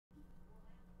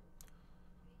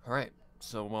Alright,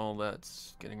 so while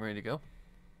that's getting ready to go.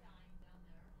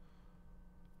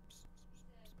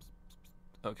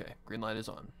 Okay, green light is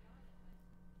on.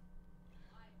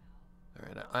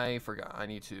 Alright, I forgot. I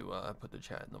need to put the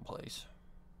chat in the place.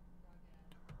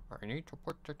 I need to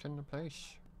put it in the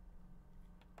place.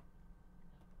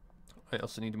 I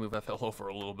also need to move FL over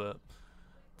a little bit.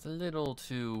 It's a little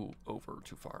too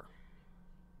far.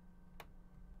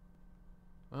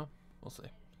 Well, we'll see.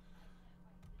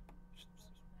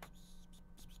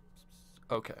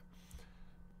 Okay.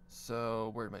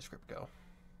 So, where did my script go?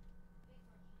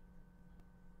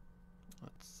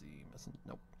 Let's see. Missing.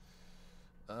 Nope.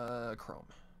 Chrome.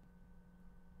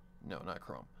 No, not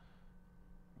Chrome.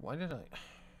 Why did I...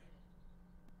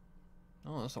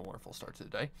 Oh, that's a wonderful start to the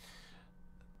day.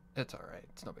 It's alright.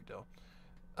 It's no big deal.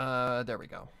 There we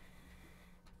go.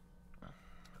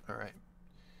 Alright.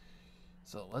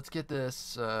 So, let's get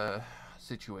this,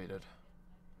 situated.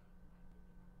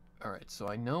 Alright, so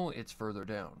I know it's further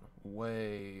down.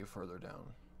 Way further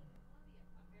down.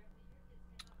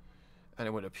 And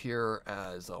it would appear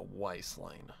as a Weiss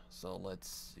line. So let's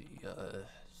see.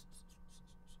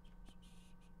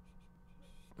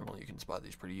 Normally you can spot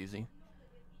these pretty easy.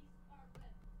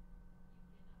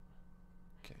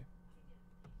 Okay.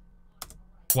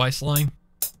 Weiss line.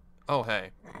 Oh, hey.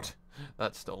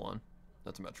 That's still on.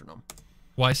 That's a metronome.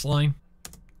 Weiss line.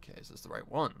 Okay, is this the right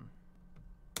one?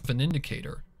 Of an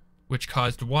indicator, which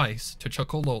caused Weiss to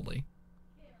chuckle lowly.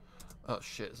 Oh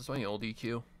shit, is this my old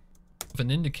EQ? Of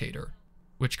an indicator,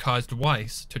 which caused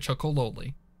Weiss to chuckle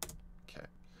lowly. Okay.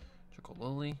 Chuckle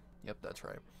lowly. Yep, that's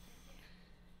right.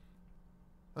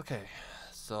 Okay,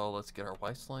 so let's get our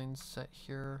Weiss lines set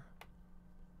here.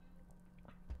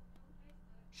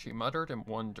 She muttered in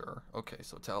wonder. Okay,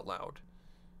 so it's out loud.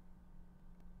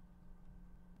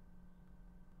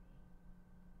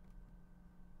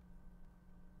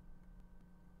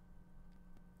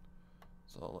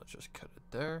 So let's just cut it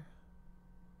there.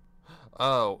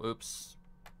 Oh, oops.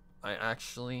 I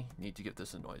actually need to get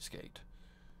this a noise gate.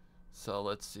 So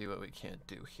let's see what we can't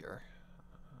do here.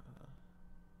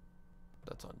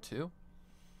 That's on 2.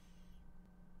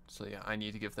 So yeah, I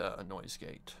need to give that a noise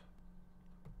gate.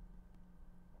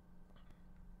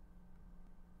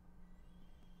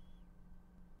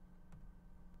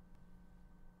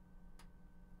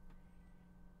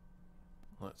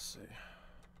 Let's see.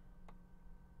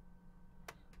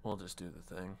 We'll just do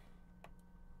the thing.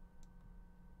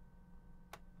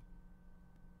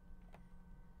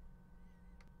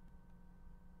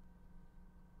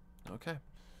 Okay.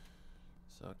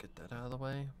 So get that out of the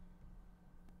way.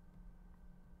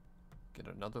 Get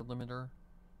another limiter.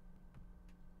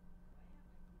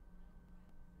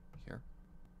 Here.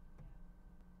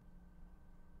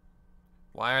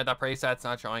 Why are the presets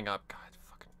not showing up? God,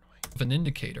 fucking annoying. Of an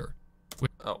indicator.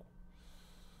 Oh.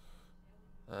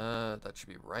 That should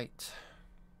be right.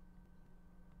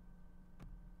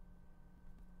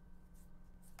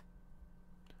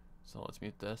 So let's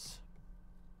mute this.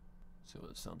 See what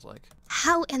it sounds like.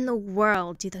 How in the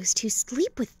world do those two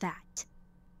sleep with that?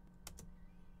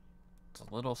 It's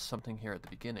a little something here at the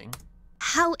beginning.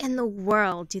 How in the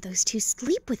world do those two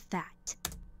sleep with that?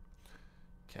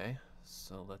 Okay,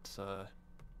 so let's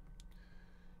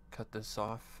cut this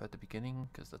off at the beginning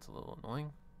because that's a little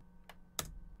annoying.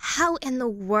 How in the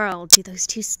world do those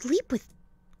two sleep with?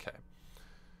 Okay.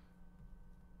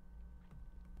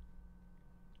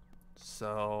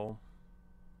 So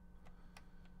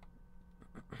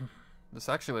this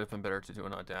actually would have been better to do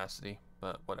in Audacity,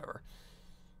 but whatever.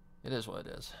 It is what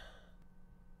it is.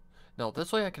 Now,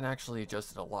 this way I can actually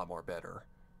adjust it a lot more better.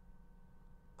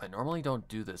 I normally don't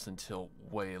do this until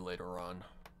way later on.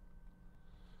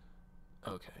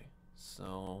 Okay,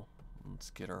 so let's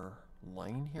get our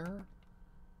line here.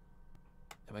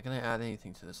 Am I going to add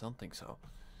anything to this? I don't think so.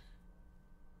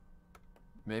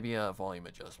 Maybe a volume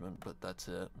adjustment, but that's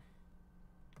it.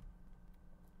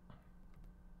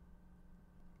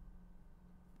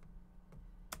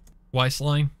 Weiss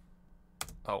line.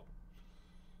 Oh.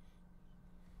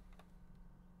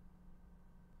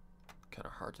 Kind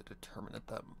of hard to determine at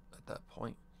that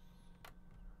point.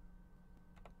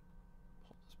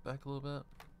 Pull this back a little bit.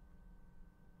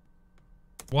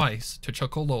 Weiss to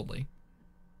chuckle lowly.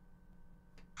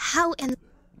 How in?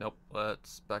 Nope,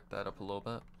 let's back that up a little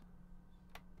bit.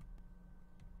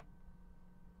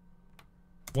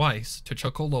 Weiss to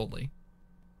chuckle lowly.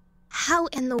 How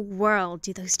in the world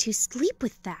do those two sleep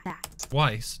with that?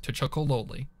 Weiss to chuckle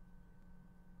lowly.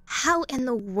 How in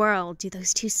the world do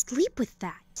those two sleep with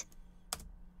that?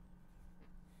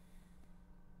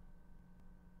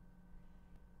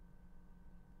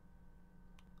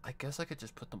 I guess I could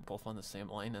just put them both on the same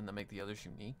line and then make the others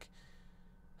unique.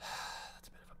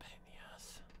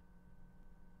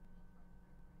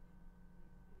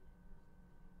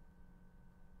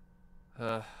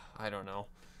 I don't know.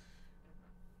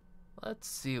 Let's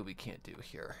see what we can't do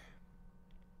here.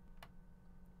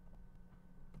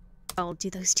 Well, do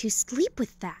those two sleep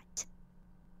with that?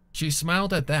 She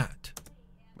smiled at that.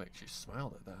 Wait, she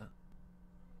smiled at that.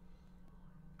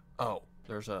 Oh,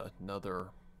 there's another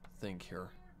thing here.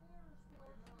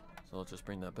 So I'll just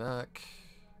bring that back.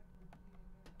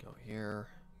 Go here.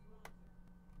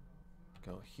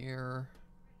 Go here.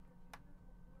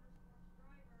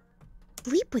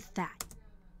 Sleep with that.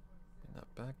 Bring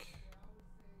that back.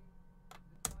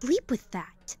 Sleep with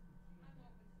that.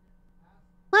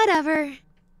 Whatever.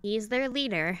 He's their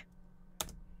leader.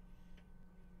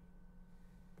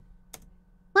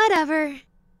 Whatever.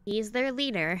 He's their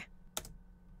leader.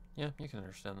 Yeah, you can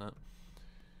understand that.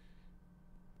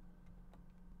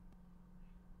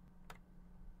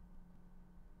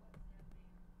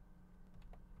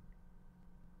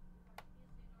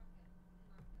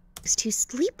 Those two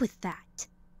sleep with that.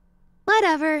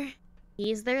 Whatever.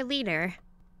 He's their leader.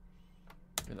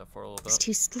 Bring that forward a little Those bit.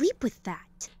 two sleep with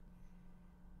that.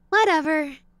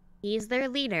 Whatever. He's their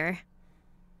leader.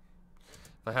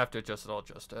 If I have to adjust it, I'll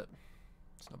adjust it.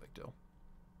 It's no big deal.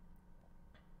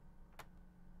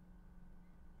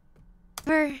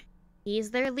 Whatever. He's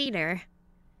their leader.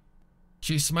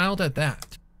 She smiled at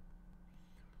that.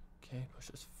 Okay, push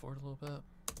this forward a little bit.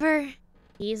 Whatever.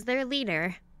 He's their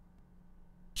leader.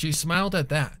 She smiled at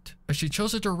that as she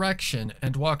chose a direction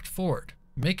and walked forward,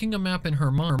 making a map in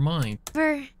her mind.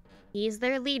 Whatever. He's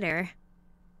their leader.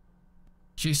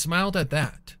 She smiled at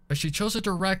that as she chose a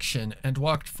direction and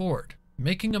walked forward,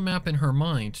 making a map in her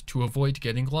mind to avoid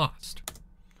getting lost.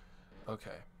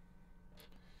 Okay.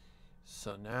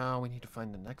 So now we need to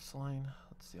find the next line.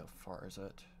 Let's see, how far is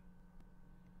it?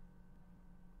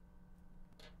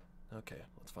 Okay,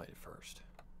 let's find it first.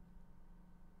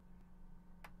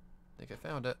 I think I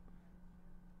found it.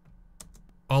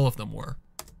 All of them were.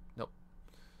 Nope.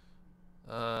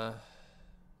 Let's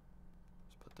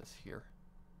put this here.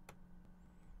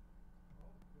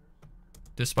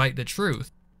 Despite the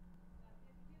truth,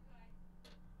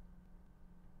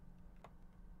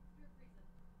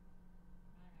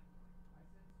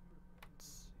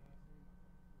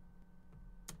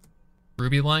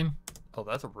 RWBY line? Oh,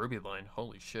 that's a RWBY line.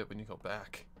 Holy shit, we need to go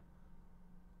back.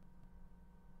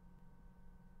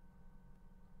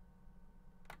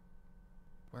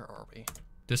 Where are we?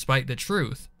 Despite the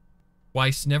truth,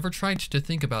 Weiss never tried to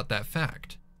think about that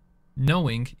fact,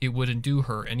 knowing it wouldn't do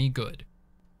her any good.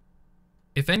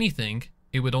 If anything,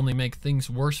 it would only make things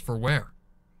worse for Ware,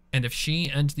 and if she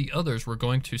and the others were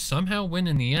going to somehow win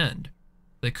in the end,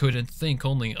 they couldn't think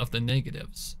only of the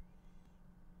negatives.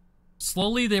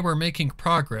 Slowly they were making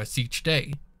progress each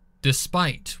day,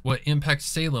 despite what impact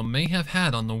Salem may have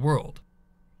had on the world.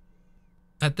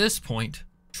 At this point,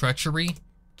 treachery,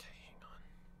 Okay, hang on.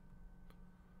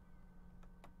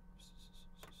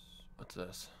 What's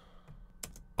this?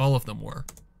 all of them were.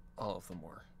 All of them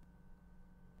were.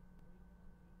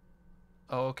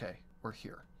 Oh, okay. We're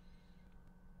here.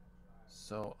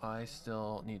 So I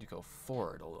still need to go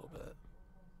forward a little bit.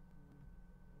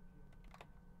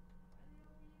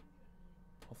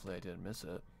 Hopefully I didn't miss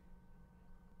it.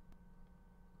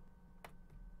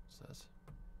 What's this?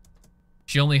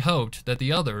 She only hoped that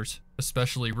the others,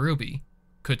 especially RWBY,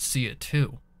 could see it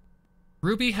too.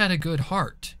 RWBY had a good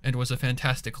heart and was a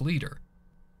fantastic leader,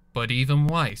 but even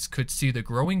Weiss could see the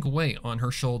growing weight on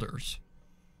her shoulders.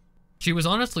 She was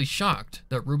honestly shocked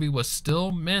that RWBY was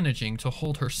still managing to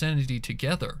hold her sanity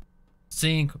together,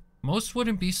 seeing most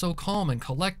wouldn't be so calm and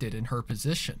collected in her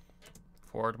position.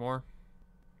 Forward more.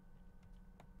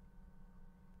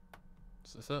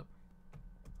 Is this it?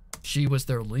 She was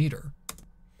their leader.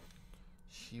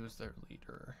 She was their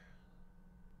leader.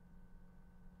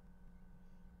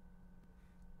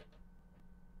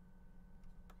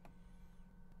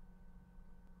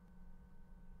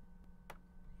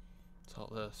 What's all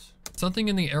this? Something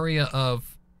in the area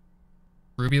of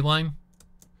RWBY line?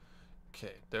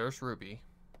 Okay, there's RWBY.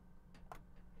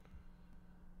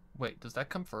 Wait, does that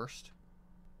come first?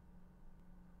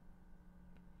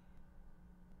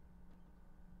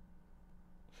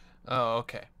 Oh,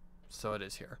 okay. So it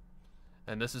is here.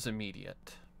 And this is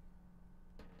immediate.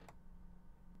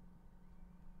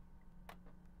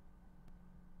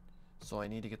 So I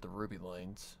need to get the RWBY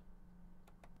lines.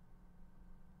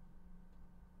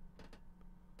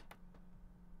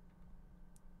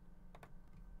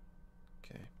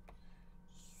 Okay.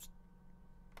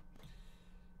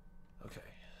 Okay.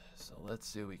 So let's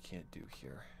see what we can't do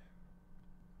here.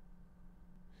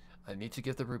 I need to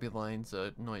give the RWBY lines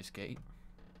a noise gate.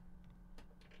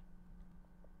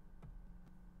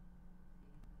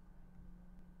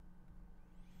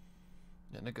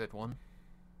 And a good one.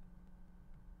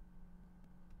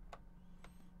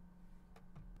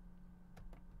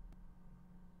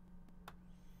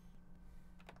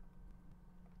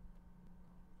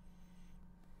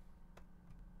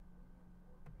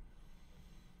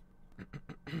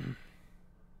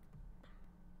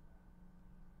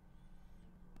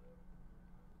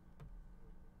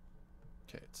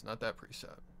 Okay, it's not that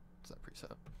preset. It's that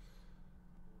preset.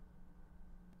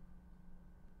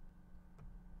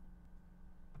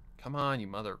 Come on, you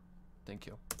mother. Thank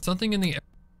you. Something in the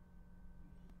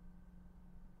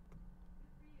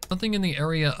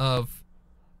area of.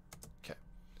 Okay.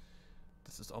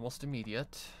 This is almost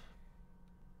immediate.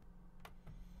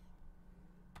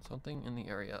 Something in the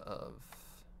area of.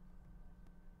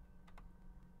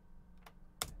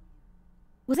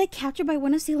 Was I captured by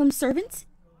one of Salem's servants?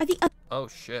 Are the other— Oh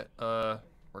shit. We're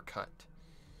cut.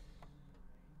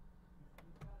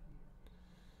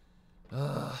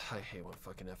 I hate when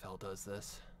fucking FL does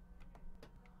this.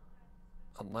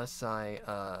 Unless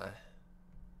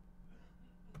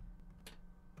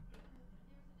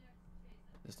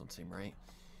this don't seem right.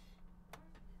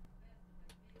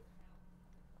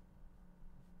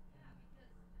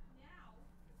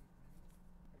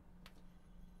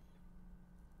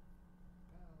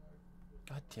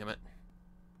 God damn it.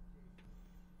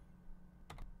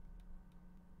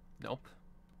 Nope.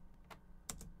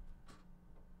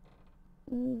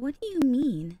 What do you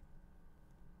mean?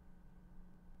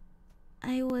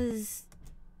 I was...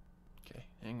 Okay,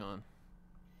 hang on.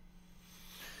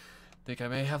 Think I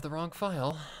may have the wrong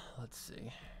file. Let's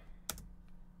see.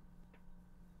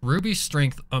 Ruby's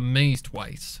strength amazed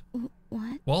Weiss.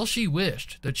 What? While she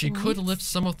wished that she could What? lift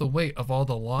some of the weight of all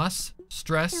the loss,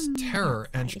 stress, terror,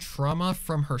 and outside. trauma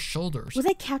from her shoulders, Was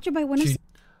I captured by one of... she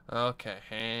Okay,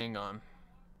 hang on.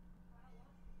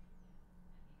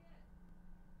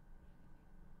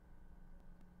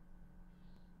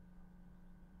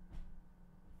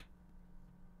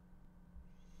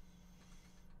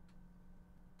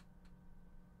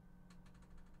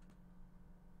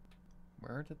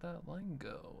 Where did that line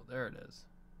go? There it is.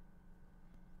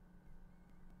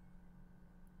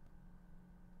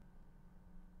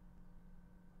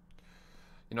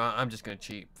 You know, I'm just gonna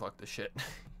cheat. Fuck this shit.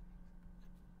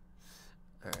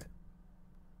 Alright.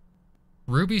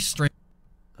 Ruby's strength.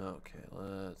 Okay,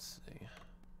 let's see.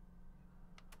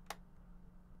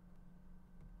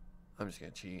 I'm just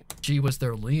gonna cheat. She was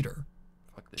their leader.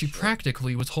 Fuck this She shit.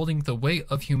 practically was holding the weight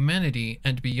of humanity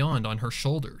and beyond on her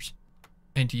shoulders.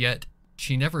 And yet,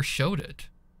 she never showed it.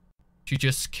 She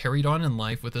just carried on in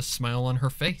life with a smile on her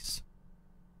face.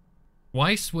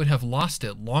 Weiss would have lost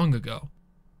it long ago.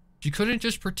 She couldn't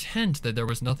just pretend that there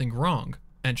was nothing wrong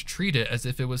and treat it as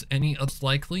if it was any other.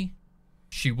 Likely,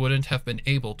 she wouldn't have been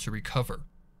able to recover.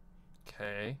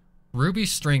 Okay.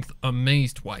 Ruby's strength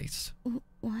amazed Weiss.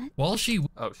 What? While she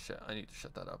Oh shit, I need to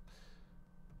shut that up.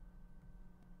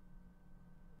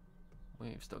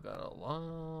 We've still got a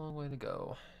long way to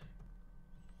go.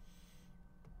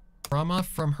 trauma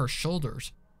from her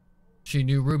shoulders, she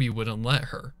knew Ruby wouldn't let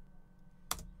her.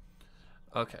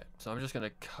 Okay, so I'm just gonna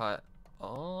cut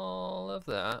all of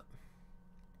that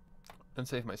and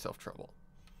save myself trouble.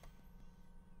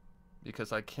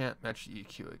 Because I can't match the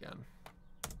EQ again.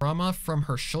 Trauma from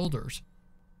her shoulders,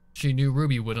 she knew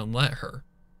Ruby wouldn't let her.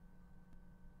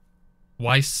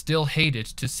 Weiss still hated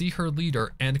to see her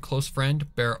leader and close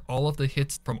friend bear all of the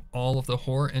hits from all of the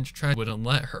horror and tragedy wouldn't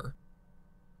let her.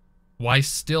 Weiss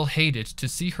still hated to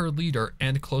see her leader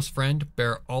and close friend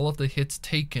bear all of the hits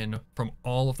taken from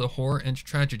all of the horror and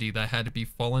tragedy that had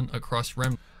befallen across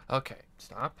Rem. Okay,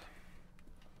 stop.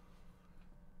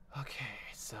 Okay,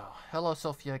 so hello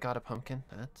Sophia, I got a pumpkin.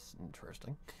 That's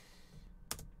interesting.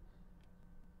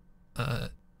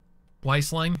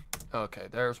 Weiss line? Okay,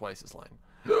 there's Weiss's line.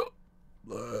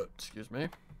 Excuse me.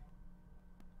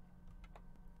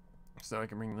 So I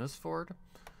can bring this forward.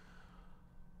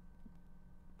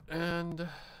 And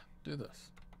do this.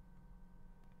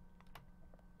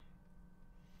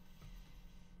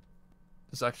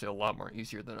 This is actually a lot more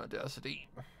easier than Audacity.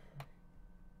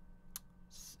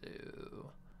 So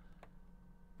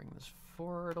bring this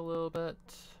forward a little bit.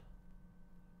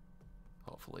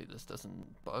 Hopefully this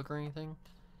doesn't bug or anything.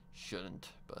 Shouldn't,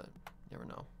 but you never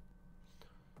know.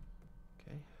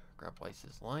 Okay, grab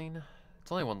Weiss's line.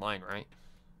 It's only one line, right?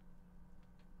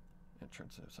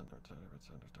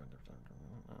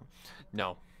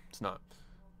 No, it's not.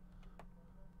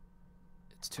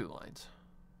 It's two lines.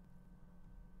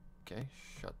 Okay,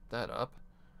 shut that up.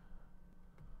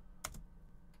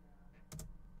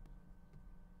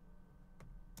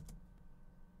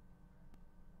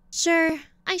 Sure,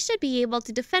 I should be able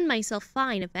to defend myself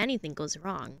fine if anything goes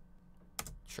wrong.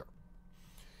 Sure.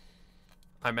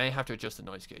 I may have to adjust the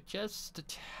noise gate just a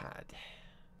tad,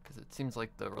 because it seems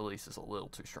like the release is a little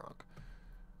too strong.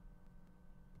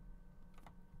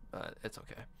 But it's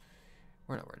okay.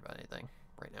 We're not worried about anything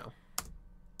right now.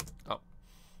 Oh.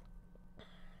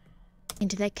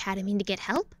 Into the academy to get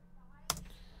help?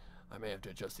 I may have to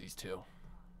adjust these two.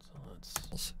 So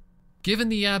let's... Given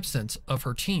the absence of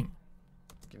her team.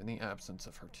 Given the absence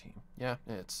of her team. Yeah,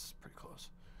 it's pretty close.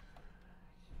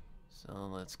 So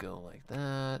let's go like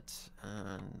that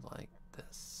and like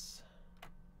this.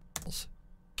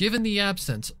 Given the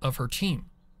absence of her team.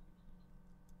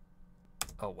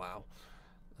 Oh, wow.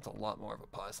 That's a lot more of a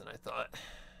pause than I thought.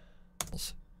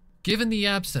 Given the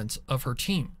absence of her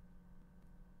team.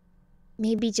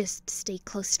 Maybe just stay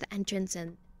close to the entrance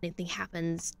and if anything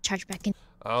happens, charge back in.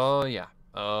 Oh, yeah.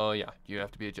 Oh, yeah. You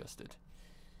have to be adjusted.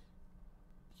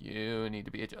 You need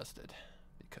to be adjusted.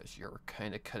 Because you're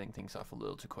kind of cutting things off a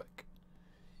little too quick.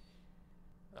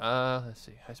 Let's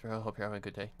see. Hi, Sparrow. Hope you're having a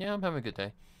good day. Yeah, I'm having a good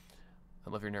day. I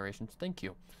love your narrations. Thank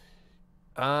you.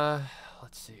 Let's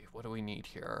see. What do we need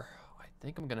here? I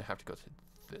think I'm going to have to go to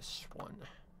this one.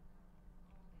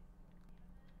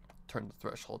 Turn the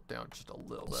threshold down just a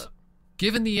little bit.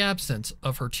 Given the absence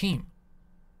of her team.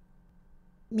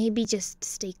 Maybe just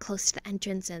stay close to the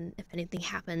entrance and if anything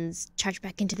happens, charge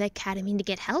back into the academy to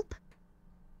get help?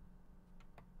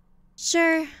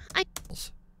 Sure,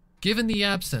 Given the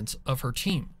absence of her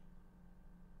team.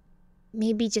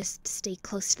 Maybe just stay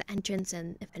close to the entrance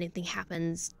and if anything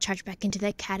happens, charge back into the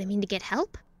academy to get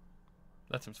help?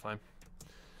 That seems fine.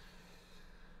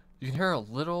 You can hear a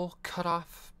little cut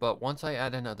off, but once I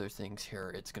add in other things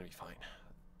here, it's going to be fine.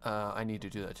 I need to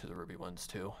do that to the RWBY ones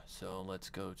too. So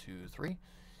let's go to 3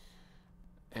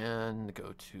 and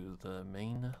go to the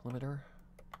main limiter.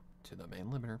 To the main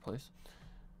limiter, please.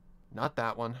 Not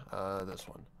that one, this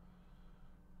one.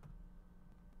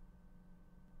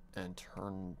 And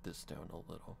turn this down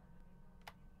a little.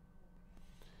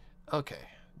 Okay,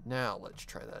 now let's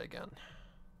try that again.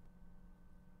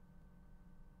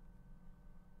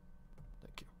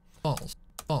 Thank you.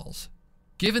 False.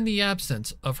 Given the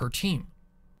absence of her team.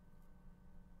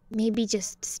 Maybe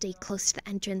just stay close to the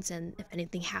entrance and if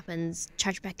anything happens,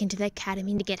 charge back into the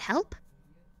academy to get help?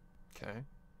 Okay.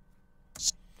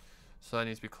 So that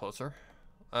needs to be closer.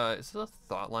 Is this a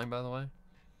thought line, by the way?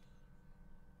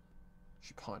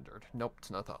 She pondered. Nope, it's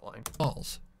not a thought line.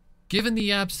 False. Given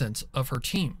the absence of her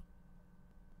team.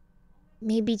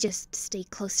 Maybe just stay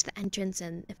close to the entrance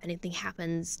and if anything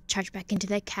happens, charge back into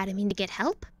the academy to get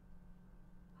help?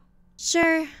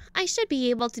 Sure, I should be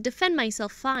able to defend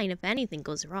myself fine if anything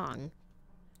goes wrong.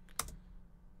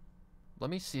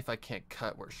 Let me see if I can't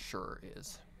cut where sure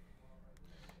is.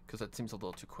 Because that seems a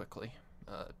little too quickly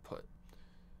put.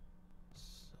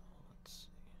 So let's see.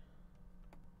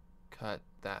 Cut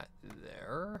that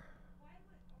there.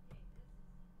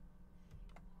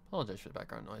 Apologize for the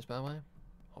background noise, by the way.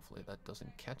 Hopefully that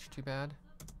doesn't catch too bad.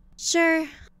 Sure,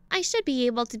 I should be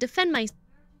able to defend myself.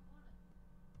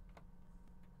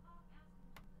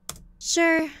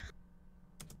 Sure. Let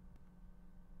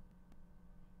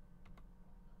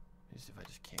me see if I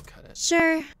just can't cut it.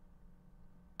 Sure.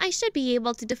 I should be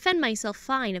able to defend myself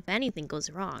fine if anything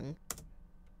goes wrong.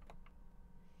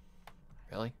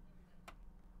 Really?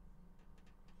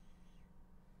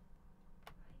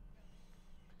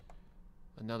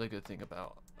 Another good thing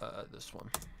about this one.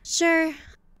 Sure.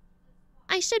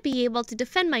 I should be able to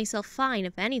defend myself fine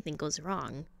if anything goes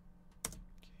wrong.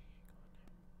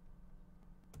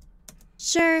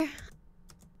 Sure.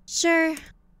 Sure.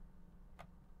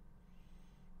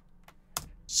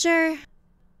 Sure.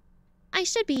 I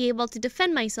should be able to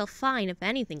defend myself fine if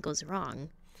anything goes wrong.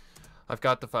 I've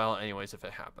got the file anyways if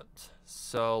it happens.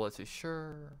 So let's see,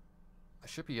 sure. I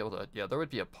should be able to, yeah, there would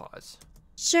be a pause.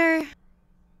 Sure.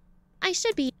 I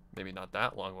should be. Maybe not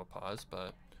that long of a pause,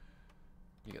 but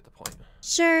you get the point.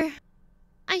 Sure.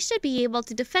 I should be able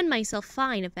to defend myself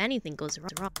fine if anything goes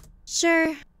wrong.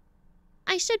 Sure.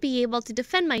 I should be able to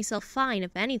defend myself fine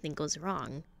if anything goes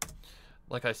wrong.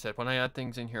 Like I said, when I add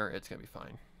things in here, it's going to be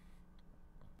fine.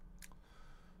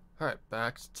 Alright,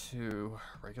 back to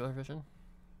regular vision.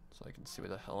 So I can see what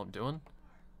the hell I'm doing.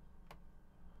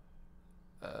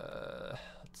 Let's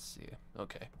see.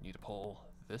 Okay, need to pull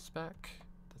this back.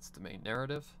 That's the main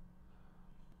narrative.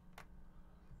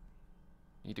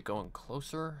 Need to go in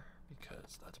closer,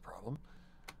 because that's a problem.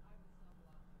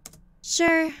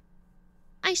 Sure.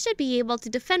 I should be able to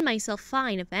defend myself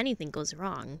fine if anything goes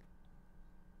wrong.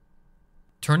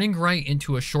 Turning right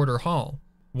into a shorter hall,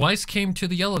 Weiss came to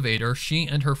the elevator she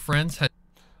and her friends had.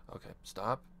 Okay,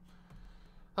 stop.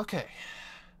 Okay.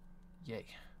 Yay.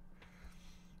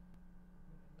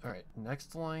 Alright,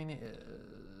 next line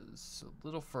is a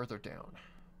little further down.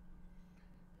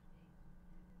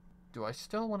 Do I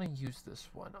still want to use this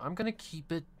one? I'm going to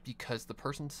keep it because the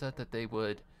person said that they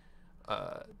would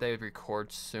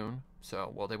record soon.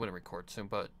 So, well, they wouldn't record soon,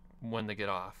 but when they get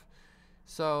off.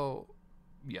 So,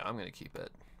 yeah, I'm going to keep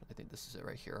it. I think this is it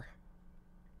right here.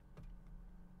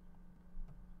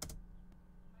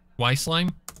 Why slime?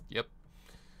 Yep.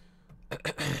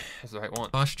 That's the right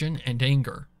one. Caution and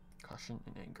anger. Caution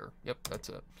and anger. Yep, that's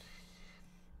it.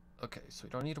 Okay, so we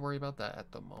don't need to worry about that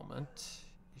at the moment.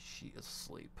 She is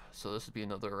asleep. So this would be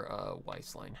another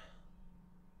Weiss line.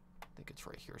 I think it's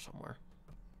right here somewhere.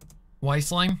 Why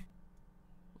slime?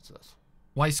 What's this?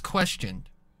 Weiss questioned.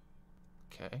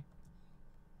 Okay.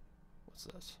 What's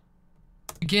this?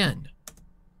 Again.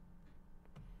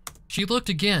 She looked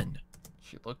again.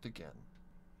 She looked again.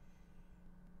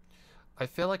 I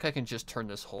feel like I can just turn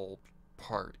this whole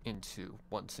part into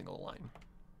one single line.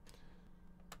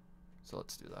 So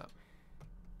let's do that.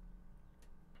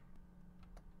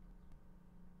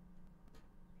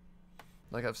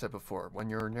 Like I've said before, when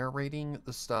you're narrating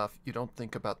the stuff, you don't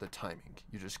think about the timing.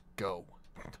 You just go.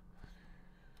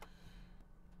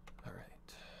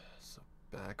 Alright. So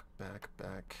back.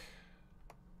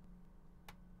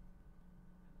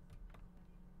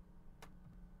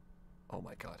 Oh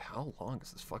my god, how long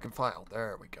is this fucking file?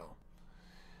 There we go.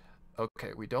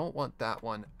 Okay, we don't want that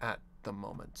one at the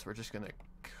moment, so we're just gonna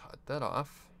cut that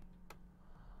off.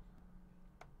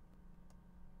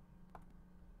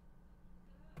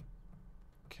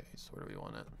 Okay, so where do we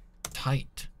want it?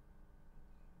 Tight.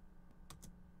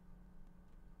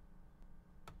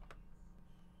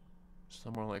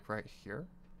 Somewhere like right here?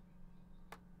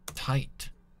 Tight.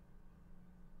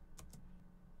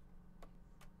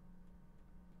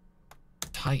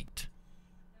 Tight.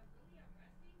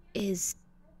 Is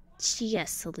she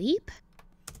asleep?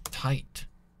 Tight.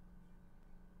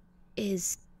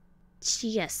 Is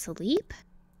she asleep?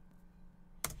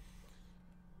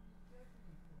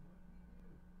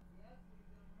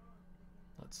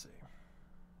 Let's see.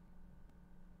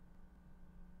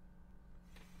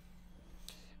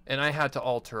 And I had to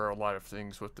alter a lot of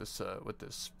things with this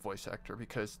voice actor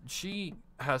because she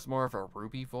has more of a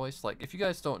RWBY voice. Like, if you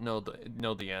guys don't know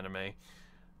the anime,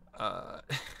 I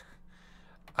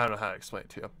don't know how to explain it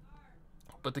to you.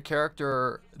 But the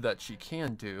character that she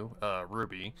can do,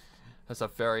 RWBY, has a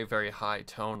very, very high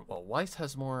tone, while Weiss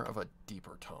has more of a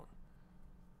deeper tone.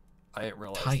 I didn't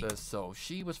realize this, so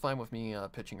she was fine with me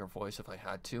pitching her voice if I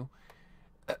had to.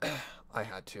 I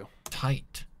had to.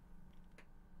 Tight.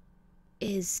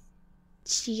 Is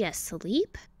she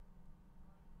asleep?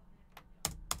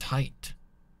 Tight.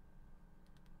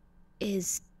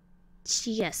 Is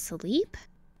she asleep?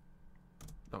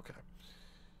 Okay.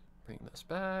 Bring this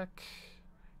back.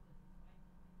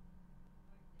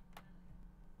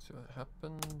 See what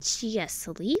happens. She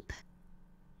asleep?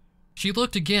 She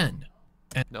looked again.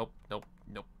 And Nope. Out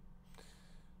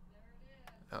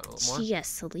a little more. She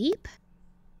asleep?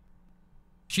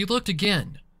 she looked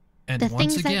again. And The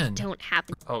once things again. that don't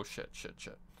happen. Oh, shit.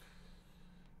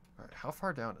 Alright, how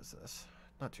far down is this?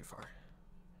 Not too far.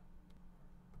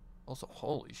 Also,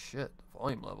 holy shit, the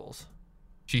volume levels.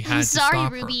 She had I'm to sorry,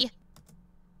 stop Ruby. her.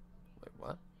 Wait,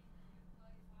 what?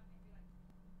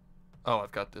 Oh,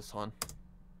 I've got this one.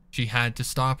 She had to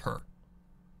stop her.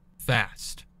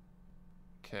 Fast.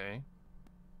 Okay.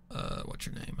 What's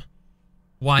your name?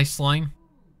 Why slime?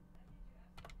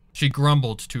 She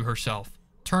grumbled to herself,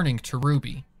 turning to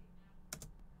Ruby.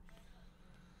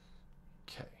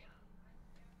 Okay.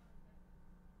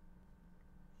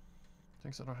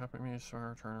 Things that don't happen to me,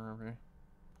 sir, turn to Ruby.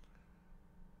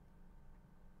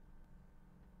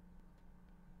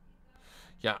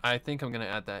 Yeah, I think I'm gonna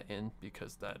add that in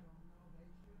because that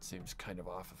seems kind of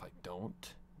off if I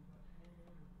don't.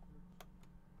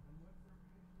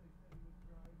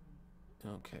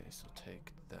 Okay, so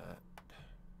take that.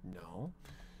 No.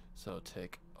 So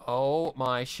take. Oh,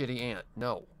 my shitty aunt.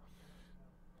 No.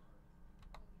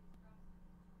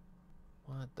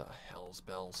 What the hell's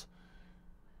bells?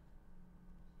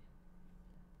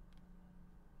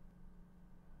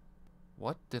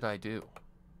 What did I do?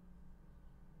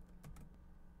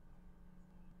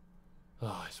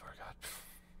 Oh, I swear to God.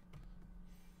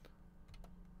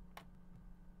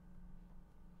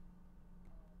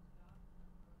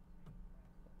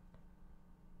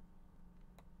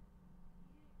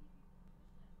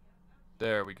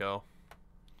 There we go.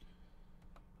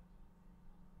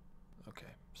 Okay,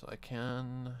 so I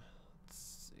can,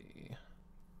 let's see,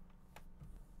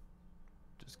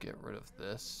 just get rid of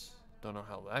this. Don't know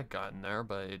how that got in there,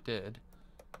 but it did.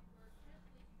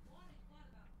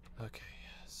 Okay,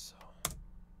 so.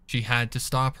 She had to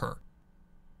stop her.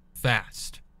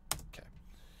 Fast.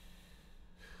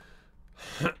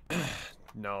 Okay.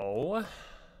 No.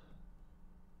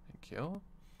 Thank you.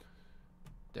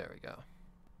 There we go.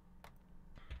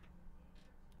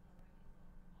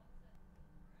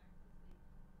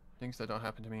 Things that don't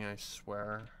happen to me, I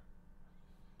swear.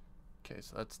 Okay,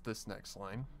 so that's this next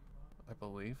line, I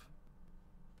believe.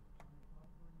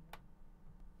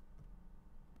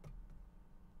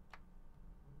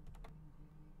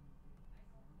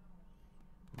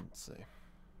 Let's see.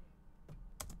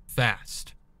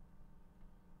 Fast.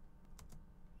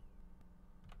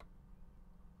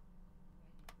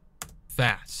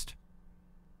 Fast.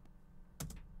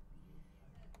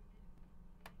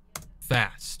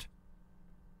 Fast.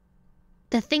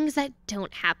 The things that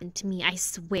don't happen to me, I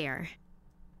swear.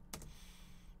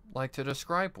 Like, to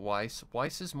describe Weiss,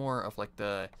 Weiss is more of like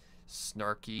the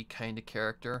snarky kind of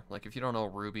character. Like, if you don't know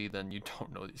Ruby, then you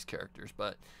don't know these characters.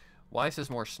 But Weiss is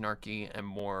more snarky and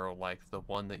more like the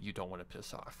one that you don't want to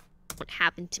piss off. What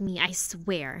happened to me, I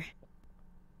swear.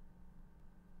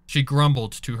 She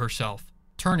grumbled to herself,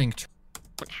 turning to...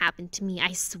 What happened to me,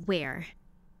 I swear.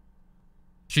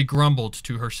 She grumbled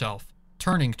to herself,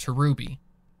 turning to Ruby.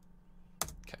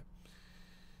 Okay.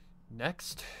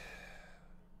 Next.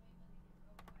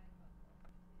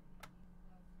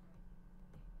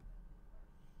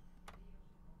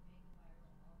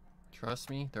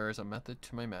 Trust me, there is a method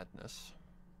to my madness.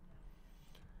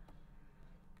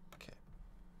 Okay.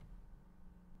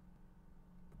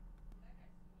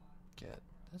 Get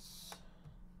this.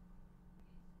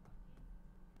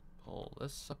 Pull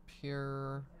this up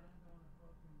here.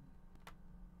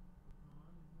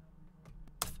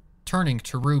 Turning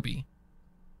to Ruby.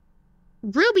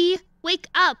 Ruby, wake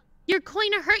up! You're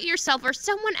going to hurt yourself or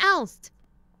someone else!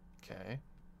 Okay.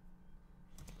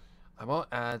 I won't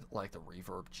add like the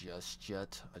reverb just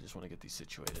yet. I just want to get these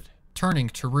situated. Turning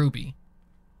to Ruby.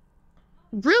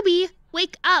 Ruby,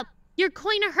 wake up! You're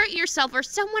going to hurt yourself or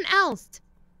someone else!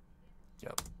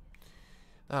 Yep.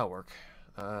 That'll work.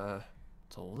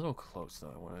 It's a little close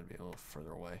though. I want it to be a little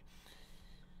further away.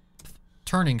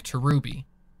 Turning to Ruby.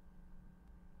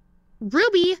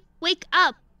 Ruby, wake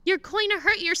up! You're going to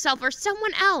hurt yourself or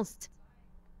someone else!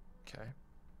 Okay.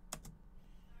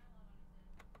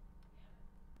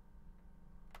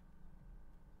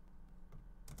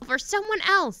 For someone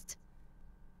else!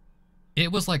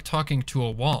 It was like talking to a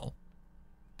wall.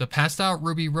 The passed out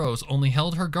Ruby Rose only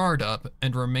held her guard up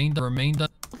and remained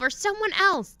For someone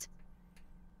else!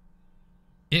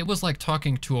 It was like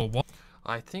talking to a wall.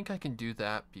 I think I can do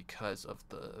that because of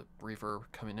the reverb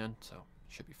coming in, so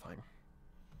should be fine.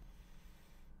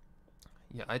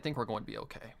 Yeah, I think we're going to be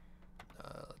okay.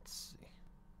 Let's see.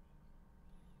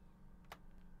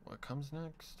 What comes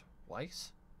next?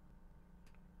 Weiss?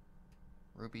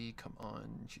 Ruby, come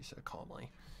on, she said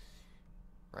calmly.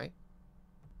 Right?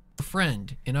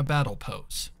 Friend in a battle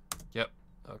pose. Yep,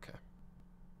 okay.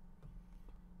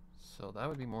 So that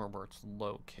would be more where it's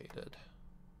located.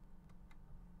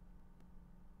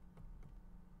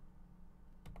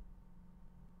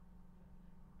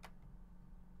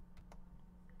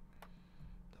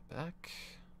 The back.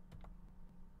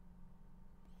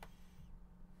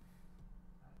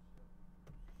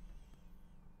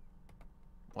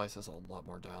 Weiss has a lot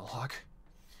more dialogue.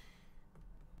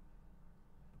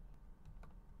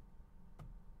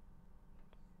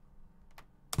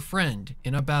 Friend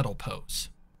in a battle pose.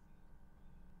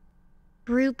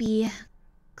 Ruby,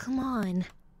 come on.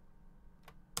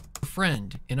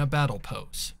 Friend in a battle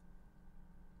pose.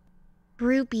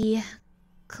 Ruby,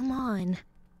 come on.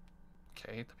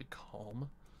 Okay, to be calm.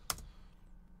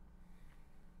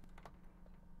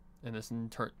 And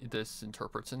this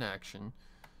interprets an action,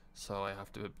 so I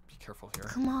have to be careful here.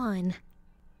 Come on.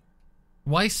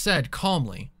 Weiss said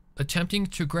calmly, attempting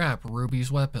to grab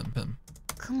Ruby's weapon.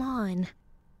 Come on.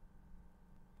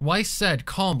 Weiss said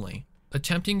calmly,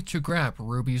 attempting to grab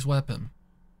Ruby's weapon.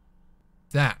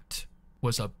 That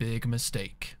was a big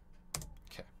mistake.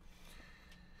 Okay.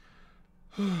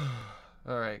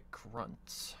 Alright,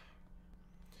 grunts.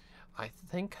 I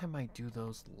think I might do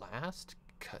those last,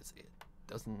 because it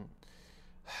doesn't...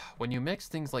 When you mix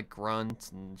things like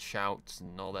grunts and shouts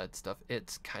and all that stuff,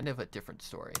 it's kind of a different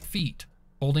story. Feet,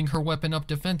 holding her weapon up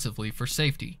defensively for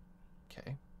safety.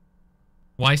 Okay.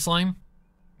 Weissline?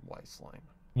 Weissline.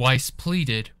 Weiss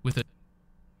pleaded with a...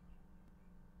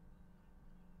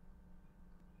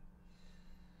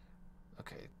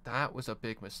 Okay, that was a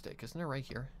big mistake. Isn't it right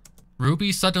here?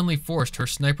 Ruby suddenly forced her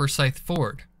sniper scythe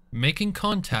forward, making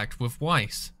contact with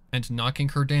Weiss and knocking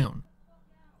her down.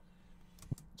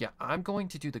 Yeah, I'm going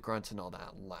to do the grunts and all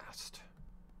that last,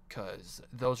 because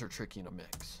those are tricky to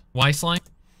mix. Weissline?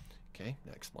 Okay,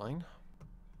 next line.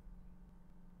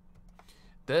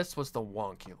 This was the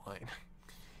wonky line.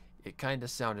 It kind of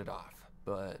sounded off,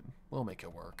 but we'll make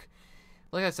it work.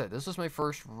 Like I said, this was my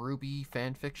first RWBY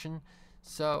fanfiction,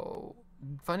 so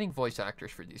finding voice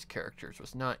actors for these characters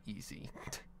was not easy,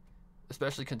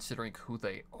 especially considering who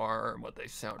they are and what they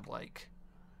sound like.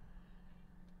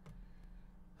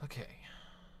 Okay.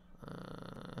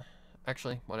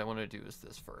 Actually, what I want to do is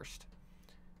this first.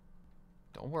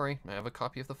 Don't worry, I have a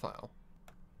copy of the file.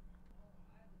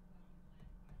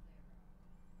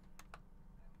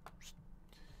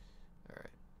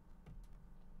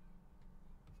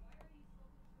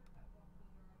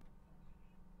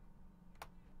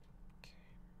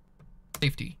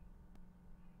 Safety.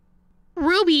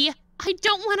 Ruby, I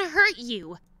don't want to hurt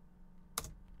you.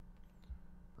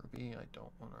 Ruby, I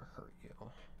don't want to hurt you.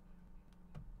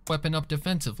 Weapon up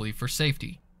defensively for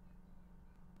safety.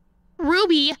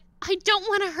 Ruby, I don't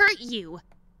want to hurt you.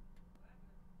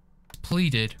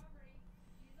 Pleaded.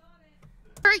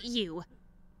 Hurt you.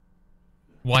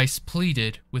 Weiss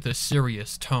pleaded with a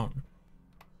serious tone.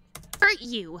 Hurt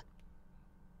you.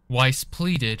 Weiss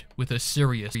pleaded with a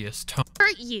serious tone.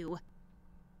 Hurt you.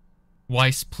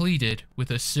 Weiss pleaded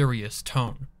with a serious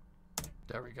tone.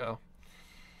 There we go.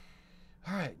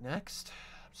 Alright, next.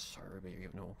 I'm sorry, Ruby.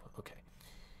 No, okay.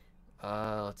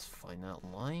 Let's find that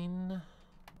line.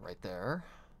 Right there.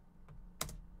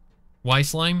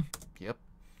 Weiss line. Yep.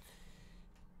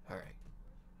 Alright.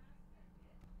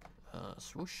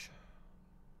 Swoosh.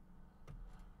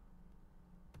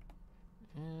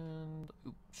 And,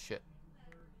 oop, shit.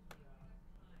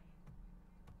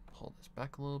 Pull this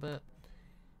back a little bit.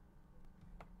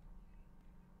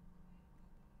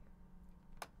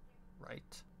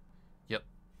 Right. Yep.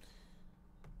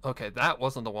 Okay, that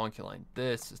wasn't the wonky line.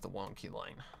 This is the wonky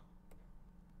line.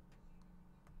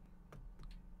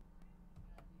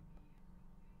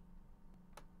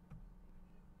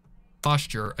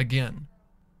 Posture again.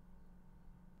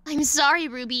 I'm sorry,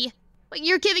 Ruby, but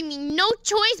you're giving me no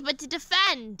choice but to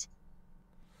defend.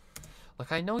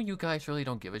 Look, I know you guys really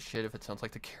don't give a shit if it sounds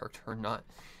like the character or not,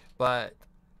 but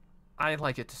I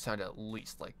like it to sound at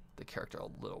least like the character a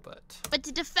little bit. But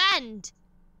to defend.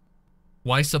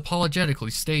 Weiss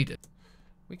apologetically stated.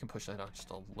 We can push that out just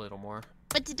a little more.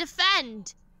 But to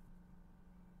defend.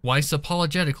 Weiss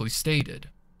apologetically stated.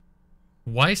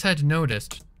 Weiss had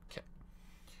noticed. Okay.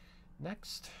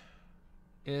 Next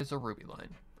is a Ruby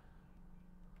line.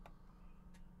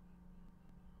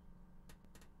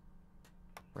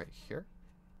 Right here.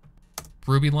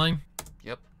 Ruby line.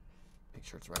 Yep. Make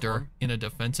sure it's the right one. In a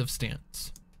defensive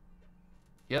stance.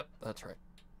 Yep, that's right.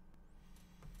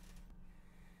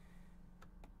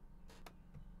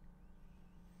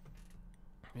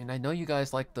 I mean, I know you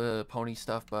guys like the pony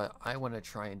stuff, but I want to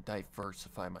try and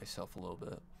diversify myself a little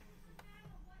bit.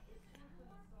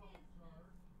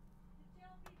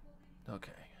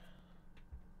 Okay.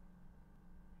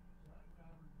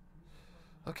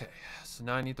 Okay, so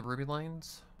now I need the Ruby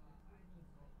lines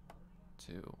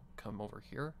to come over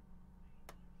here.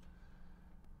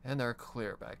 And they're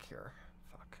clear back here.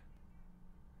 Fuck.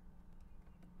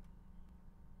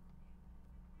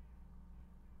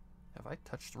 Have I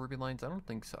touched the Ruby lines? I don't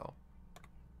think so.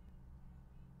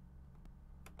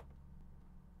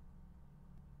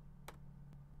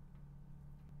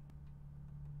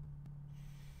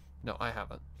 No, I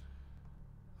haven't.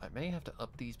 I may have to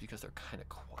up these because they're kind of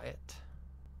quiet.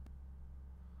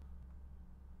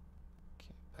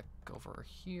 Okay, back over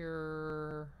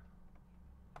here.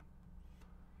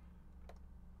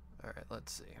 Alright,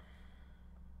 let's see.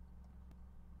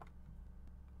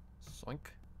 Soink.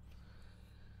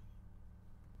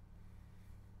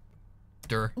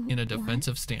 In a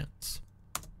defensive stance.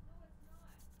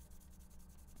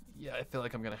 Yeah, I feel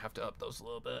like I'm gonna have to up those a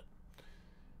little bit.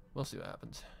 We'll see what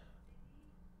happens.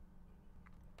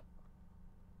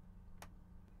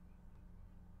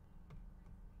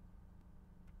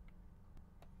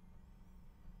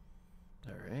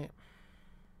 Alright.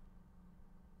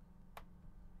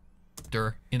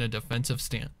 In a defensive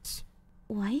stance.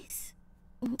 Weiss?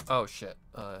 Oh shit.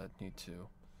 Need to.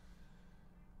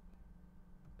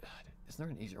 Is there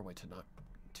an easier way to not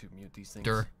to mute these things?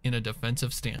 In a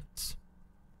defensive stance.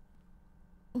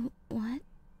 What?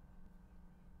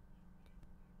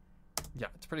 Yeah,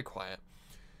 it's pretty quiet.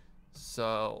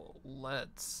 So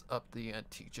let's up the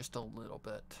ante just a little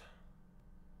bit.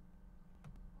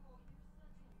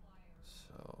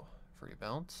 So free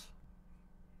bounce.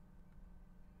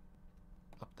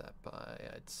 Up that by,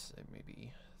 I'd say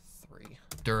maybe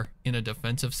 3. In a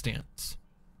defensive stance.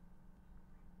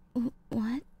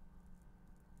 What?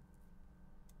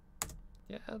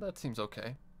 Yeah, that seems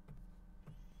okay.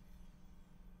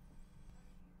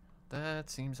 That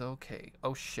seems okay.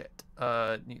 Oh shit.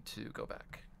 Need to go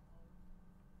back.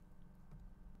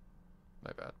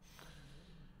 My bad.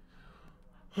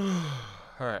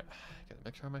 Alright. Get the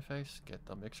mixer on my face. Get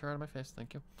the mixer out of my face.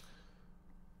 Thank you.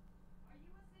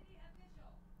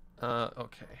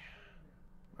 Okay.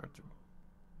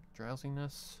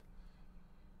 Drowsiness.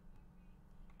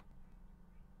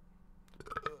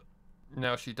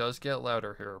 Now she does get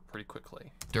louder here pretty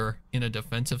quickly. In a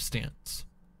defensive stance.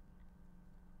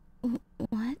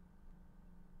 What?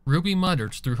 Ruby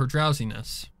muttered through her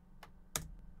drowsiness.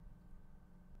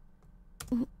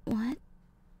 What?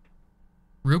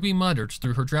 Ruby muttered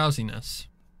through her drowsiness.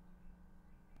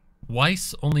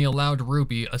 Weiss only allowed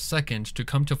Ruby a second to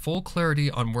come to full clarity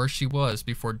on where she was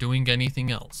before doing anything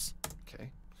else.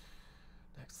 Okay.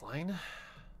 Next line.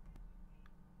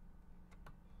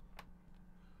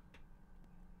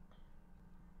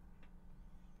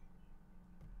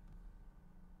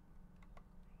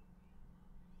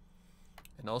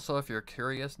 And also, if you're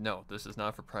curious, no, this is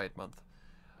not for Pride Month.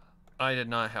 I did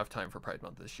not have time for Pride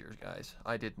Month this year, guys.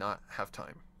 I did not have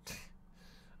time.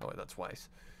 Oh, wait, that's Weiss.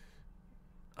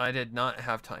 I did not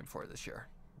have time for it this year.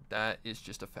 That is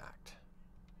just a fact.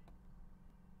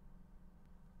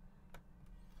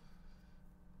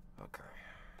 Okay.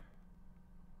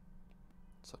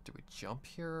 So do we jump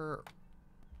here?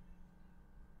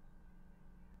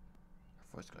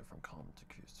 Our voice going from calm to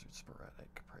confused to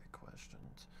sporadic prey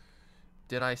questions.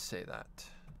 Did I say that?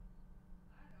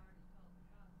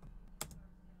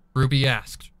 Ruby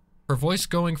asked, her voice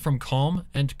going from calm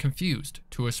and confused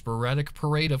to a sporadic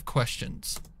parade of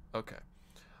questions. Okay.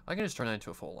 I can just turn that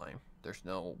into a full line. There's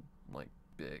no, like,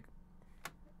 big...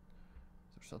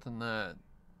 There's something that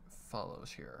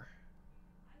follows here.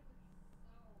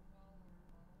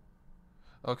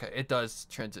 Okay, it does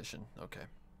transition. Okay.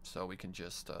 So we can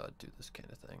just do this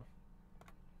kind of thing.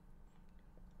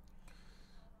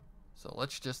 So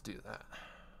let's just do that.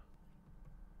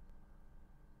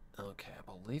 Okay, I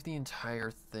believe the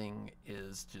entire thing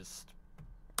is just...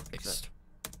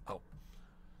 Oh.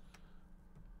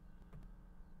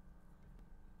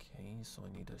 Okay, so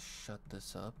I need to shut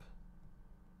this up.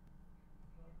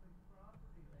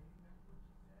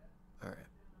 Alright.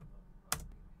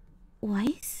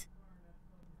 Weiss?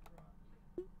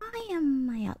 Why am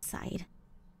I outside?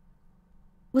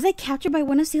 Was I captured by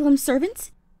one of Salem's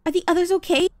servants? Are the others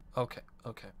okay? Okay,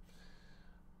 okay.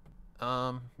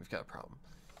 We've got a problem.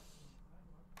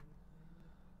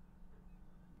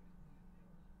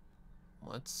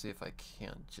 Let's see if I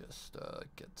can't just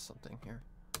get something here.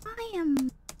 I am.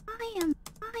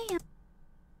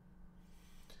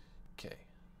 Okay.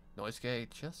 Noise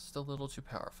gate just a little too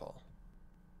powerful.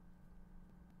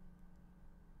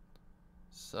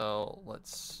 So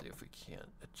let's see if we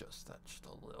can't adjust that just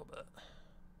a little bit.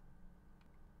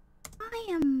 Why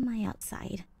am I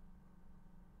outside?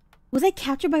 Was I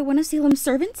captured by one of Salem's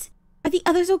servants? Are the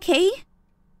others okay?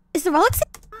 Is the relic safe?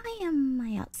 Why am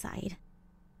I outside?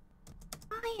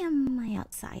 Why am I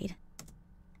outside?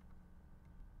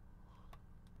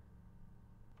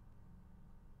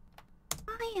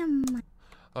 Why am I...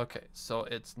 Okay, so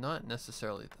it's not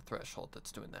necessarily the threshold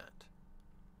that's doing that.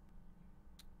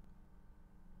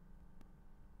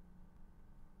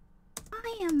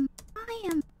 I am.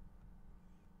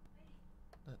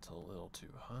 That's a little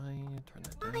too high. Turn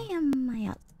that down. Why am I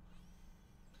out?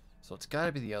 So it's got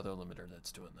to be the other limiter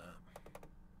that's doing that.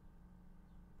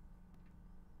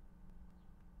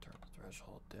 Turn the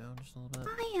threshold down just a little bit.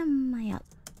 Why am I out?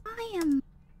 Why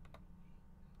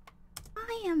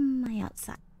am I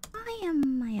outside? Why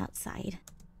am I outside?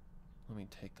 Let me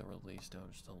take the release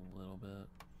down just a little bit.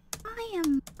 I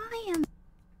am.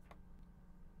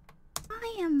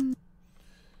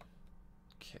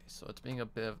 Okay, so it's being a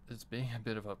bit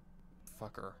of a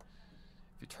fucker.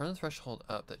 If you turn the threshold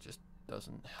up, that just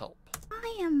doesn't help.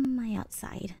 Why am I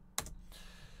outside?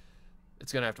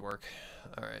 It's gonna have to work.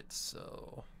 All right,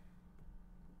 so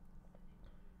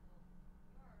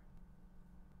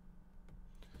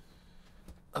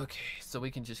okay, so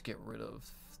we can just get rid of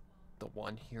the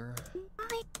one here.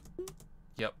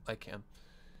 Yep, I can.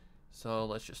 So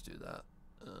let's just do that.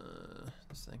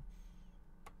 This thing.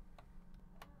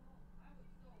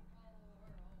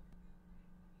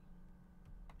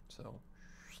 So,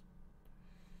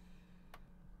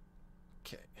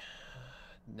 okay.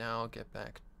 Now get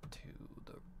back to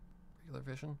the regular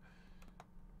vision.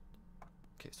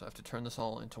 Okay, so I have to turn this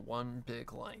all into one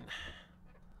big line.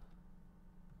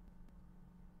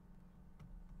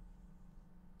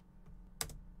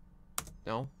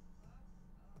 No?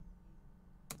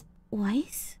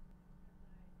 Weiss?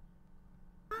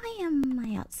 Why am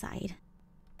I outside?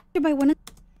 By one of...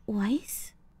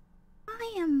 Weiss?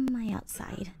 Why am I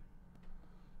outside?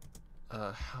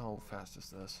 How fast is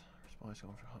this?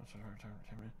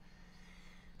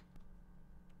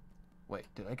 Wait,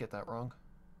 did I get that wrong?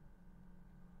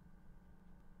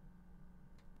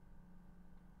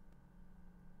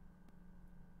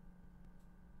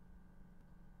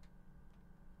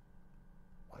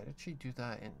 Why did she do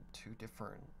that in two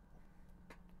different...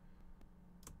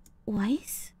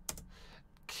 Weiss?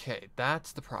 Okay,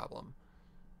 that's the problem.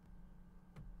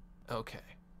 Okay.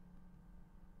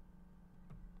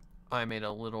 I made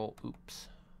a little oops.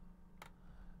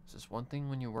 This is one thing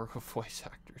when you work with voice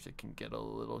actors, it can get a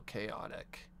little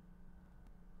chaotic.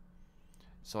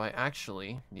 So I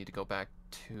actually need to go back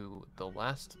to the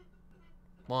last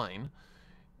line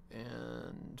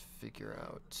and figure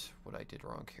out what I did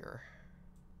wrong here.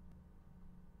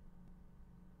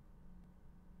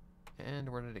 And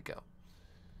where did it go?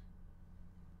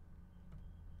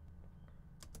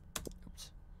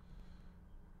 Oops.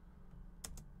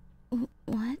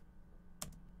 What?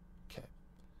 Okay.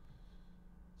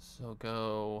 So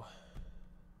go...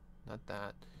 Not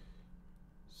that.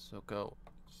 So go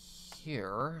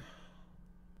here.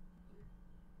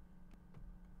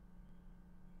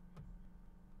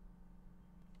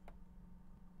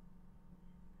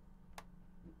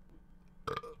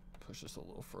 Push this a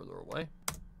little further away.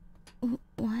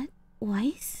 What?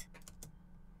 Weiss?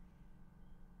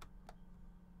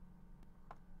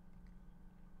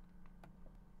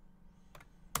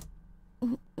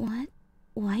 What?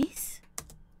 Weiss?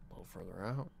 A little further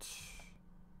out.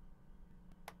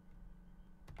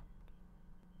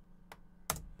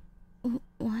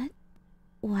 What?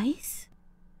 Weiss?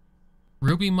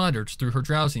 Ruby muttered through her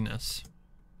drowsiness.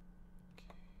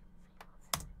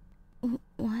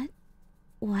 What?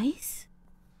 Weiss?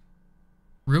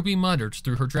 Ruby muttered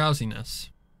through her drowsiness.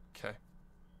 Okay.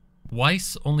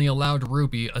 Weiss only allowed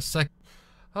Ruby a sec.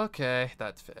 Okay,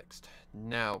 that's fixed.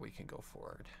 Now we can go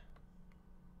forward.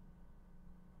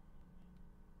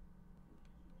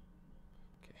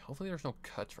 Okay, hopefully there's no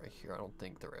cuts right here. I don't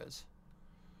think there is.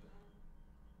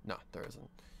 No, there isn't.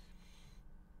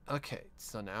 Okay,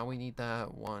 so now we need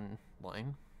that one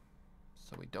line.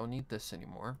 So we don't need this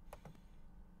anymore.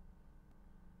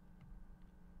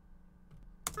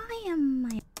 I am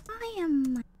my...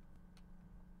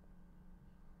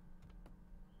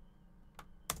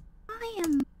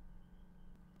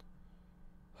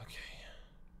 Okay.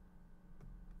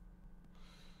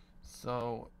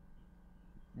 So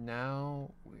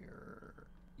now we're...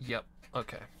 Yep,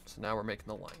 okay. So now we're making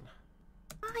the line.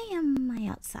 I am my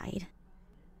outside.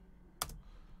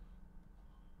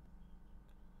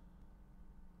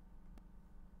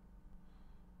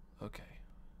 Okay.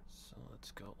 So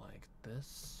let's go like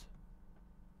this.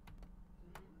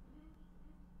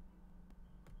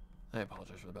 I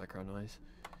apologize for the background noise.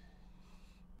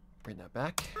 Bring that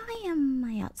back. I am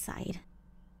my outside.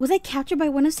 Was I captured by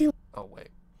one of Sailor... Oh, wait.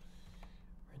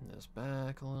 Bring this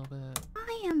back a little bit.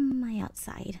 I am my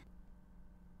outside.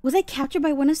 Was I captured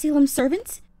by one of Salem's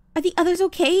servants? Are the others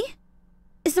okay?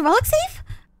 Is the relic safe?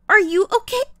 Are you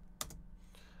okay?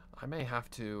 I may have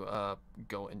to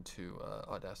go into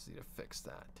Audacity to fix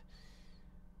that.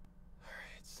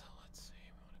 Alright, so let's see.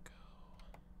 We want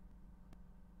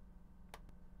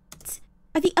to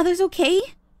go... Are the others okay?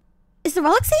 Is the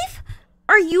relic safe?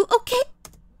 Are you okay?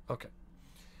 Okay.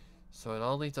 So it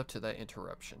all leads up to that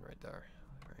interruption right there.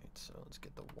 Alright, so let's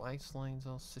get the Weiss lines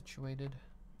all situated.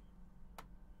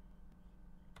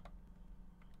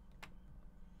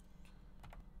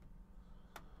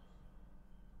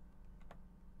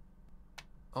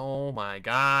 Oh my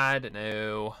god,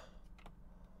 no.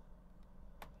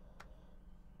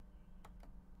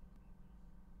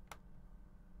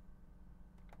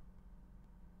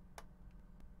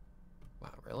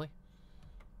 Wow, really?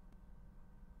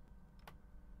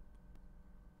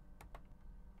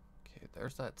 Okay,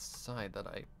 there's that side that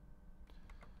I...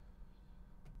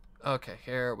 Okay,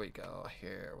 here we go,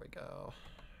 here we go.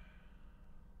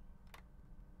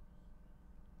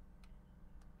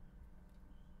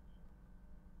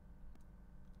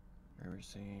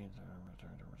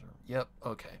 Yep,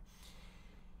 okay.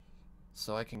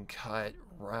 So I can cut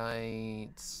right,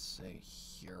 say,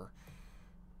 here.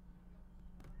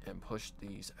 And push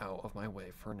these out of my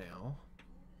way for now.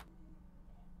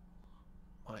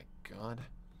 My god.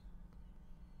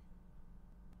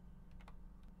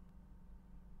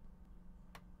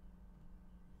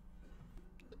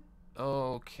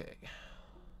 Okay.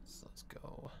 So let's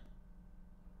go.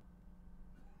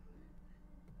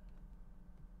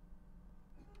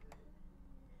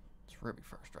 Ruby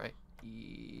first, right?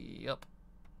 Yep.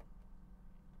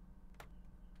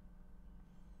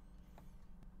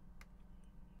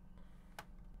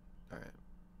 Alright.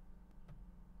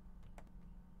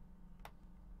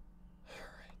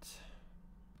 Alright.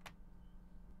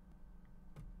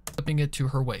 Slipping it to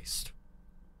her waist.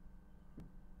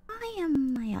 I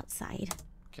am my outside.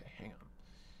 Okay, hang on.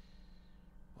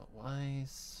 Well,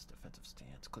 Weiss, defensive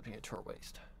stance, clipping it to her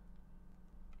waist.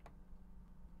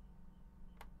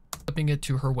 Slipping it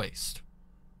to her waist.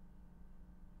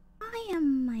 I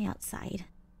am my outside.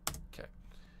 Okay.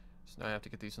 So now I have to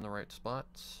get these in the right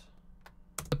spots.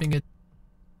 Slipping it.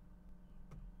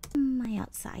 My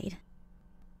outside.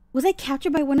 Was I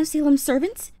captured by one of Salem's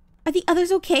servants? Are the others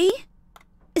okay?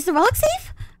 Is the relic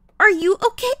safe? Are you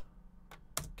okay?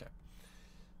 Okay.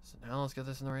 Now let's get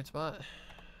this in the right spot.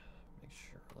 Make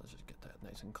sure, let's just get that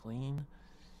nice and clean.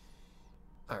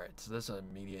 Alright, so this is a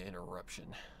media interruption.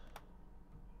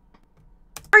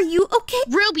 Are you okay?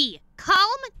 Ruby,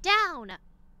 calm down.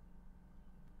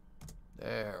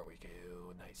 There we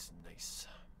go. Nice, nice.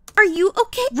 Are you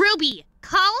okay? Ruby,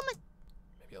 calm.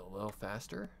 Maybe a little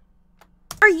faster.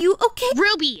 Are you okay?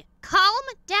 Ruby, calm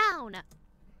down. A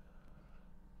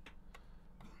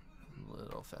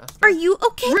little faster. Are you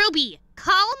okay? Ruby,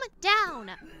 calm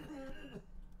down.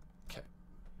 Okay.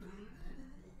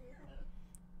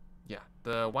 Yeah,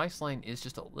 the Weiss line is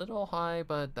just a little high,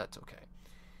 but that's okay.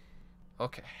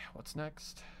 Okay, what's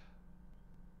next?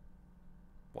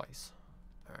 Weiss.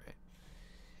 Alright.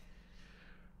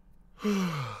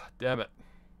 Damn it.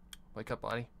 Wake up,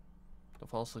 body. Don't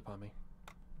fall asleep on me.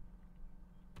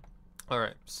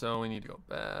 Alright, so we need to go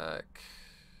back.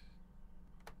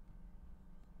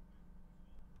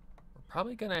 We're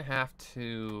probably gonna have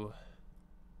to...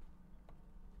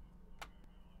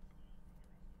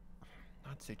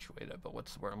 Not situated, but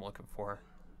what's the word I'm looking for?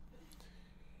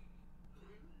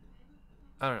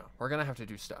 I don't know. We're gonna have to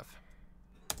do stuff.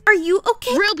 Are you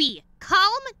okay? Ruby,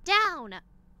 calm down.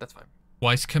 That's fine.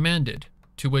 Weiss commanded,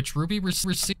 to which Ruby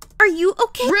received. Are you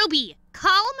okay? Ruby,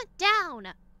 calm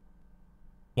down.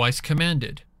 Weiss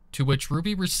commanded, to which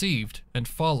Ruby received and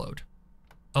followed.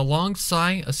 A long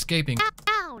sigh escaping.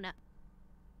 Down.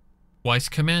 Weiss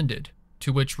commanded,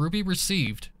 to which Ruby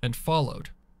received and followed.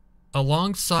 A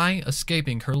long sigh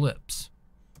escaping her lips.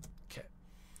 Okay.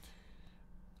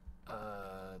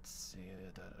 Let's see.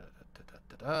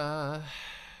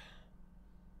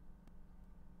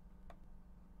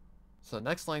 So the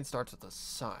next line starts with a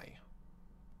sigh,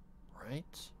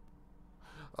 right?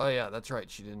 Oh yeah, that's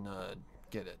right. She didn't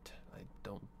get it. I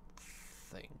don't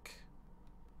think.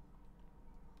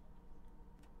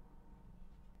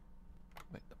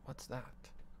 Wait, what's that?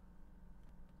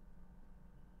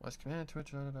 What's command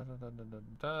Twitch?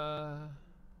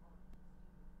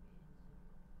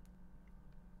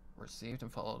 Received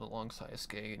and followed alongside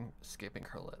escaping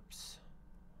her lips.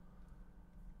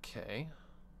 Okay.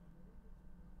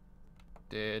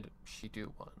 Did she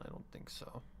do one? I don't think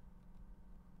so.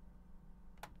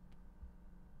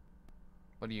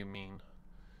 What do you mean?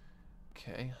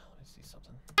 Okay, let me see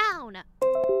something. Down.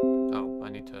 Oh, I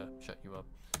need to shut you up.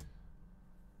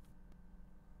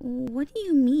 What do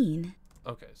you mean?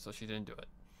 Okay, so she didn't do it.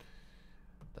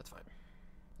 That's fine.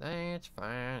 That's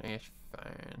fine. It's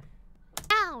fine.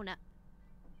 Down.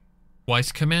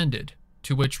 Weiss commanded,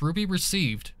 to which Ruby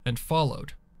received and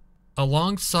followed. A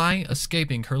long sigh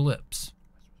escaping her lips.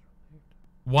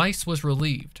 Weiss was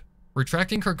relieved,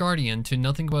 retracting her guardian to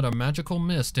nothing but a magical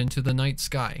mist into the night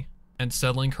sky, and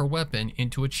settling her weapon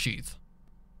into its sheath.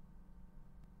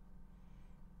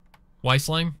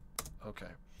 Weissline? Okay.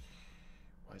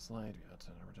 Weissline.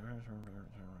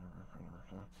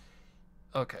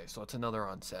 Okay, so it's another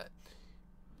onset.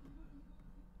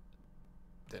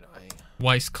 Did I?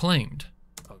 Weiss claimed.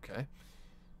 Okay.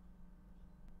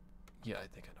 Yeah, I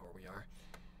think I know where we are.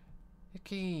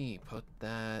 Okay, put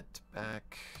that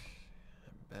back,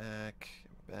 and back,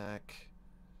 and back.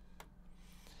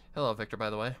 Hello, Victor, by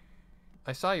the way.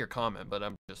 I saw your comment, but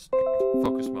I'm just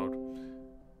focus mode.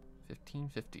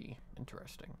 1550.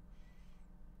 Interesting.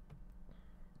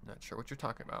 Not sure what you're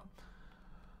talking about.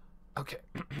 Okay.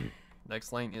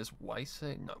 Next line is Weiss.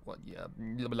 Not what? Yeah.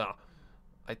 Blah, blah.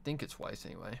 I think it's Weiss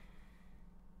anyway.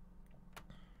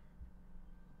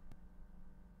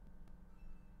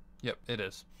 Yep, it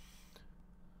is.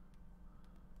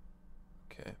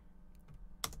 Okay.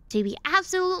 To be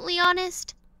absolutely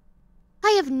honest,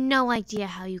 I have no idea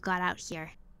how you got out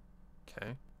here.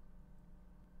 Okay.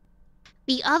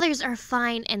 The others are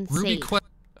fine and Ruby safe.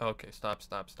 Okay, stop.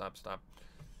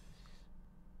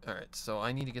 Alright, so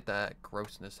I need to get that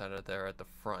grossness out of there at the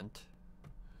front.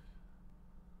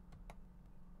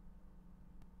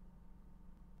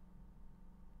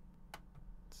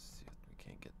 Let's see if we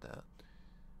can't get that.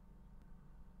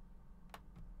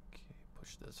 Okay,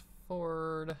 push this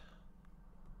forward.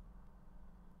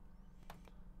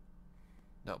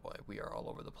 No, boy, we are all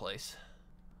over the place.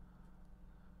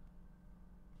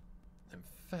 In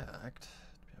fact,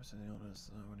 what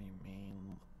do you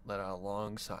mean? Let out a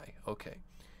long sigh. Okay.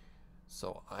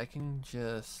 So I can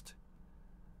just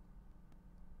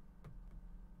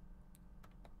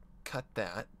cut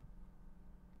that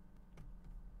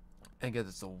and get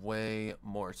this way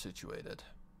more situated.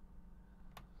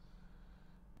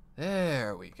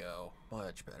 There we go.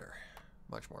 Much better.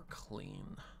 Much more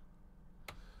clean.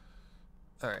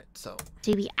 Alright, so.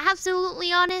 To be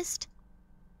absolutely honest,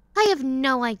 I have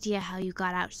no idea how you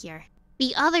got out here.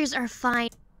 The others are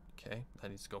fine. Okay, that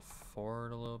needs to go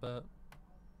forward a little bit.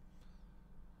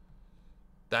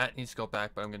 That needs to go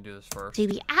back, but I'm gonna do this first. To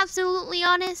be absolutely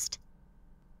honest,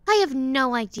 I have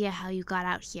no idea how you got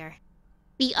out here.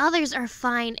 The others are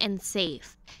fine and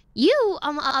safe. You,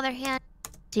 on the other hand,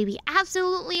 to be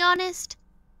absolutely honest,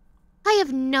 I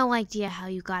have no idea how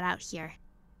you got out here.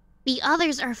 The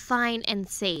others are fine and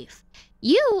safe.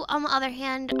 You, on the other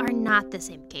hand, are not the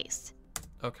same case.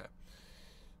 Okay.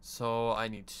 So I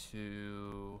need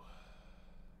to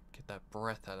get that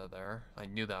breath out of there. I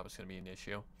knew that was going to be an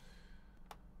issue.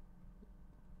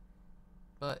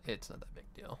 But it's not that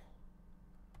big deal.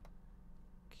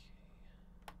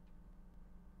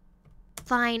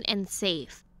 Fine and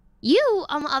safe. You,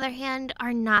 on the other hand,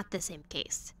 are not the same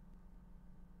case.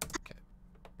 Okay.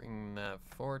 Bring that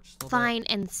forward just a little Fine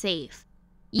and safe.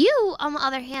 You, on the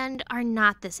other hand, are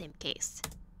not the same case.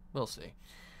 bit. We'll see.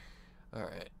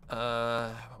 Alright.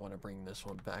 I want to bring this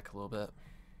one back a little bit.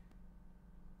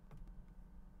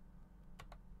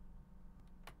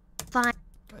 Fine.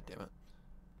 God damn it.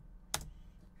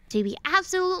 To be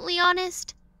absolutely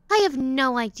honest, I have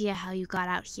no idea how you got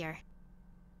out here.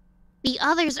 The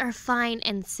others are fine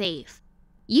and safe.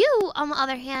 You, on the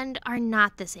other hand, are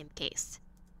not the same case.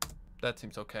 That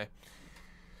seems okay.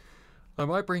 I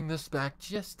might bring this back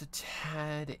just a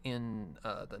tad in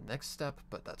the next step,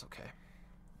 but that's okay.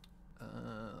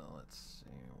 Let's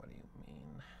see. What do you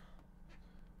mean?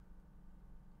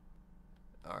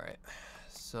 Alright.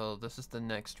 So this is the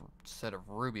next set of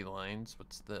Ruby lines.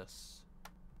 What's this?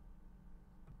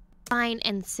 Fine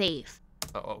and safe.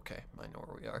 Oh, okay. I know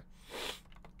where we are.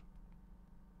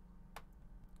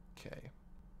 Okay.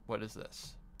 What is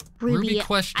this? Ruby I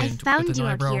questioned found with you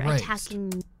an out eyebrow here raised.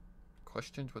 attacking.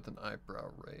 Questioned with an eyebrow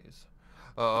raise.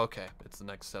 Oh, okay. It's the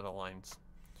next set of lines.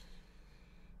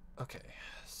 Okay.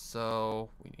 So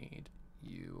we need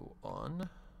you on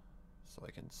so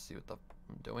I can see what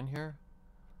I'm doing here.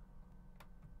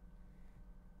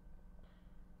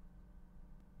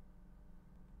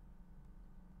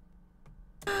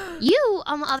 You,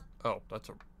 on the other. Oh, that's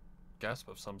a gasp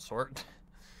of some sort.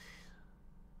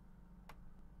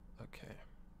 Okay.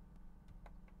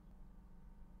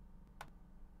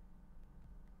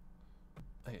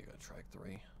 I gotta go track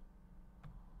 3.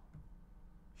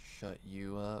 Shut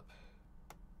you up.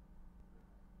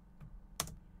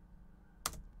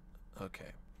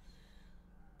 Okay.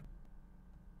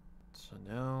 So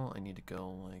now I need to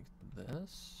go like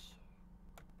this.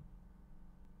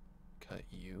 Cut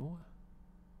you.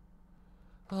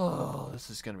 Oh, this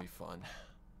is gonna be fun.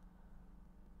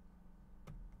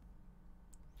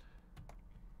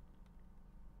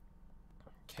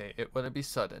 Okay, it wouldn't be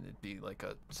sudden, it'd be like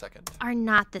a second. Are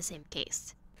not the same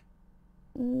case.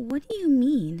 What do you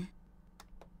mean?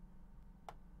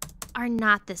 Are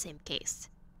not the same case.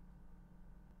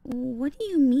 What do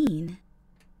you mean?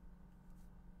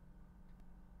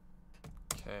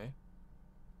 Okay.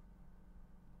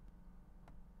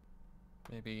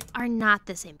 Maybe. Are not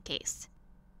the same case.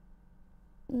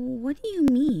 What do you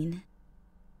mean?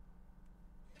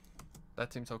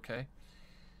 That seems okay.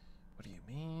 What do you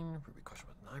mean? Ruby question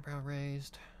with an eyebrow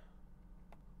raised.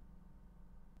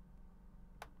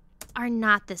 Are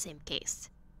not the same case.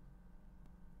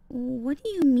 What do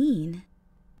you mean?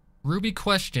 Ruby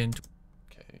questioned.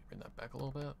 Okay, bring that back a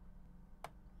little bit.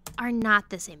 Are not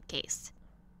the same case.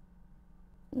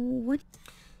 What?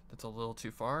 That's a little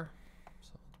too far.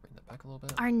 So let's bring that back a little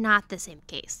bit. Are not the same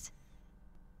case.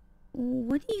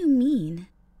 What do you mean?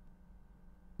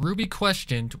 Ruby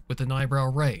questioned with an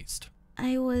eyebrow raised.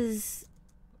 I was...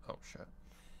 Oh, shit.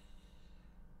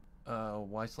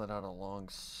 Why slid out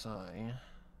alongside?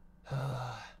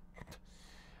 I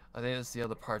think that's the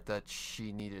other part that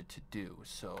she needed to do,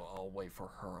 so I'll wait for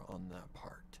her on that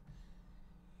part.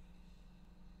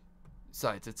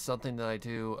 Besides, it's something that I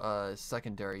do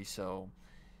secondary, so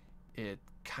it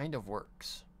kind of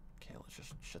works. Okay, let's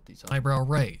just shut these up. Eyebrow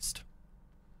raised.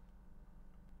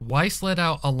 Weiss let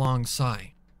out a long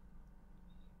sigh.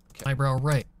 Okay. Eyebrow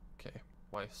raised. Okay,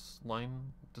 wife's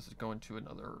line. Does it go into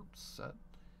another set?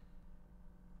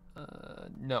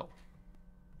 No.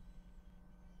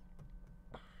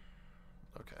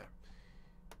 Okay.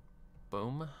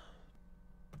 Boom.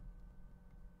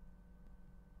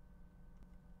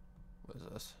 What is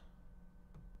this?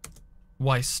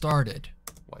 Weiss started.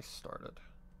 Wife started.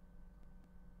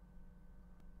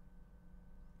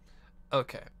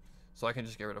 Okay. So I can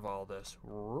just get rid of all this.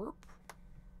 Whoop.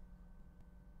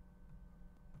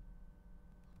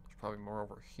 There's probably more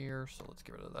over here, so let's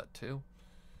get rid of that too.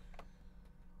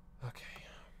 Okay.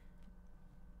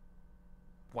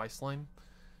 Weiss line.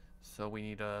 So we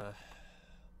need a...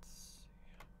 Let's see.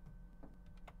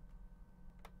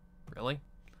 Really?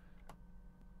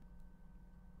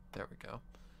 There we go.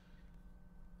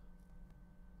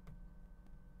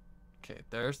 Okay,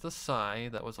 there's the sigh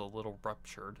that was a little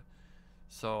ruptured,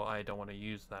 so I don't want to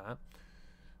use that.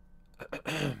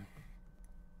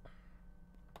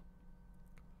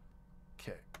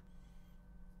 Okay.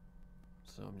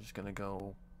 So I'm just gonna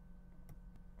go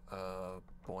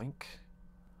boink.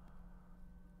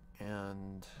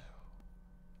 And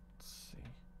let's see.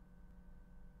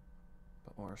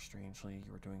 But more strangely,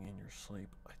 you were doing in your sleep.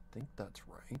 I think that's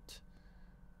right.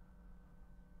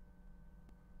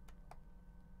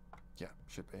 Yeah,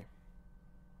 should be.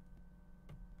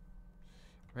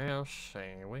 We'll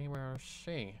see. We will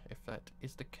see if that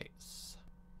is the case.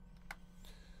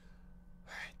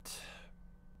 Alright.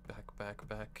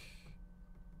 Back.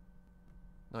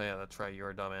 Oh yeah, that's right, you're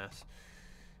a dumbass.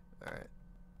 Alright.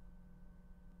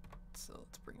 So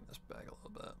let's bring this back a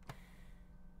little bit.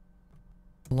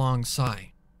 Long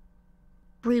sigh.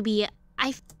 Ruby,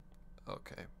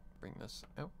 Okay, bring this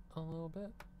out a little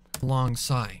bit. Long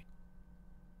sigh.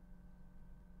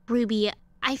 Ruby,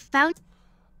 I found.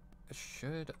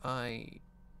 Should I...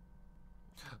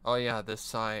 Oh yeah, this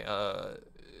sigh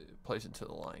plays into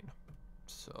the line.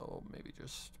 So maybe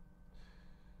just...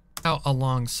 Out a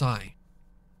long sigh.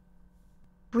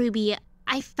 Ruby,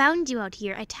 I found you out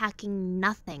here attacking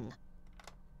nothing.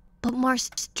 But more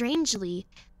strangely,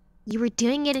 you were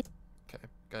doing it. Okay,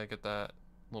 gotta get that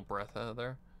little breath out of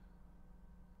there.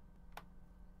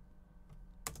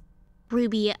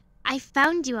 Ruby, I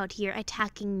found you out here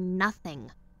attacking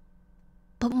nothing.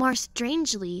 But more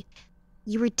strangely,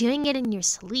 you were doing it in your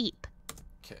sleep.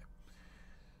 Okay,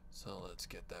 so let's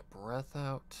get that breath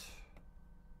out.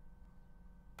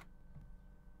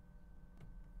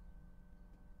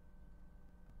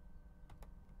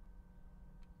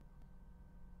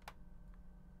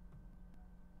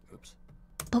 Oops.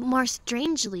 But more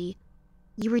strangely,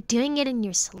 you were doing it in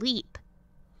your sleep.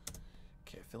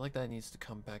 Okay, I feel like that needs to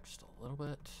come back just a little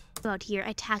bit. Out here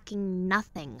attacking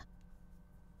nothing.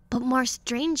 But more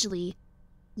strangely,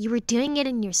 you were doing it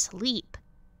in your sleep.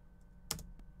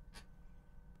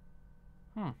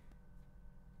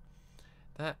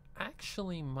 That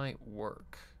actually might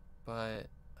work, but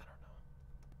I don't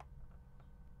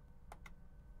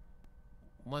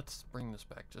know. Let's bring this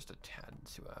back just a tad and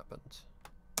see what happens.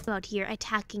 Out here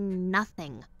attacking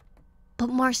nothing. But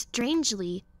more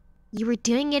strangely, you were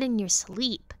doing it in your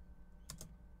sleep.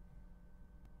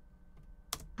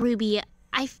 Ruby,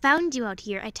 I found you out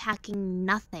here attacking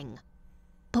nothing.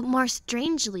 But more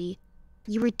strangely,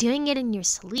 you were doing it in your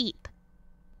sleep.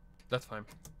 That's fine.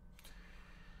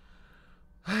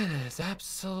 That is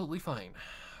absolutely fine.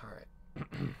 Alright.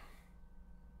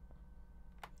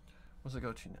 What's it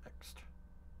go to next?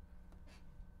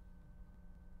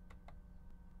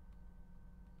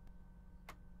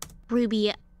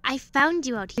 Ruby, I found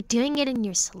you out here doing it in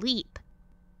your sleep.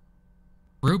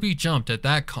 Ruby jumped at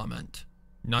that comment,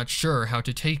 not sure how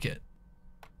to take it.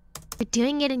 You're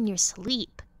doing it in your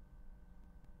sleep.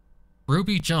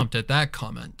 Ruby jumped at that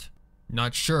comment,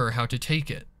 not sure how to take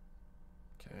it.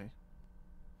 Okay.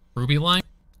 Ruby line.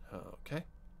 Okay.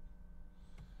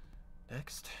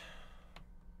 Next.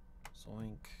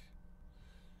 Zoink.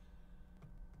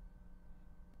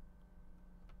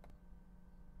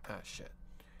 Ah, shit.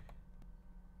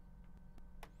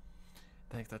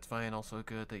 Thanks, that's fine. Also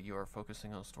good that you are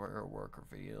focusing on story or work or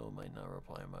video. Might not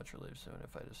reply much or leave soon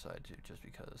if I decide to, just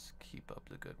because. Keep up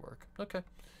the good work. Okay.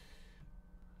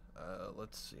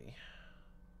 Let's see.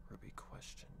 Ruby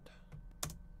questioned.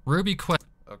 Ruby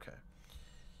Okay.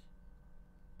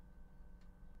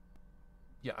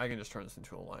 Yeah, I can just turn this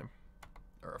into a line.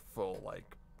 Or a full,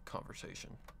 like,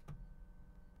 conversation.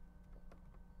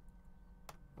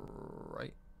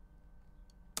 Right?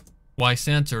 Weiss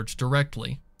answered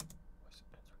directly.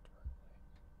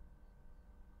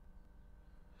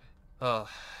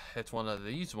 It's one of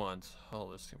these ones.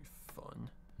 Oh, this is gonna be fun.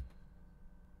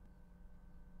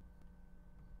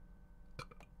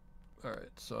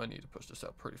 Alright, so I need to push this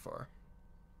out pretty far.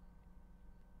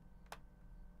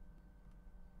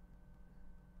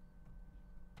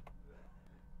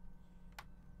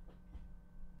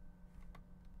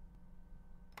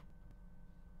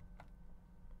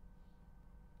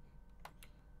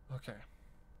 Okay.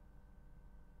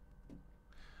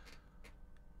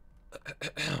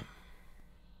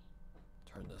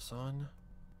 Turn this on.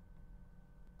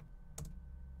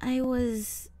 I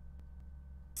was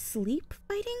sleep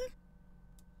fighting?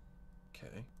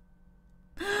 Okay.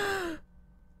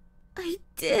 I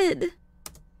did.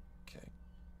 Okay.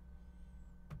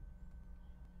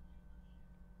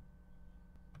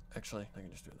 Actually, I can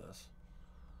just do this.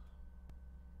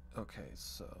 Okay,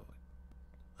 so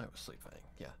I was sleep fighting.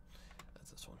 Yeah,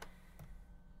 that's this one.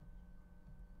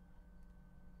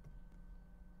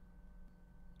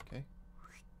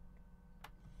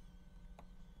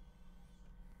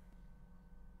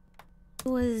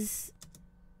 Was...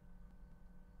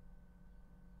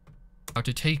 How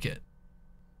to take it.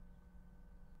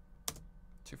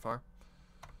 Too far?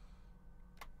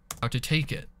 How to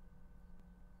take it.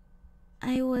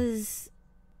 I was...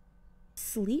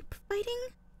 sleep fighting?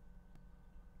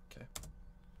 Okay.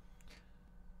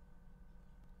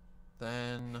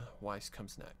 Then Weiss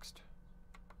comes next.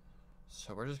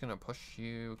 So we're just gonna push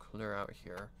you clear out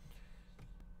here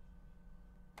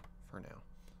for now.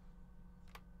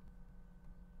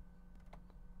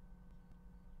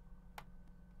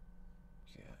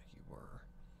 Yeah, you were.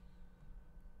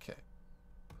 Okay.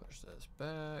 Push this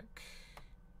back.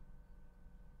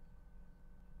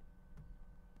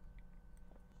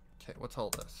 Okay, what's all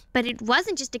this? But it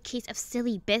wasn't just a case of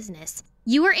silly business.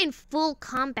 You were in full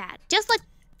combat, just like...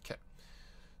 Okay.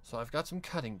 So I've got some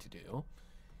cutting to do.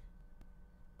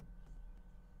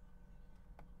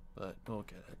 But we'll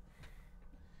get it.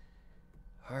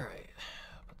 Alright.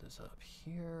 Put this up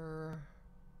here.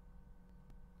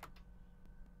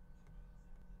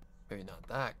 Maybe not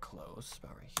that close,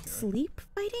 about right here. Sleep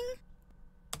fighting?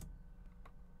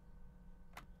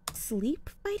 Sleep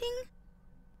fighting?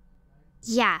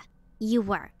 Yeah, you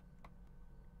were.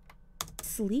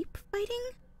 Sleep fighting?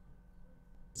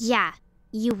 Yeah,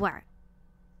 you were.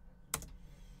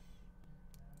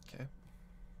 Okay.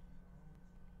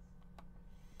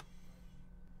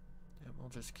 And we'll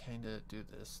just kind of do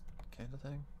this kind of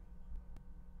thing.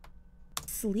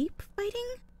 Sleep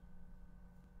fighting?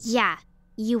 Yeah,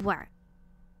 you were.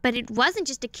 But it wasn't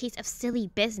just a case of silly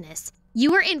business.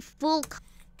 You were in full...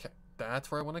 Okay,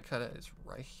 that's where I want to cut it. It's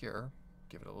right here.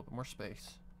 Give it a little bit more space.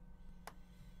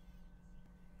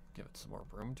 Give it some more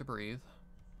room to breathe.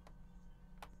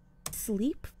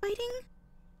 Sleep fighting?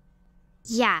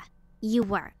 Yeah, you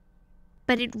were.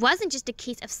 But it wasn't just a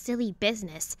case of silly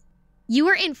business. You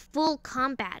were in full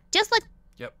combat, just like...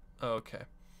 Yep, okay.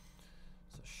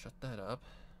 So shut that up.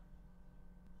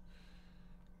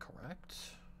 Correct.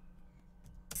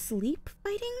 Sleep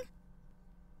fighting?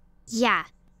 Yeah,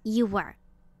 you were.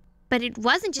 But it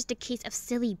wasn't just a case of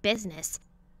silly business.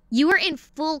 You were in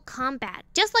full combat,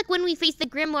 just like when we faced the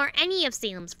Grim or any of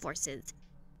Salem's forces.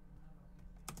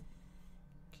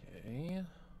 Okay. You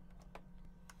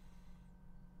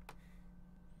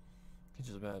can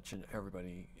just imagine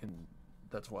everybody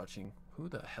that's watching. Who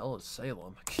the hell is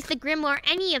Salem? The Grim or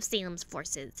any of Salem's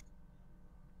forces.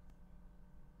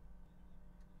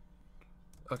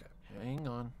 Okay, hang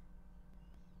on.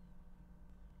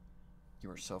 You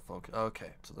were so focused.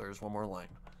 Okay, so there's one more line.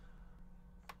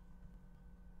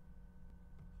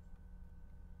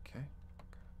 Okay,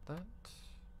 got that.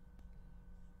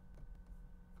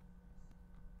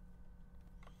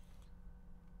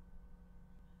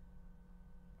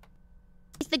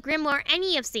 The Grim or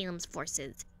any of Salem's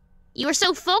forces. You were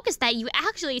so focused that you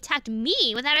actually attacked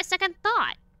me without a second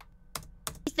thought.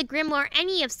 The Grim or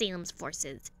any of Salem's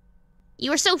forces. You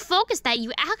were so focused that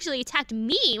you actually attacked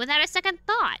me without a second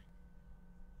thought.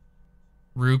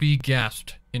 Ruby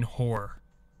gasped in horror.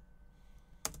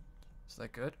 Is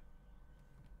that good?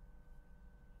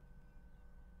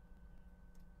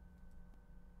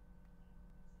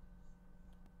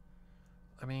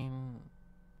 I mean,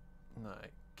 I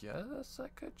guess I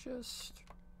could just...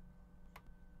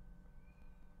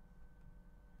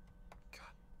 God.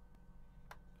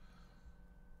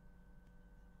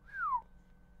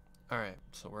 Alright,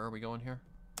 so where are we going here?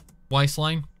 Weiss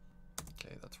line.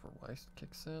 Okay, that's where Weiss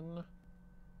kicks in.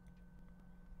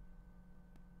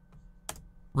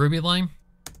 Ruby line.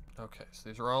 Okay, so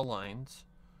these are all lines.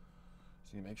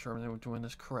 So you make sure I'm doing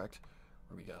this correct.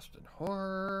 Ruby gasped in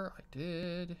horror. I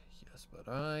did. Yes,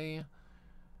 but I...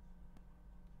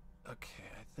 Okay,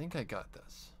 I think I got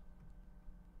this.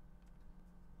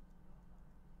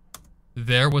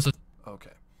 There was a... Okay.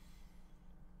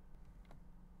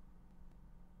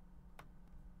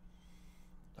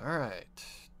 Alright.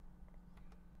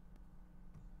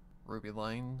 Ruby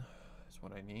line is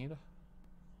what I need.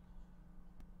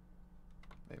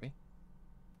 Maybe.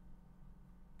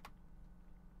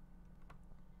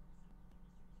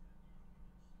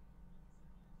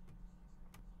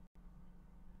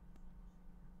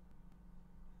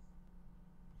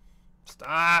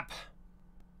 Stop!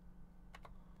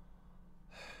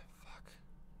 Fuck.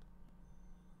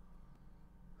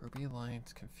 Ruby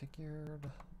lines configured.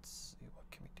 Let's see, what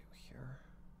can we do here?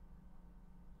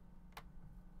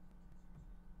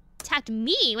 Attacked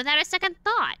me without a second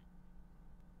thought.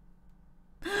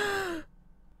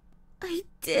 I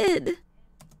did.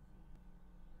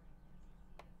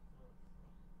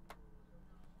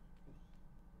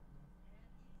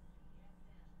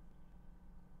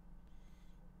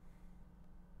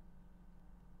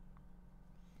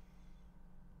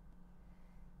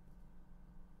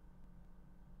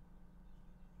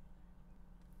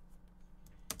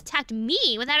 Attacked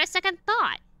me without a second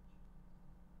thought.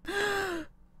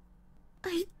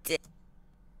 I did.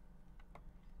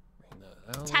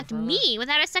 Attacked me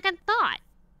without a second thought.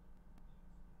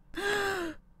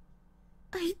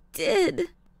 I did.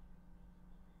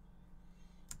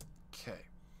 Okay.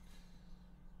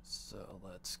 So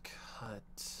let's cut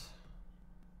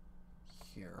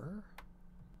here.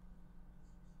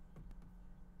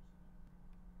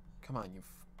 Come on,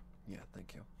 yeah,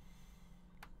 thank you.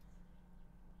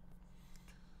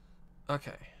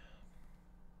 Okay.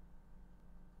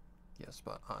 Yes,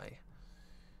 but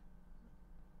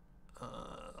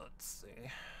let's see.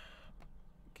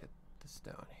 Get this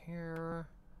down here.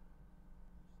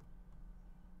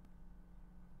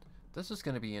 This is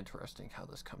going to be interesting how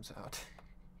this comes out.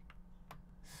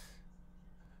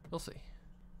 We'll see.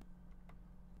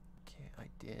 Okay, I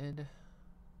did.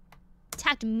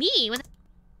 Attacked me with...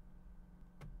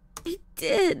 I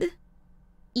did.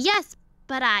 Yes,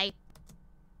 but I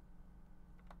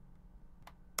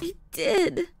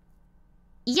did.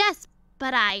 Yes,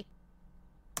 but I...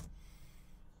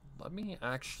 Let me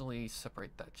actually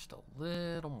separate that just a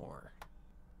little more.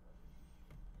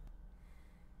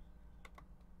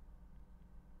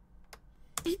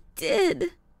 I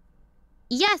did.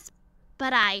 Yes,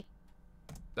 but I...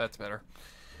 That's better.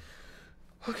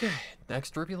 Okay,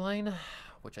 next RWBY line,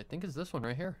 which I think is this one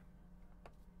right here.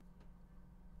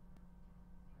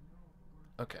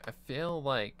 Okay, I feel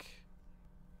like...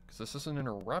 because this is an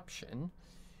interruption.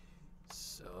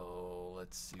 So,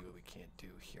 let's see what we can't do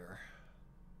here.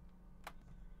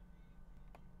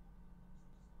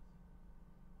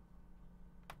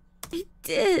 I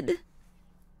did.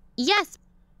 Yes,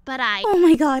 but I... Oh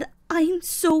my god, I'm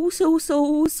so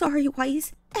sorry,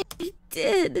 Wise. I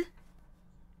did.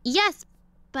 Yes,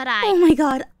 but I... Oh my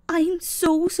god, I'm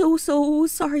so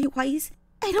sorry, Wise.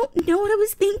 I don't know what I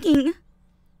was thinking.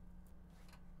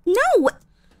 No!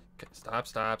 Okay, stop.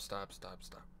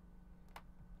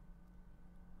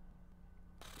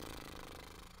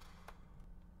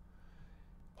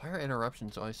 Why are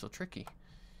interruptions always so tricky?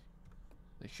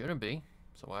 They shouldn't be,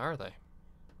 so why are they?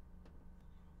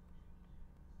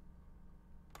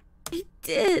 I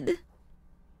did.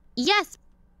 Yes,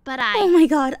 but I... Oh my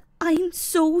god, I'm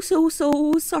so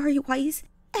sorry, Wise.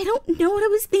 I don't know what I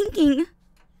was thinking.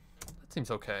 That seems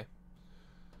okay.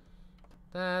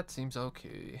 That seems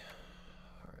okay.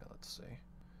 Alright, let's see.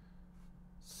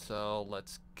 So,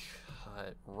 let's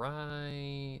cut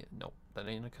right... Nope, that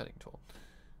ain't a cutting tool.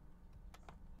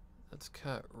 Let's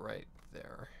cut right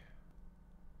there.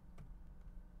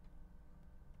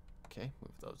 Okay,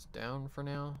 move those down for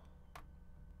now.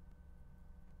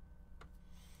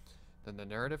 Then the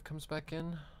narrative comes back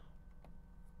in.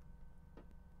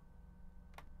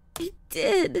 I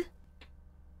did.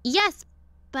 Yes,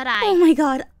 but I... Oh my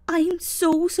god, I'm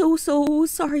so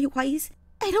sorry, Wise.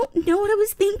 I don't know what I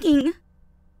was thinking.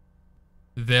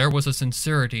 There was a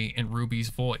sincerity in Ruby's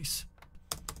voice.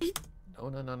 No.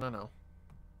 No.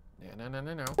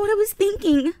 What I was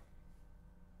thinking.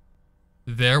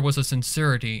 There was a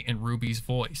sincerity in Ruby's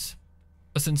voice.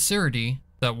 A sincerity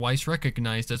that Weiss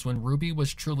recognized as when Ruby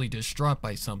was truly distraught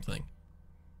by something.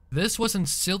 This wasn't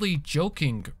silly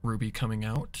joking Ruby coming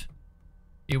out.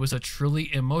 It was a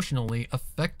truly emotionally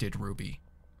affected Ruby.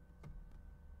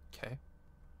 Okay.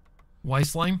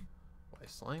 Weiss line?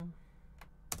 Weiss line.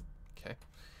 Okay.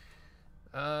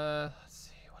 Let's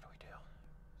see, what do we do?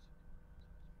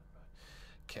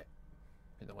 Okay.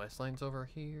 And the Weiss line's over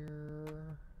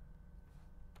here.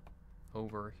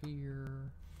 Over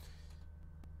here.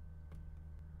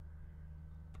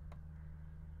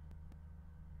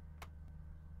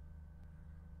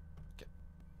 Okay.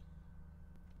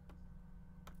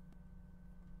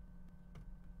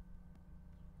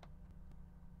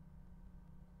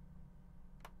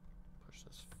 Push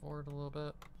this forward a little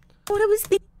bit. What I was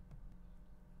thinking.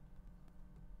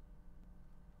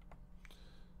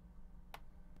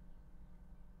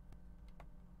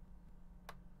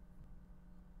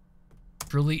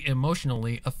 Truly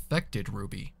emotionally affected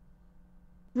Ruby.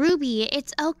 Ruby,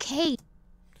 it's okay.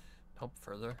 Nope,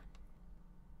 further.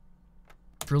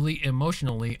 Truly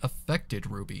emotionally affected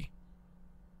Ruby.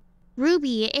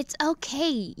 Ruby, it's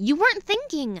okay. You weren't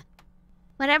thinking.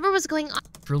 Whatever was going on...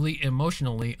 Truly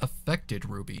emotionally affected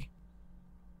Ruby.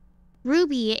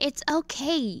 Ruby, it's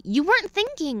okay. You weren't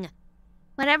thinking.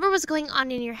 Whatever was going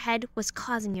on in your head was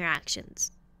causing your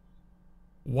actions.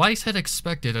 Weiss had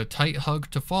expected a tight hug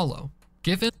to follow,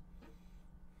 given...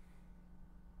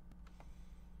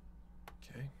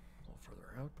 Okay, a little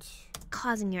further out.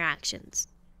 Causing your actions.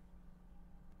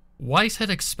 Weiss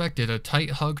had expected a tight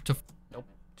hug to... Nope,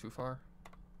 too far.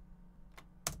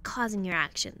 Causing your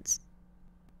actions.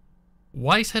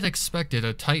 Weiss had expected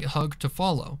a tight hug to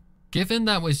follow, given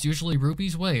that was usually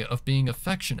Ruby's way of being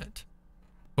affectionate.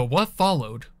 But what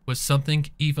followed was something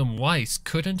even Weiss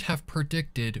couldn't have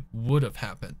predicted would have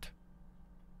happened.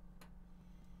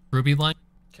 Ruby line.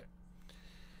 Okay.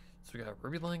 So we got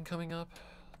Ruby line coming up.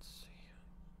 Let's see.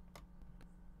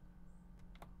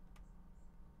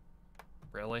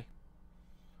 Really?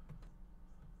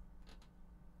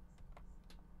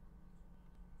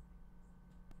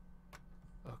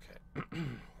 Okay.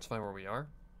 Let's find where we are.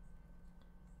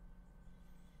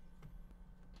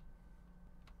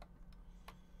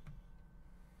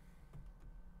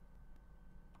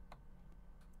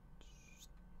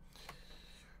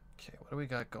 Okay, what do we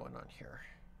got going on here?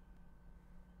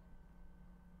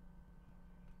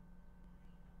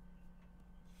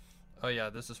 Oh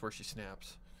yeah, this is where she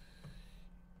snaps.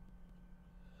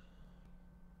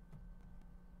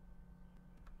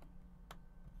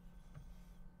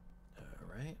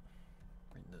 Alright,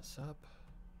 bring this up.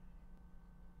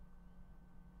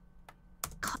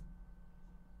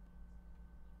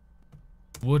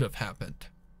 Would have happened.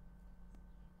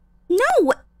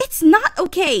 No, it's not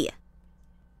okay.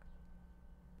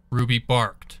 Ruby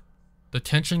barked. The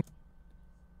tension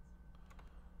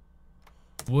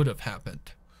would have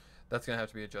happened. That's gonna have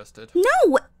to be adjusted.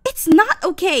 No, it's not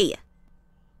okay.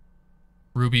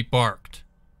 Ruby barked.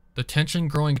 The tension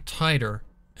growing tighter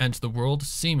and the world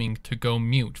seeming to go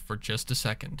mute for just a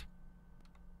second.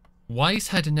 Weiss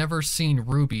had never seen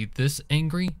Ruby this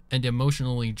angry and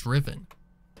emotionally driven,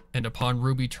 and upon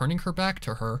Ruby turning her back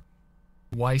to her,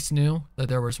 Weiss knew that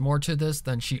there was more to this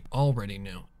than she already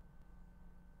knew.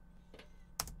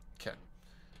 Okay.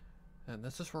 And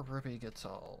this is where Ruby gets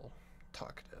all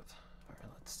talkative.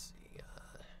 Alright, let's see.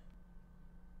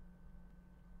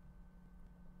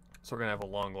 So we're gonna have a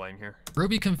long line here.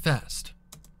 Ruby confessed.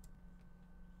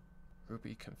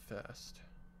 Ruby confessed.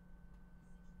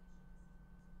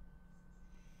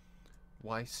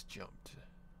 Weiss jumped.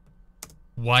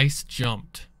 Weiss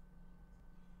jumped.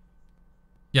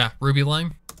 Yeah, Ruby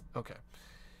line. Okay.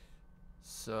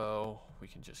 So we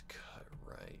can just cut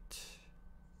right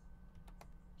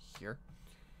here.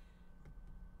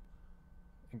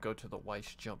 And go to the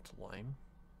Weiss jumped line.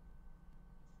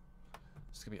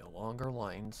 It's gonna be a longer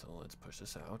line, so let's push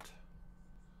this out.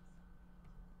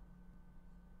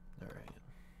 Alright.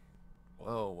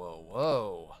 Whoa, whoa,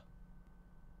 whoa.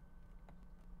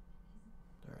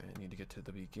 Alright, I need to get to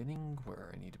the beginning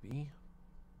where I need to be.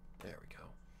 There we go.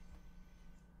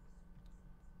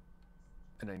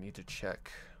 And I need to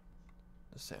check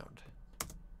the sound.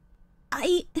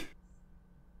 I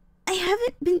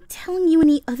haven't been telling you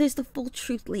any others the full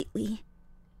truth lately.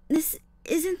 This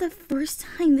isn't the first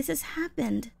time this has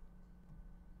happened.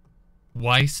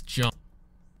 Weiss jumped.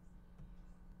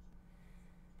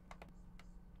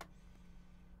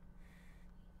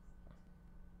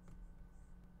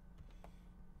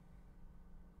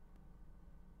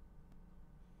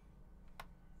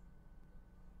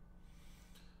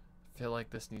 I feel like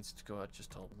this needs to go out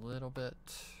just a little bit.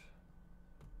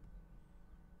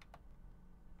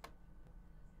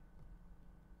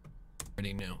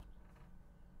 Already knew.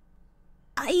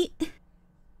 I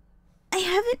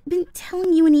haven't been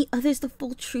telling you any others the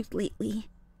full truth lately.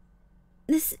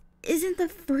 This isn't the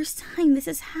first time this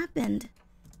has happened.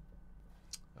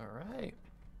 Alright.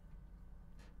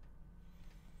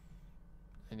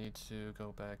 I need to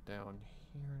go back down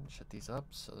here and shut these up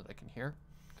so that I can hear.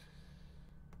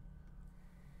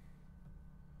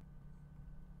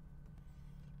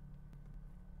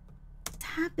 It's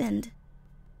happened.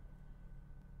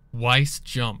 Weiss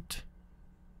jumped.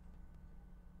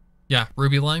 Yeah,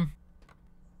 Ruby line.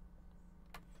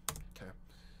 Okay.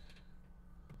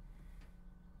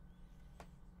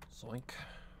 Zoink.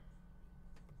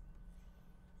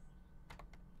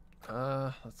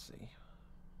 Let's see.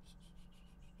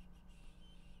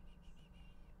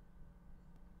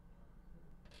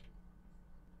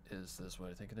 Is this what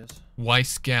I think it is?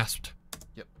 Weiss gasped.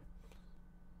 Yep.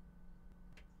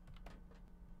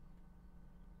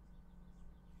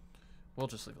 We'll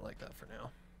just leave it like that for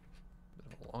now.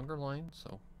 Bit of a longer line,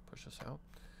 so push this out.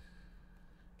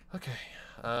 Okay.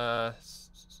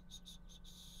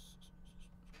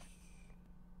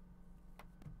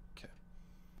 Okay.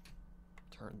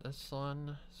 Turn this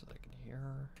on so that I can hear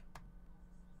her.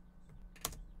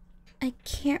 I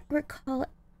can't recall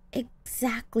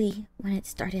exactly when it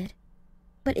started,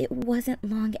 but it wasn't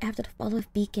long after the fall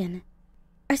of Beacon.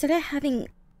 I started having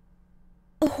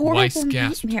horrible Weiss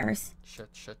gasped. nightmares. Shut.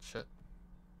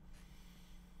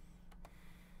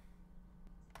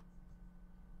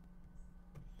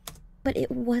 But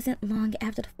it wasn't long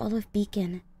after the fall of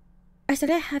Beacon. I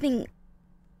started having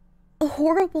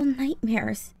horrible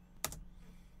nightmares.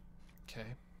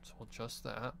 Okay, so we'll adjust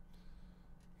that.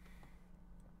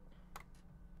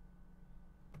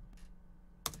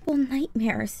 Well,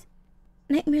 nightmares.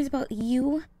 Nightmares about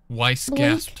you, Weiss Blake,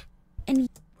 gasped. and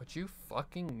Would you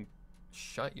fucking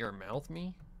shut your mouth,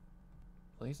 me?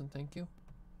 Please and thank you.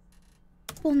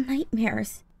 well,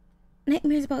 nightmares.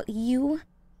 Nightmares about you,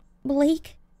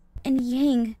 Blake, and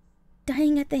Yang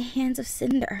dying at the hands of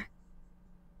Cinder.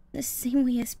 The same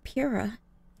way as Pyrrha.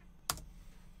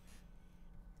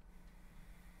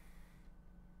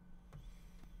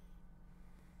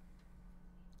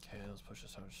 Okay, let's push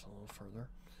this out just a little further.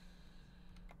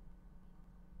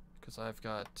 Because I've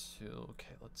got to...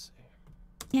 Okay, let's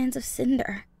see. Hands of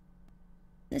Cinder.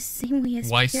 The same way as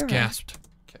Weiss Pyrrha. gasped.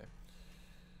 Okay.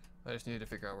 I just needed to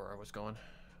figure out where I was going.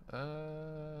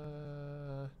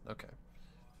 Okay.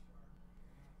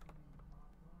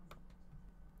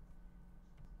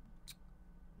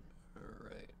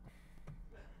 Alright.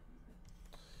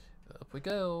 Up we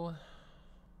go.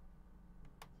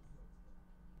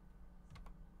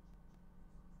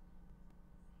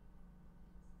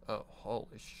 Oh,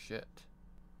 holy shit.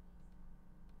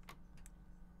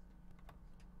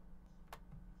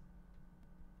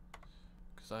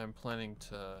 Because I'm planning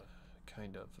to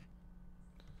kind of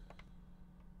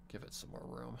give it some more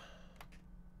room.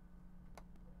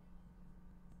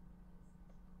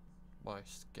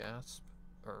 Weiss gasp?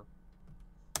 Or...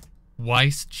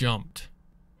 Weiss jumped.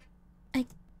 Okay,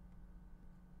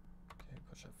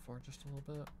 push that forward just a little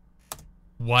bit.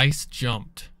 Weiss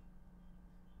jumped.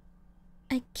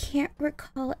 I can't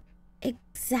recall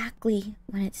exactly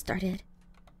when it started,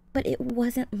 but it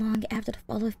wasn't long after the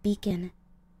fall of Beacon.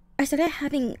 I started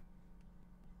having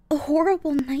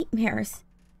horrible nightmares.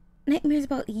 Nightmares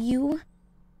about you,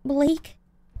 Blake,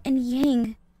 and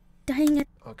Yang dying at...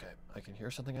 Okay, I can hear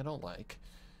something I don't like.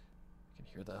 I can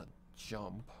hear that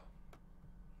jump.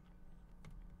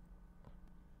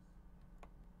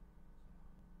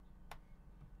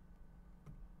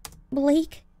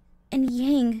 Blake and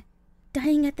Yang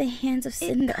dying at the hands of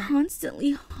Cinder. It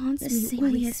constantly haunts The me. same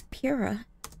way Weiss. as Pyrrha.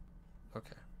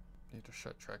 Okay, need to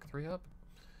shut track 3 up.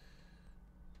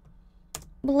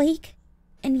 Blake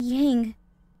and Yang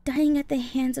dying at the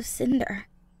hands of Cinder.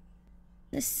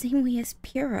 The same way as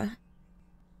Pyrrha.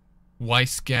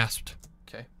 Weiss gasped.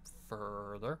 Okay,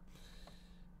 further.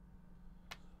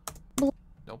 Nope.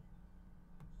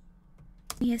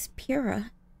 As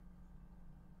Pyrrha.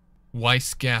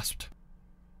 Weiss gasped.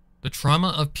 The trauma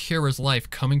of Pyrrha's life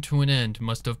coming to an end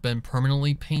must have been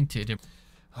permanently painted in...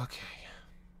 Okay.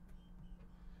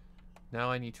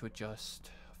 Now I need to adjust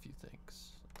a few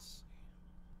things. Let's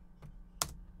see.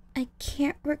 I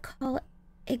can't recall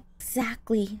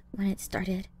exactly when it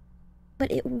started,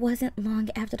 but it wasn't long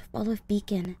after the fall of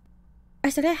Beacon. I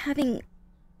started having...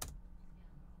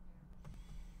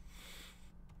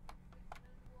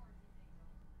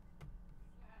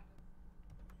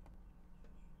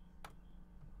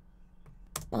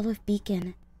 fall of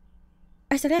Beacon.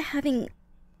 I started having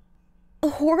a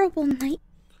horrible night.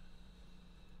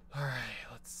 Alright,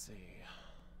 let's see.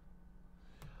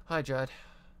 Hi, Jed.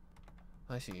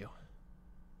 I see you.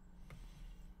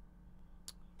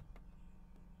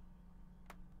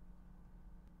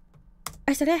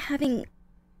 I started having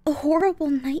horrible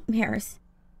nightmares.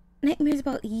 Nightmares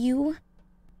about you,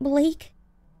 Blake,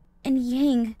 and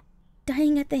Yang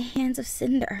dying at the hands of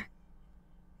Cinder.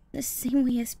 The same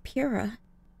way as Pyrrha.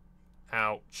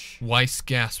 Ouch. Weiss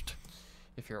gasped.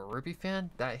 If you're a RWBY fan,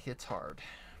 that hits hard.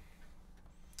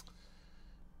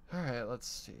 Alright, let's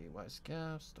see. Weiss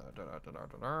gas.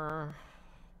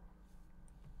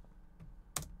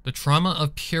 The trauma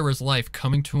of Pyrrha's life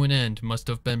coming to an end must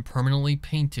have been permanently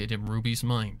painted in Ruby's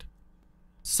mind.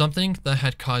 Something that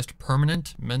had caused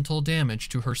permanent mental damage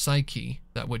to her psyche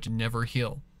that would never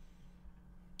heal.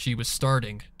 She was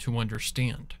starting to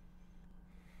understand.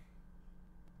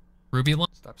 Ruby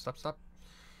Stop.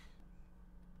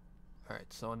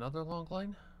 Alright, so another long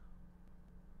line?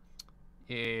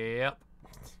 Yep.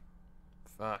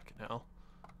 Fuck, no.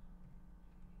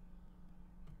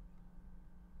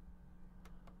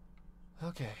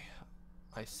 Okay.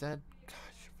 I said... Gosh,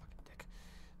 you fucking dick.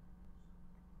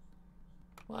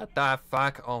 What the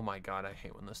fuck? Oh my god, I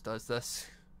hate when this does this.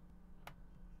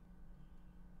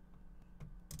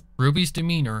 Ruby's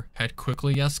demeanor had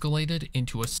quickly escalated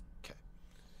into a... Okay.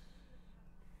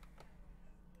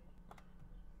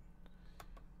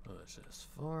 Push this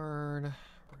forward.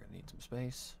 We're gonna need some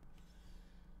space.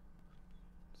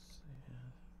 Let's see.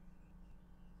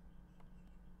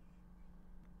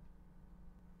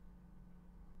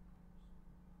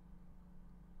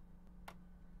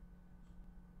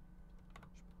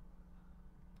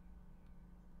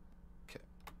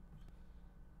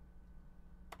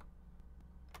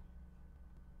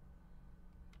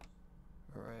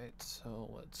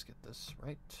 let's get this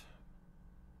right.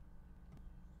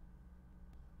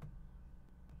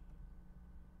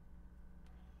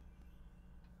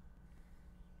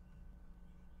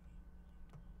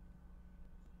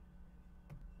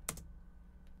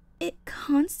 It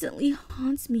constantly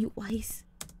haunts me, Weiss.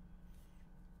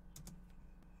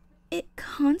 It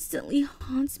constantly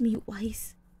haunts me,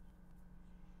 Weiss.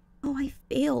 Oh, I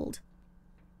failed.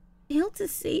 Failed to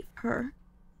save her.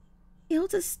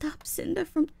 Failed to stop Cinda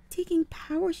from taking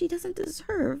power she doesn't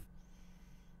deserve.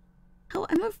 How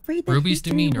I'm afraid that Ruby's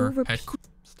history demeanor will had repeat.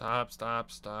 Stop.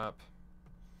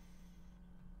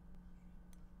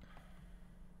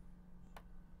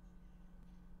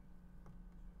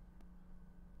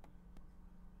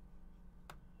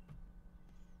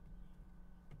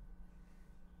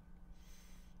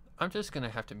 I'm just gonna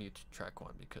have to mute track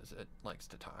 1 because it likes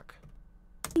to talk.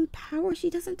 Power she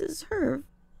doesn't deserve.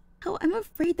 How I'm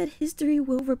afraid that history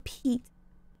will repeat.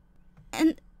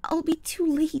 And I'll be too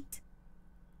late.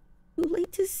 Too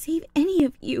late to save any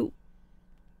of you.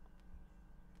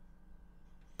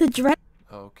 The dread.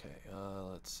 Okay,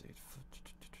 let's see.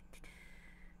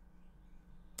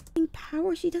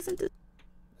 Power she doesn't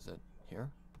Is it here?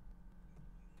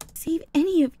 save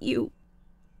any of you.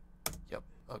 Yep,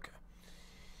 okay.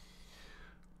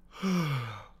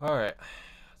 Alright,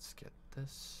 let's get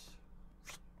this.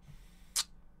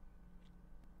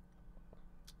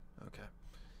 Okay.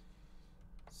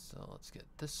 So let's get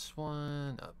this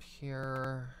one up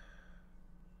here.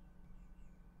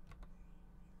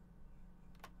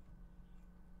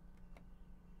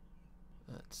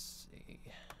 Let's see.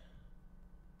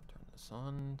 Turn this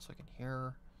on so I can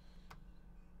hear.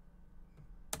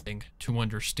 to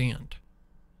understand.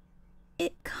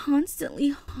 It constantly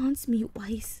haunts me,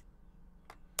 Weiss.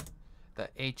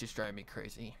 That H is driving me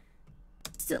crazy.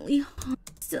 Constantly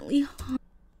haunt.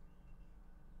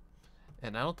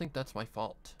 And I don't think that's my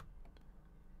fault.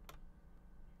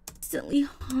 Constantly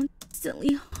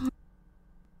haunt.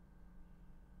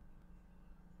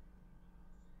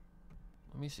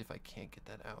 Let me see if I can't get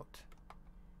that out.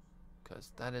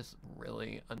 Because that is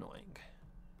really annoying.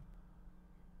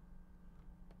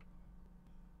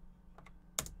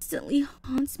 Constantly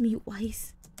haunts me,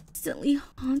 Weiss. Constantly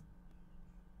haunts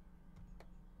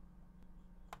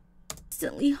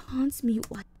me,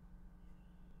 Weiss.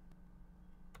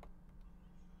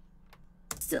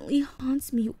 Constantly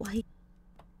haunts me, Weiss.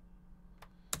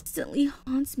 Constantly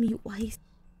haunts me, Weiss.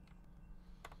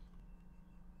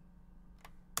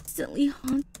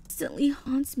 Constantly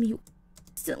haunts me.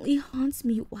 Constantly haunts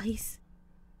me, Weiss.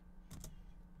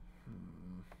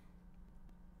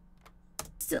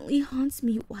 Constantly haunts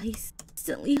me, Weiss.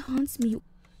 Constantly haunts me. You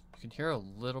can hear a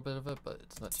little bit of it, but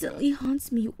it's not too Constantly bad. haunts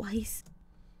me, Weiss.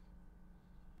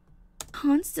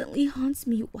 Constantly haunts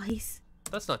me, Weiss.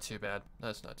 That's not too bad.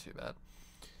 That's not too bad.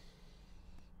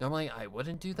 Normally I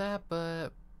wouldn't do that,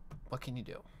 but what can you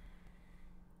do?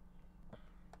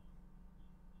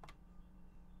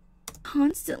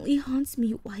 Constantly haunts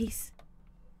me, Weiss.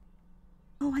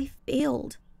 Oh, I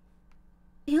failed.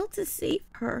 Failed to save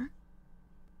her.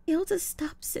 Failed to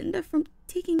stop Cinda from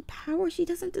taking power she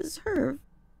doesn't deserve.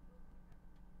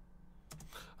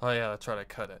 Oh yeah, that's right, I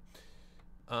cut it.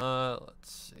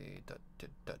 Let's see.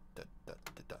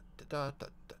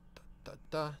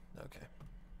 Okay.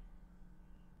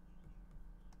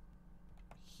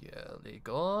 Here we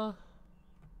go.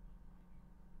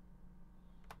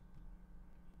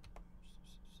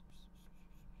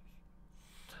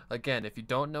 Again, if you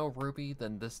don't know RWBY,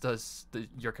 then this does.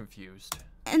 You're confused.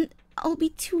 And I'll be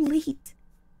too late.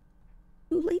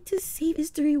 Too late to save.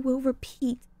 History will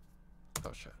repeat.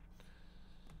 Oh shit.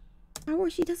 Power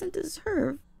she doesn't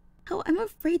deserve. How I'm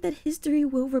afraid that history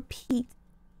will repeat.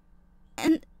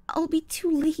 And I'll be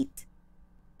too late.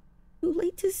 Too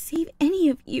late to save any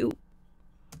of you.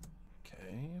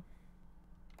 Okay.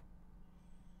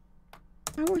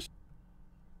 Power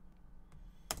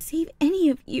save any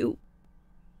of you.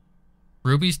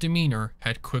 Ruby's demeanor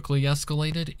had quickly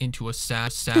escalated into a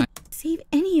sad. Save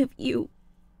any of you.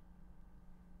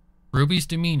 Ruby's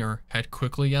demeanor had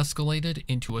quickly escalated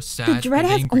into a The sad dread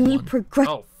and has angry only one. progressed.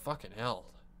 Oh fucking hell!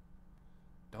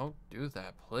 Don't do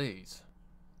that, please.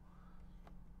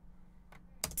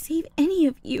 Save any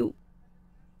of you.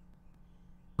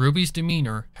 Ruby's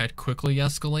demeanor had quickly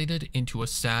escalated into a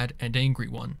sad and angry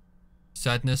one,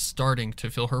 sadness starting to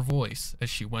fill her voice as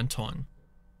she went on.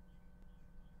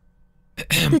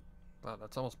 Wow,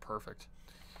 that's almost perfect.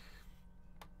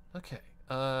 Okay.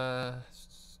 Let's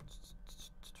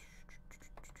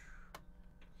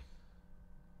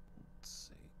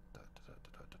see.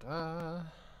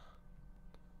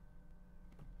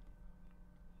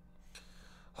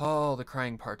 Oh, the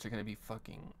crying parts are gonna be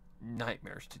fucking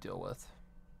nightmares to deal with.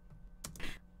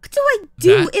 What do I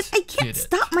do That if I can't did it.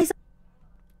 stop myself?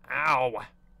 Ow!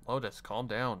 Lotus, calm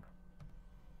down.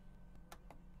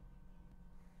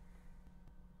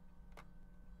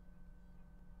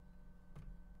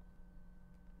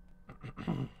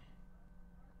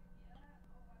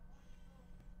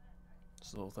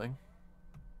 This little thing.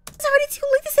 It's already too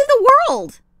late to save the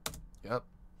world. Yep.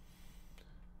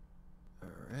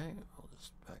 Alright, I'll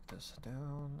just back this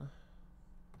down.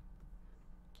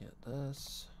 Get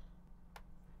this.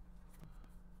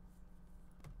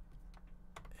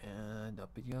 And up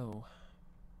we go.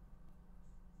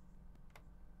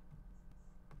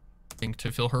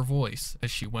 To fill her voice as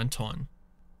she went on.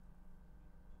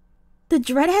 The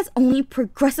dread has only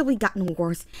progressively gotten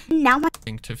worse. And now my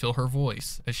To fill her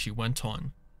voice as she went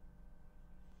on.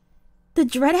 The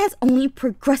dread has only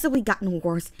progressively gotten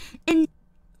worse. And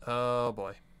Oh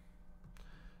boy.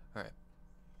 Alright.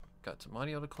 Got some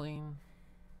audio to clean.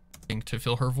 To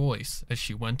fill her voice as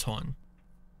she went on.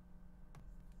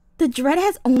 the dread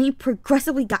has only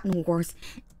progressively gotten worse.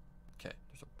 Okay,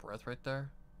 there's a breath right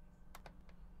there.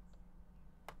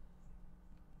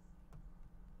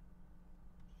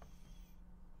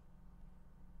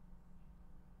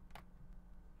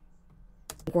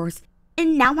 Worse.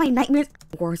 And now my nightmares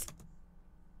worse.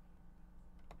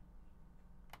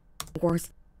 Worse.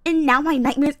 And now my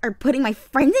nightmares are putting my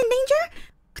friends in danger?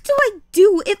 What do I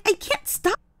do if I can't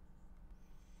stop?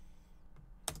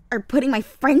 Are putting my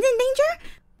friends in danger?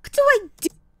 What do I do?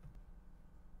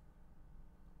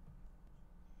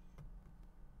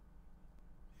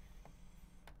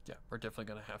 Yeah, we're definitely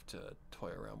gonna have to toy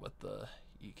around with the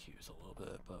EQs a little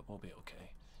bit, but we'll be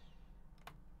okay.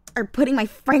 Are putting my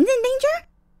friends in danger?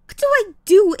 What do I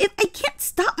do if I can't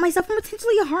stop myself from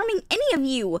potentially harming any of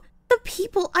you? The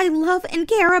people I love and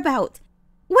care about.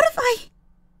 What if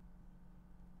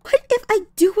I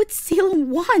do what Salem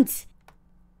wants?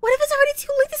 What if it's already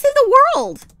too late to save the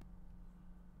world?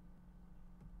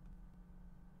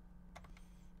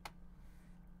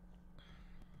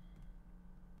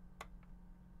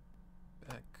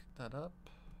 Back that up.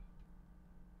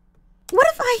 What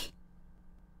if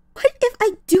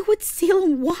I do what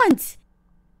Salem wants?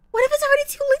 What if it's already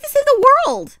too late to save the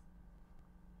world?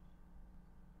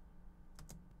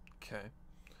 Okay.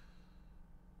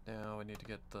 Now we need to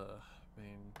get the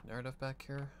main narrative back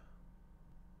here.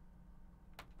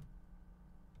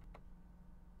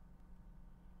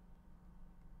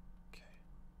 Okay.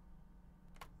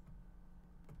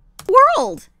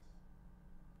 World!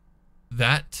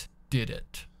 That did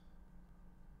it.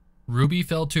 Ruby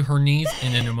fell to her knees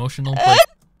in an emotional break.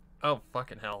 Oh,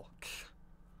 fucking hell.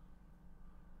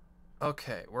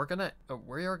 Okay,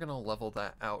 we are gonna level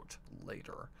that out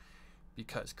later,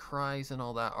 because cries and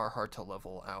all that are hard to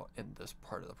level out in this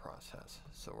part of the process.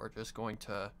 So we're just going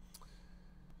to,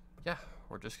 yeah,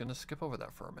 we're just gonna skip over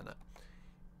that for a minute.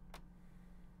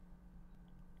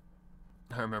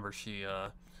 I remember she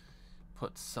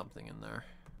put something in there.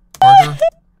 Harder,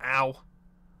 Ow.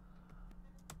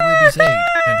 Ruby's aid,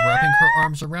 and wrapping her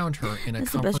arms around her in a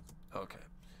That's the best. comfort. Okay.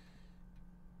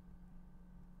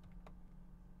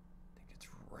 I think it's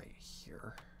right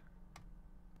here.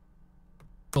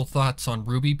 Thoughts on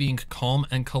Ruby being calm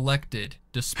and collected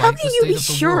despite can the you state be of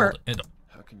the sure? world. And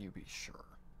How can you be sure?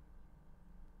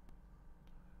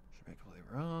 Should make a play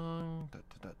wrong. Da,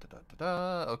 da, da, da,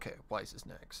 da, da. Okay, Wise is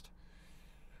next.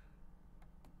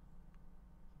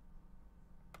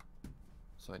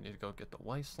 So I need to go get the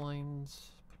Weiss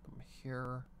lines, put them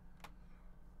here.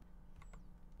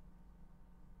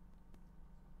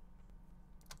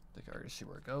 I think I already see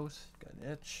where it goes. Got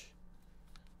an itch.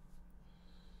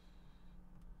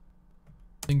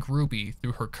 think Ruby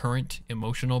through her current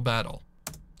emotional battle.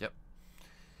 Yep.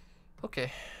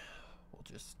 Okay, we'll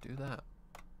just do that.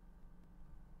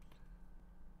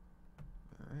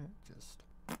 Alright, just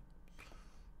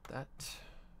that.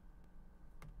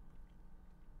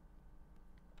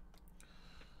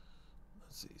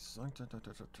 Let's see.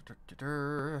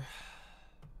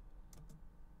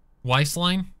 Weiss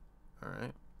line?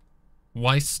 Alright.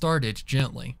 Weiss started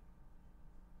gently.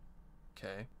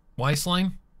 Okay. Weiss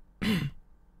line?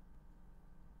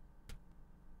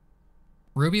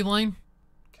 Ruby line?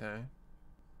 Okay.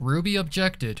 Ruby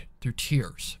objected through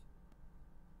tears.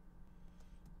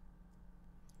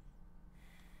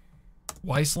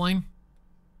 Weiss line?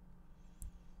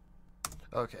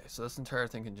 Okay, so this entire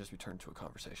thing can just be turned to a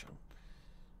conversation.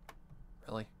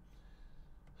 Really?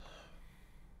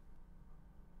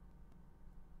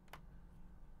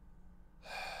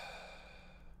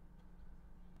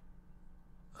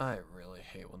 I really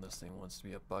hate when this thing wants to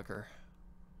be a bugger.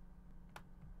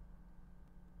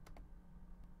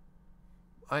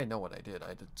 I know what I did.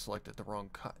 I selected the wrong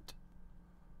cut.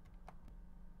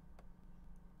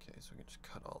 Okay, so we can just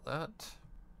cut all that.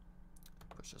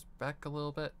 Push this back a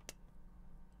little bit.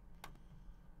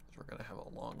 So we're gonna have a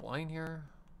long line here.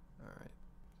 All right.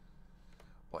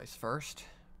 Weiss first.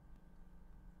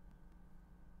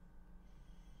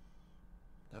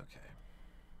 Okay.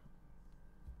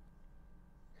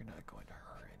 You're not going to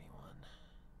hurt anyone.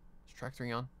 Is track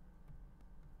 3 on?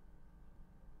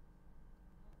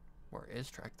 Where is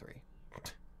track 3?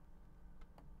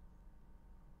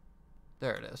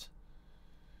 There it is.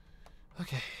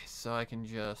 Okay, so I can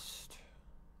just...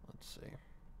 Let's see.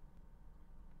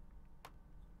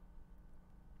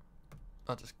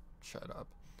 I'll just shut up.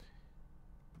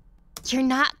 You're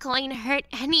not going to hurt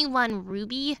anyone,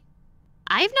 Ruby.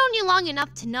 I've known you long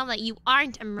enough to know that you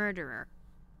aren't a murderer,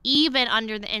 even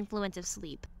under the influence of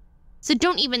sleep. So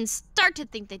don't even start to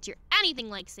think that you're anything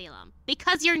like Salem,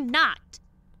 because you're not.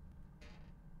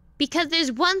 Because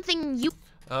there's one thing you...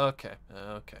 Okay,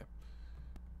 okay.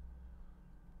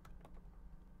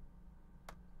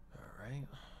 Alright.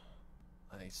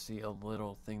 I see a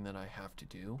little thing that I have to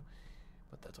do,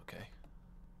 but that's okay.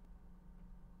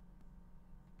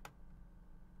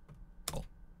 Oh.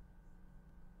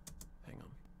 Hang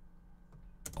on.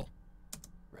 Oh.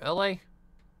 Really?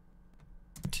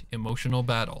 Emotional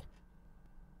battle.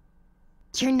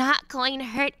 You're not going to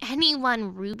hurt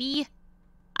anyone, Ruby.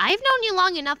 I've known you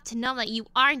long enough to know that you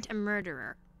aren't a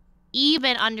murderer,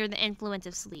 even under the influence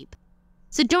of sleep.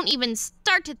 So don't even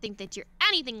start to think that you're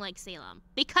anything like Salem,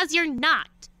 because you're not.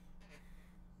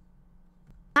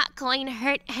 Not going to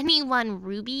hurt anyone,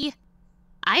 Ruby.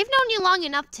 I've known you long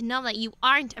enough to know that you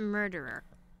aren't a murderer,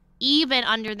 even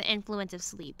under the influence of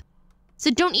sleep.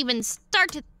 So don't even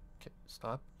start to... Okay,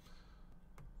 stop.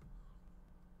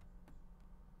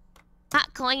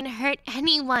 Not going to hurt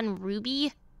anyone,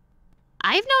 Ruby.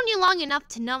 I've known you long enough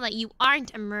to know that you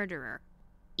aren't a murderer,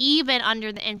 even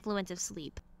under the influence of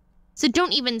sleep. So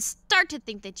don't even start to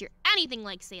think that you're anything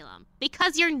like Salem,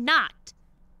 because you're not.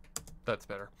 That's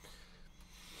better.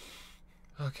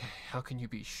 Okay, how can you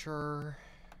be sure?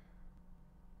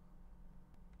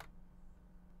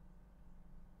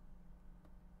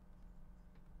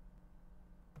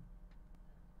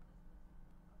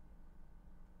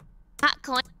 Not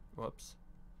going... Whoops.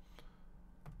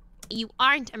 You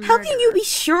aren't a murderer. How can you be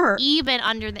sure? Even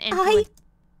under the influence...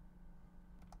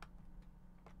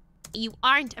 You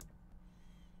aren't a...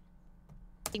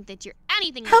 think that you're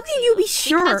anything How like can you be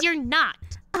Salem, sure? because you're not.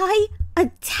 I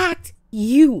attacked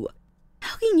you.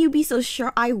 How can you be so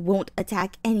sure I won't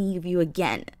attack any of you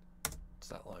again? It's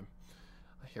that line.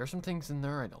 I hear some things in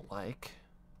there I don't like.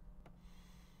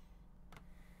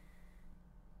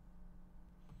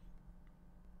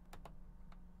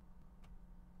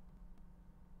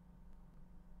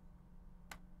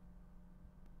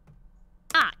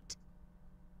 Not.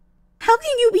 How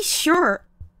can you be sure?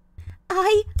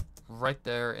 Right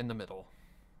there in the middle.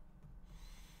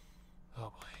 Oh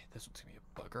boy, this one's gonna be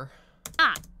a bugger.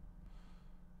 Not.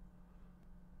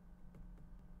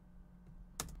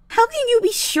 How can you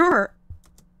be sure?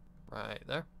 Right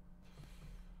there.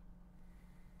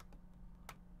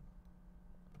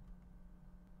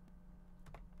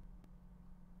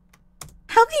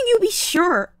 How can you be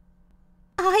sure?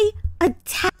 I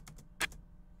attacked.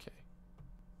 Okay.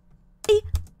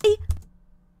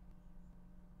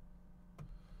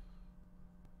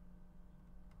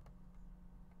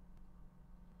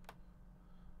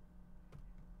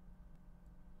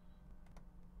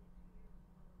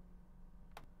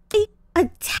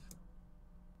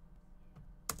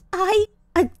 I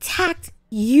attacked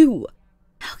you.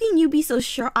 How can you be so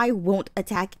sure I won't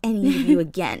attack any of you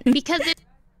again? Because it...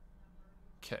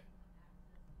 Okay.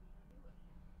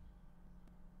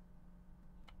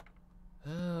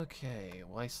 Okay,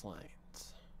 Weiss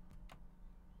lines.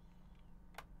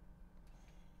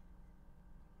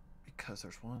 Because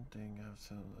there's one thing I've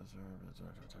said.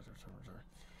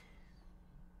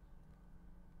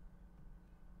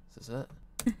 Is this it?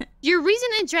 Your reason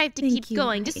and drive to Thank keep you,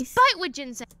 going, Weiss. despite what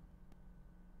Jin said.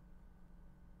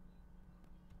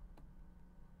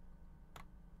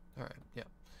 Alright, yeah.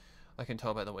 I can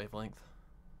tell by the wavelength.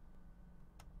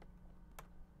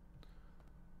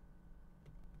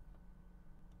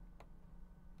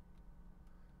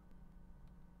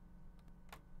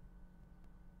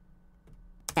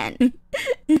 Need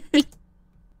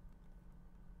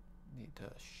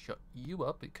to shut you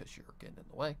up because you're getting in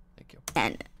the way. Thank you.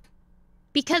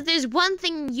 Because there's one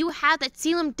thing you have that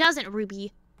Salem doesn't,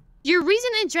 Ruby. Your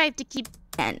reason and drive to keep...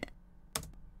 Okay,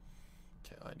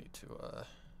 I need to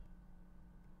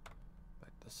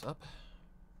back this up.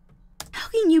 How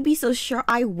How can you be so sure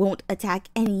I won't attack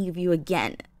any of you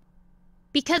again?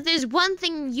 Because there's one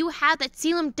thing you have that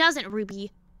Salem doesn't,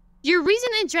 Ruby. Your reason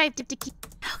and drive to keep...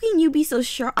 How can you be so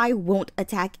sure I won't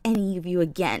attack any of you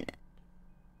again?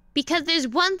 Because there's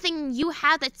one thing you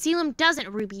have that Salem doesn't,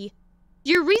 Ruby.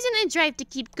 Your reason and drive to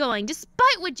keep going,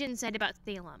 despite what Jin said about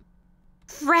Salem.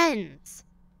 Friends.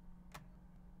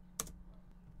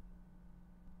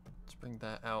 Let's bring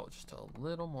that out just a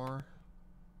little more.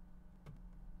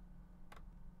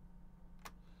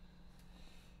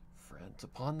 Friends,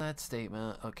 upon that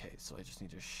statement. Okay, so I just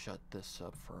need to shut this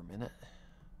up for a minute.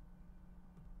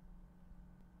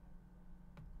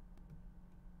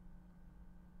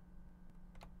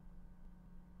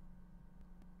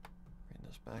 Bring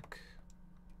this back.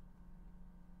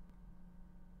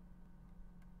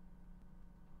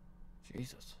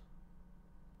 Jesus.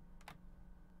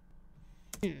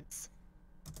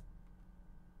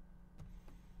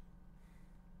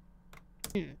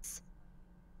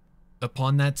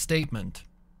 Upon that statement,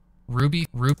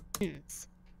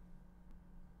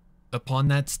 Upon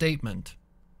that statement,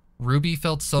 Ruby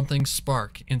felt something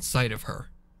spark inside of her,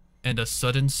 and a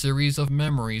sudden series of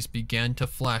memories began to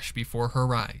flash before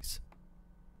her eyes.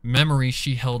 Memories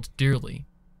she held dearly,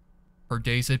 her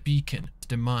days at Beacon,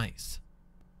 demise.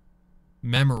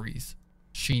 Memories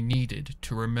she needed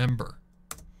to remember.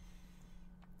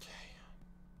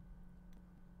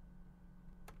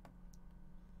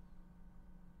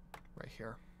 Right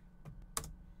here.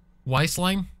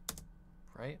 Weissline?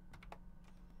 Right?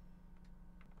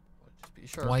 Just be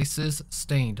sure. Weiss's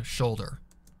stained shoulder.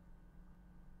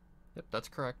 Yep, that's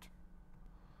correct.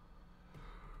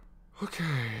 Okay,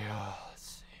 let's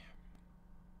see.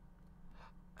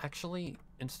 Actually,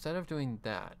 instead of doing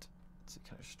that, let's see,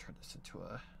 can I just turn this into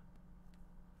a...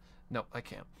 No, I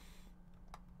can't.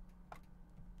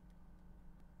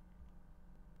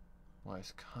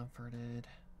 Weiss comforted.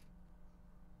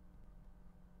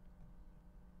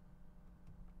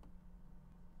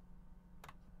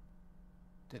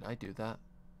 Did I do that?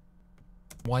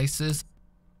 Weiss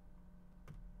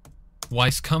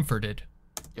comforted.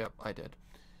 Yep, I did.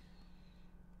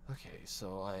 Okay,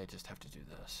 so I just have to do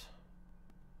this.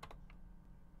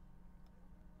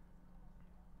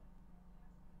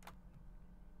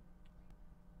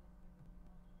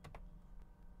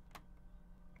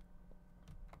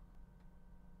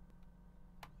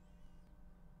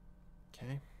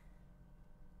 Okay.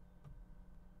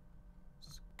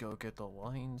 Let's go get the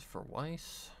lines for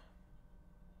Weiss.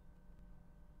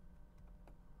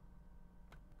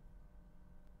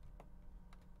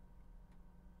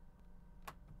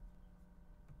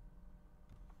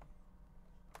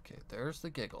 Okay, there's the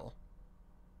giggle.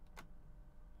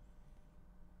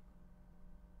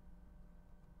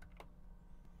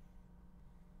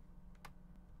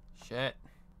 Shit.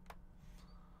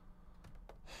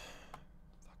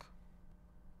 Fuck.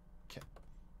 Okay.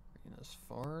 Bring this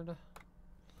forward.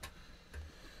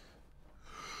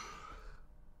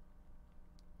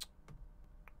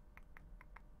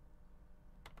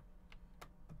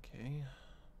 Okay.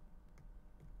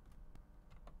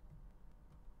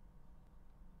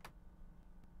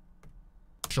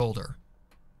 Shoulder.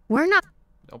 We're not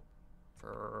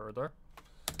Further.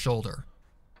 Shoulder.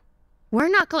 We're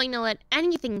not going to let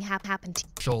anything happen to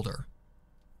Shoulder.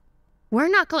 We're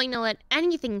not going to let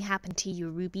anything happen to you,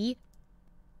 Ruby.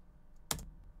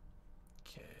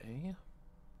 Okay.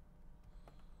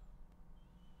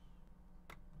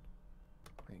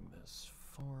 Bring this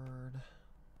forward.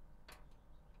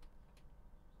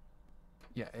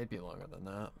 Yeah, it'd be longer than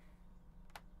that.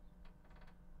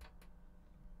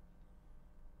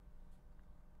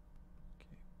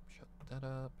 Okay, shut that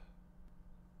up.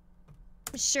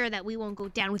 I'm sure that we won't go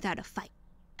down without a fight.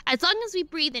 As long as we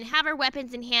breathe and have our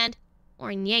weapons in hand, or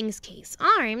in Yang's case,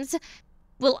 arms,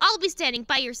 we'll all be standing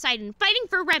by your side and fighting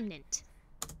for Remnant.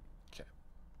 Okay.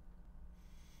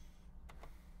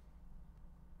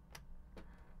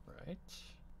 Right.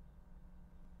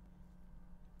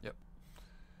 Yep.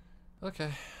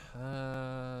 Okay.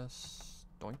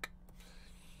 Stoink.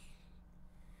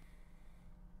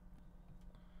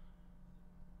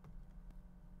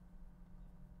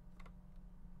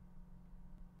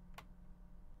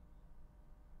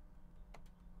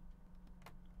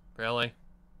 Really?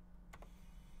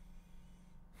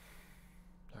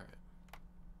 Alright.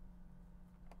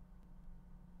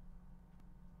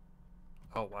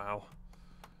 Oh, wow.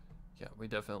 Yeah, we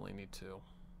definitely need to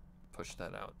push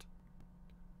that out.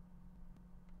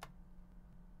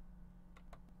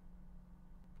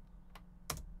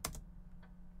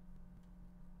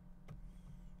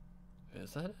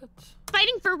 Is that it?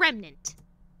 Fighting for Remnant.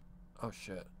 Oh,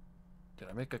 shit. Did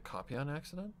I make a copy on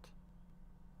accident?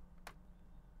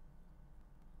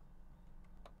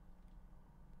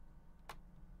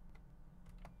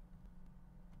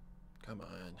 Come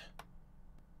on.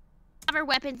 Have our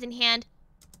weapons in hand.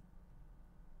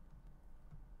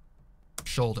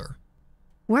 Shoulder.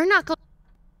 We're not going.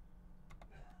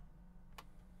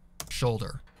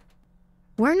 Shoulder.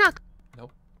 We're not.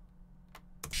 Nope.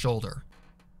 Shoulder.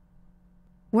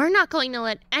 We're not going to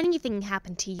let anything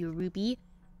happen to you, Ruby.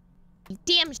 You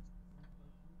damn.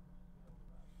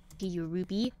 To you,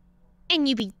 Ruby, and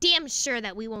you be damn sure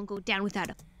that we won't go down without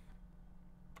a.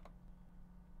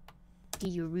 To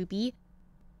you, Ruby,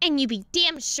 and you be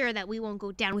damn sure that we won't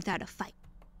go down without a fight.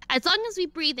 As long as we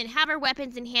breathe and have our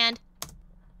weapons in hand.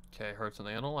 Okay, heard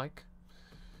something I don't like.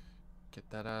 Get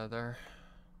that out of there.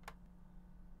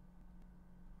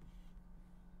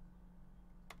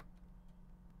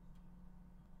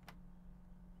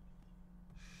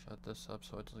 Shut this up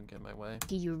so it doesn't get in my way.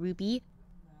 To you, Ruby,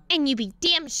 and you be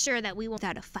damn sure that we won't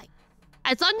without a fight.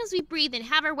 As long as we breathe and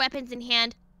have our weapons in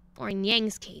hand, or in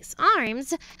Yang's case,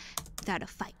 arms, without a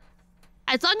fight.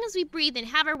 As long as we breathe and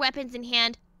have our weapons in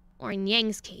hand, or in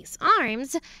Yang's case,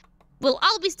 arms, we'll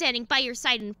all be standing by your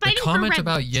side and fighting The for comment revenge.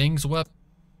 about Yang's weapon.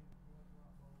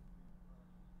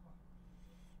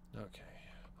 Okay,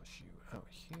 push you out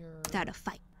here. Without a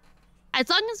fight. As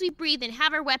long as we breathe and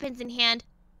have our weapons in hand,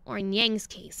 or in Yang's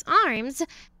case, arms,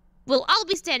 we'll all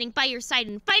be standing by your side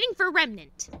and fighting for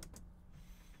Remnant.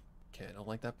 Okay, I don't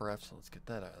like that breath, so let's get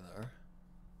that out of there.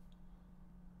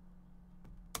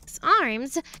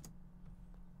 Arms.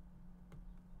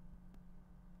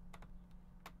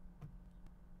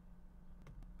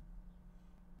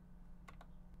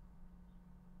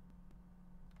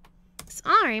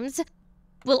 Arms.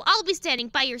 We'll all be standing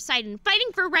by your side and fighting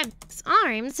for Remnant.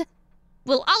 Arms.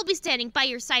 We'll all be standing by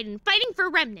your side and fighting for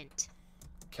Remnant.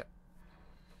 Okay.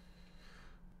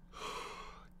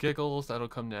 Giggles, that'll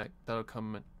come next. That'll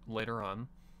come later on.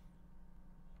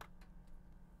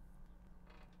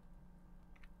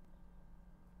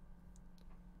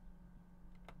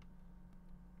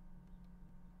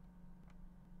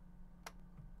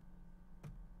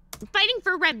 Fighting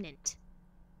for Remnant.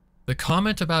 The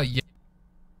comment about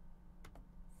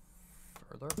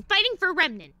Further. Fighting for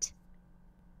Remnant.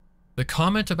 The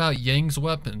comment about Yang's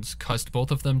weapons caused both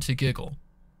of them to giggle,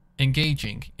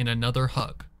 engaging in another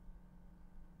hug.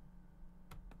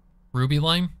 Ruby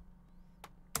line?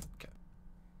 Okay.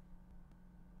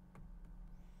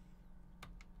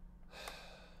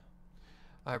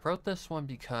 I wrote this one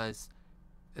because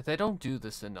they don't do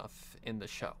this enough in the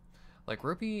show. Like,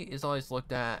 Ruby is always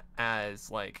looked at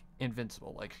as, like,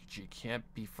 invincible. Like, she can't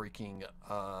be freaking,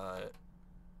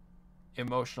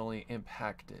 emotionally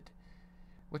impacted.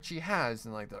 Which she has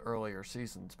in, like, the earlier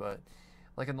seasons, but,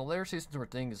 like, in the later seasons where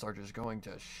things are just going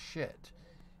to shit,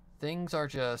 things are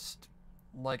just,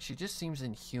 like, she just seems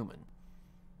inhuman.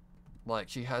 Like,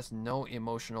 she has no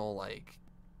emotional, like,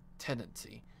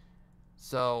 tendency.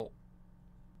 So,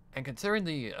 and considering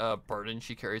the, burden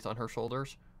she carries on her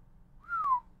shoulders.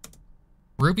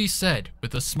 Ruby said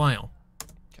with a smile.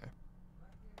 Okay.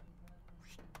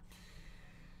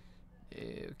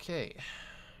 Okay.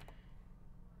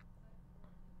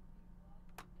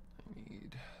 I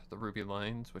need the Ruby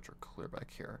lines, which are clear back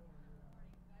here.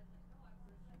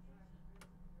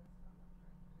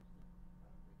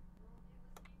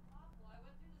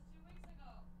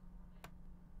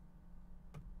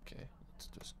 Okay, let's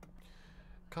just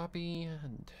copy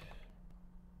and...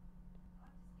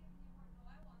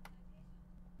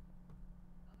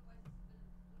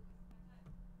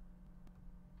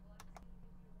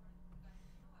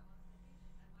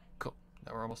 Cool.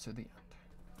 Now we're almost to the end.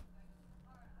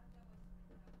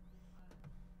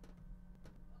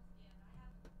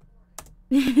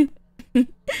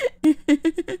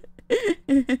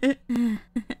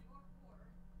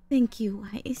 Thank you,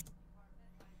 Wise.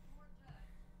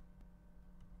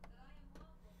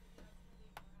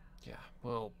 Yeah,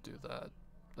 we'll do that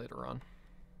later on.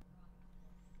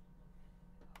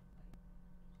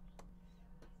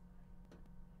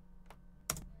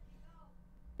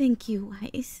 Thank you,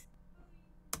 Wise.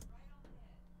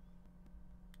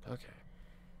 Okay.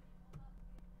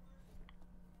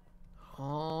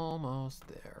 Almost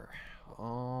there.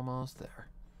 Almost there.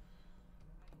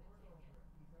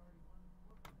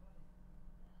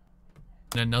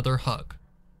 And another hug.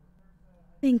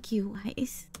 Thank you,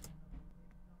 Wise.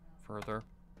 Further.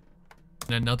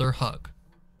 And another hug.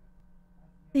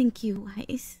 Thank you,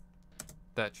 Wise.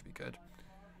 That should be good.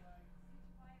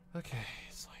 Okay,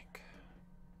 it's like...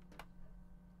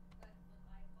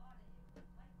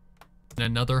 And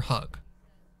another hug.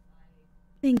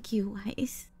 Thank you,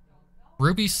 Wise.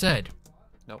 Ruby said.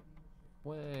 Nope.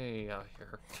 Way out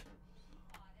here.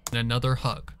 And another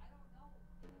hug.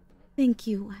 Thank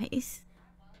you, Wise.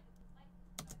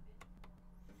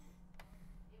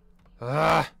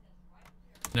 Ah!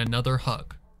 and another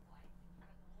hug.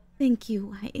 Thank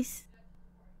you, Weiss.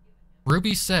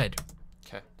 Ruby said,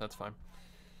 Okay, that's fine.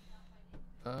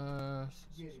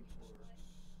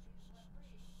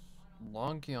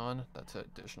 Long yawn, that's an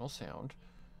additional sound.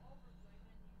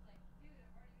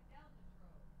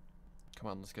 Come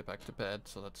on, let's get back to bed.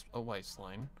 So that's a Weiss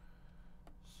line.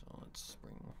 So let's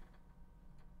bring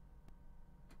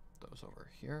those over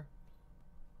here.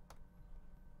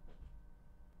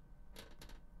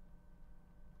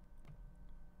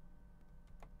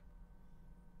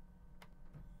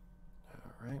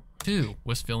 Alright. 2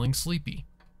 was feeling sleepy.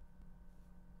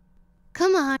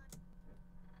 Come on.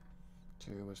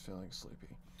 2 was feeling sleepy.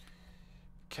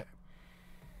 Okay.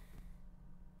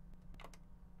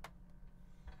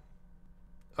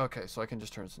 Okay, so I can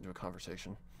just turn this into a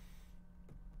conversation.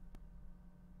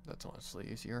 That's honestly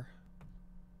easier.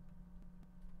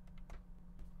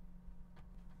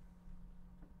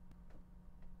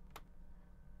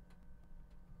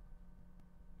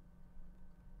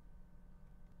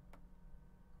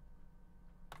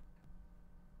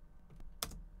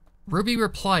 Ruby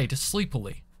replied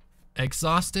sleepily,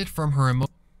 exhausted from her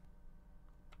emotions.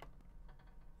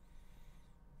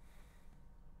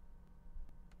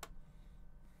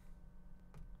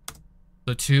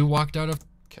 The two walked out of.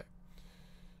 Okay.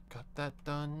 Got that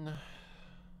done.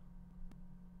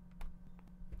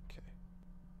 Okay.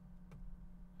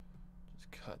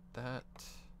 Just cut that.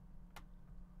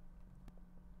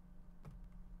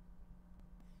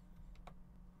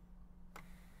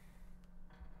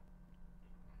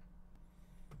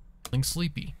 Feeling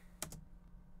sleepy.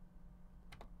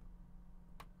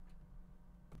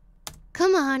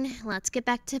 Come on, let's get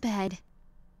back to bed.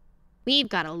 We've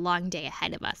got a long day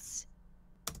ahead of us.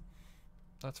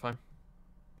 That's fine.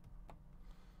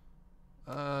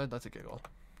 That's a giggle.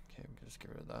 Okay, we can just get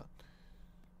rid of that.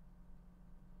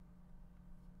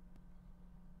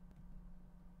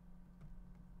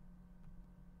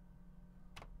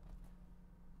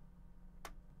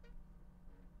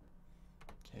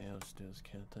 Okay, let's do this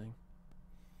kind of thing.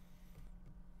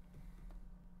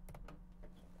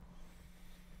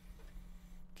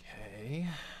 Okay.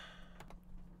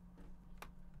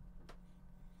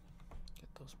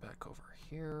 Get those back over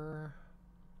here.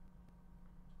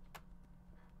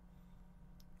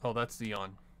 Oh, that's the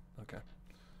yawn. Okay.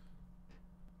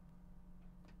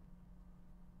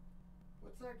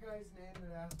 What's that guy's name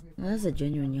that asked me? That's a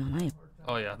genuine yawn.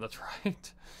 Oh yeah, that's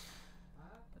right.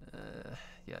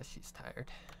 Yeah, she's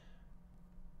tired.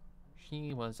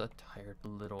 She was a tired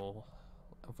little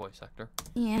voice actor.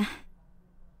 Yeah.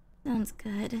 Sounds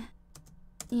good.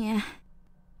 Yeah.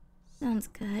 Sounds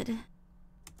good.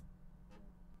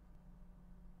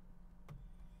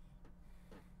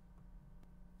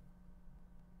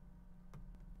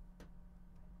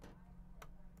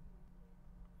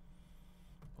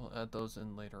 We'll add those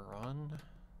in later on.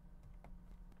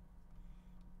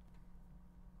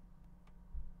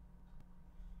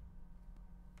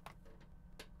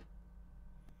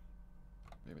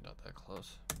 Maybe not that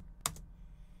close.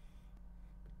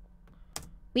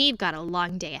 We've got a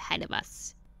long day ahead of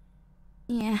us.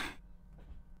 Yeah.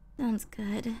 Sounds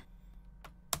good.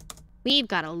 We've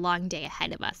got a long day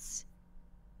ahead of us.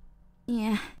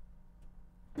 Yeah.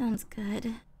 Sounds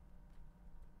good.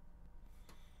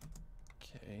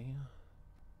 Okay.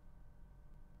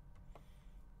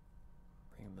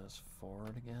 Bring this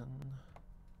forward again.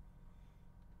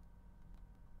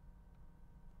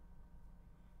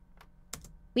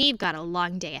 We've got a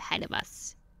long day ahead of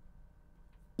us.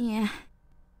 Yeah.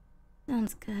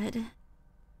 Sounds good.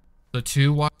 The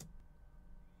two walked.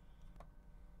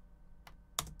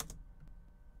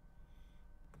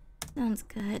 Sounds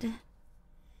good.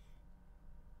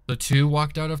 The two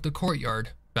walked out of the courtyard,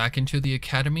 back into the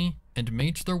academy, and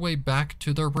made their way back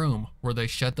to their room, where they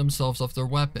shed themselves of their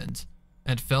weapons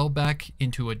and fell back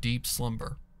into a deep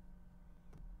slumber.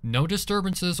 No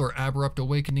disturbances or abrupt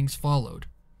awakenings followed,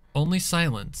 only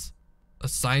silence,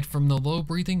 aside from the low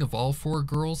breathing of all four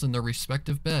girls in their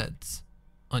respective beds,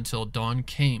 until dawn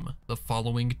came the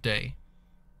following day.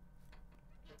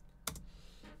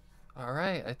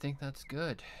 Alright, I think that's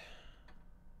good.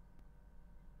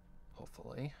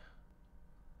 Hopefully.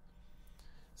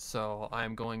 So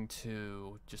I'm going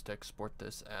to just export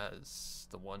this as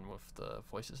the one with the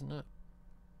voices in it.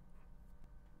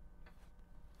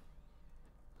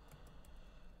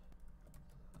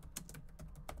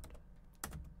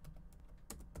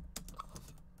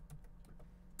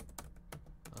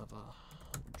 Of a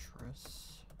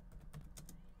huntress.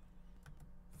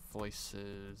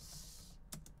 Voices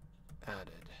added.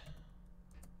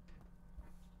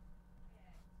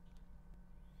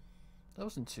 That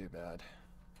wasn't too bad.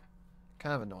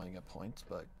 Kind of annoying at points,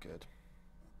 but good.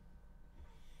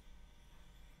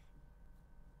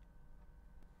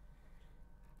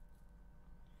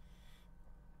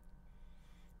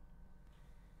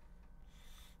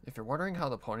 If you're wondering how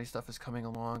the pony stuff is coming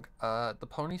along, the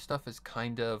pony stuff is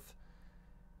kind of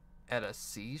at a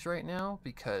C's right now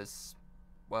because,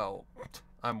 well,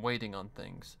 I'm waiting on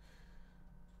things.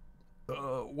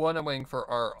 One I'm waiting for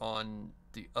are on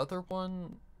the other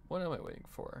one. What am I waiting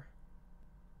for?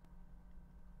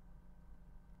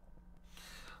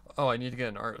 Oh, I need to get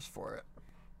an artist for it.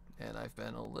 And I've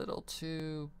been a little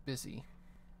too busy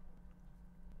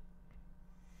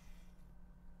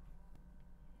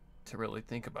to really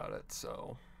think about it,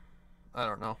 so I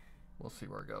don't know. We'll see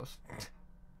where it goes.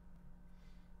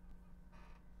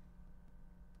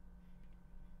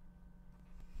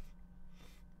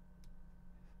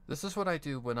 This is what I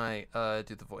do when I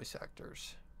do the voice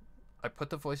actors. I put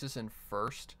the voices in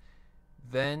first,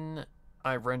 then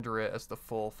I render it as the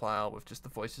full file with just the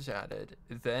voices added.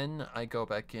 Then I go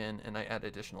back in and I add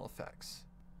additional effects.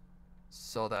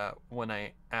 So that when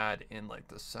I add in like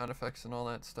the sound effects and all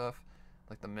that stuff,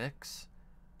 like the mix,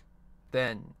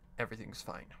 then everything's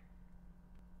fine.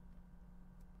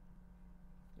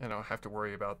 I don't have to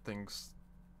worry about things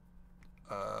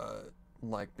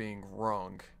like being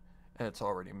wrong and it's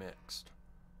already mixed.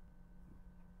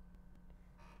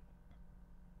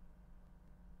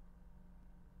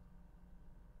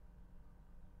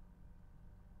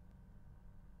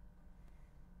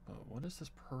 What is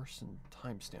this person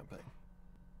timestamping?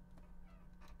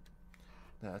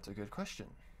 That's a good question.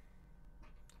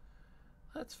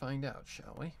 Let's find out,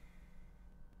 shall we?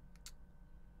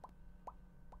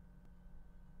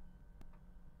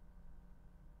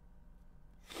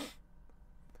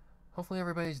 Hopefully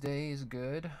everybody's day is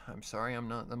good. I'm sorry I'm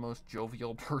not the most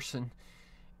jovial person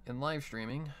in live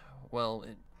streaming. Well,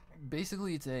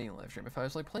 basically it's a live stream. If I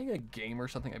was like playing a game or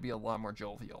something, I'd be a lot more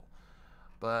jovial.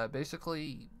 But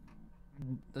basically,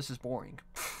 this is boring.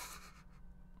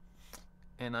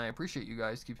 And I appreciate you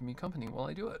guys keeping me company while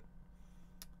I do it.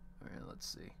 Alright, let's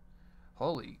see.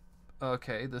 Holy.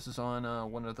 Okay, this is on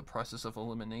one of the process of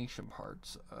elimination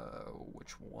parts.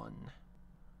 Which one?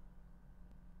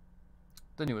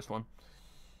 The newest one.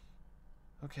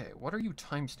 Okay, what are you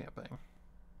timestamping?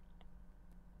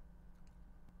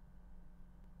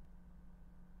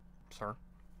 Sir?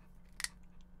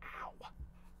 Ow.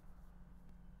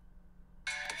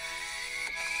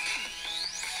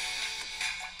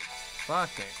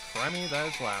 Fucking crummy, that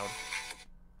is loud.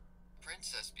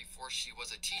 Princess before she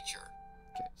was a teacher.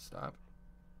 Okay, stop.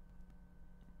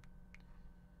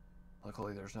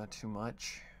 Luckily there's not too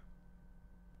much.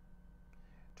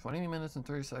 20 minutes and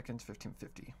 30 seconds,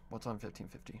 1550. What's on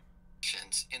 1550?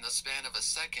 In the span of a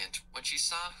second when she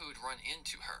saw who'd run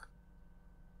into her.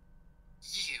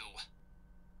 You.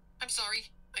 I'm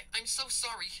sorry. I'm so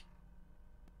sorry.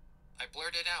 I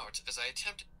blurted out as I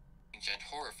attempted and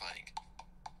horrifying.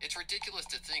 It's ridiculous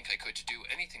to think I could do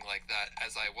anything like that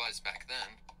as I was back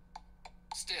then.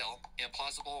 Still,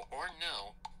 implausible or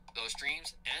no, those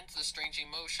dreams and the strange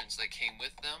emotions that came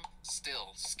with them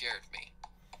still scared me.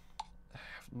 I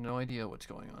have no idea what's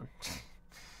going on.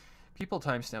 People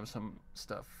timestamp some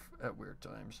stuff at weird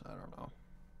times. I don't know.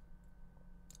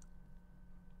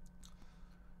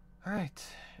 Alright,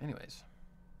 anyways.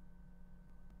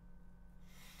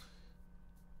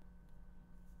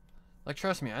 Like,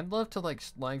 trust me, I'd love to, like,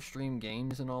 live stream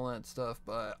games and all that stuff,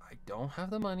 but I don't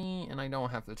have the money and I don't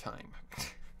have the time.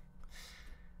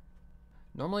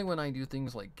 Normally when I do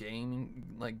things like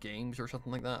games or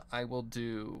something like that, I will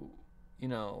do, you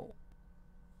know,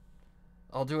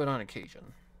 I'll do it on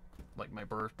occasion. Like my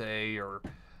birthday or,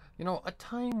 you know, a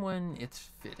time when it's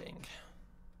fitting.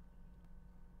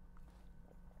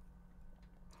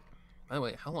 By the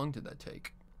way, how long did that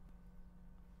take?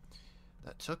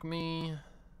 That took me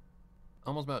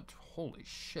almost about, holy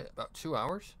shit, about 2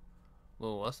 hours? A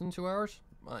little less than 2 hours?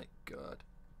 My God.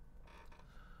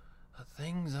 The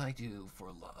things I do for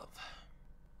love.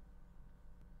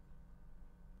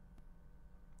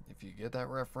 If you get that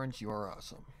reference, you are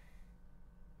awesome.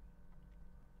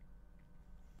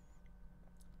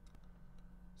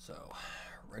 So,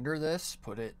 render this,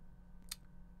 put it...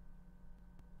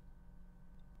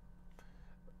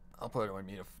 I'll put it on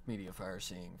MediaFire,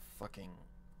 seeing fucking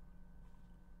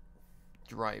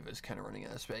drive is kind of running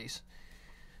out of space.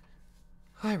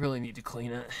 I really need to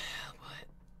clean it, but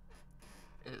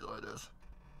it is what it is.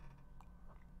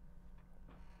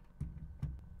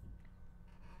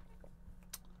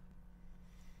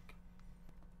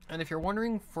 And if you're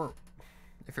wondering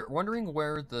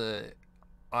where the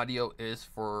audio is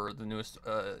for the newest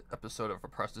episode of A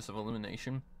Process of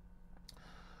Elimination,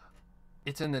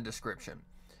 It's in the description.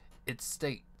 It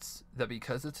states that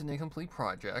because it's an incomplete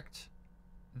project,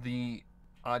 the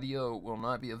audio will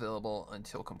not be available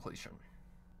until completion.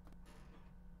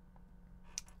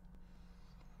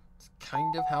 It's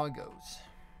kind of how it goes.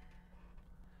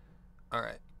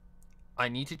 Alright. I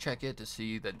need to check it to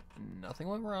see that nothing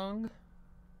went wrong.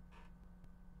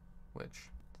 Which,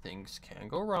 things can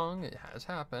go wrong. It has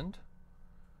happened.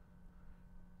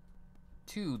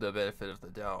 To the benefit of the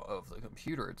doubt of the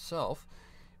computer itself.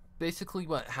 Basically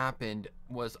what happened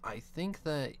was I think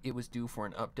that it was due for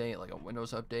an update, like a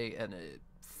Windows update, and it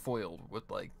foiled with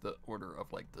like the order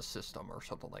of like the system or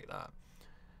something like that.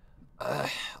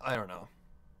 I don't know.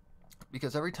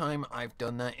 Because every time I've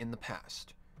done that in the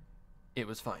past, it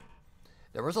was fine.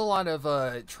 There was a lot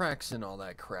of tracks and all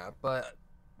that crap, but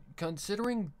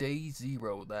considering day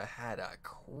 0 that had a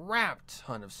crap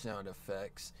ton of sound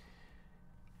effects,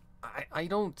 I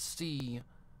don't see,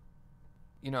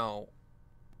 you know,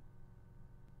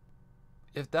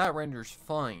 if that renders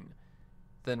fine,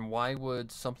 then why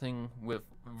would something with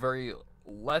very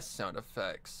less sound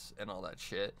effects and all that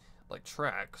shit, like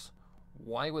tracks,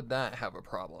 why would that have a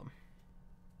problem?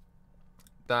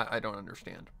 That I don't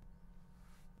understand.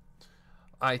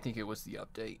 I think it was the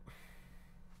update.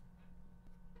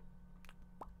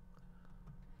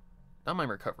 Not my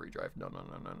recovery drive. No.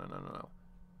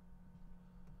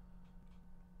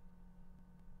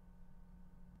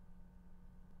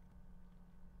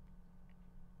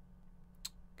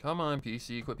 Come on,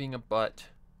 PC, quit being a butt.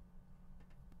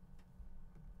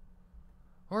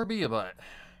 Or be a butt.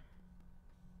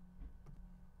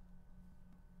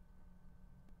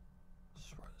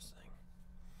 Destroy this thing.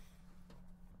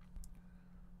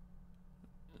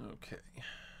 Okay.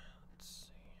 Let's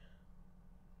see.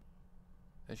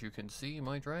 As you can see,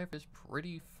 my drive is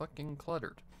pretty fucking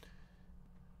cluttered.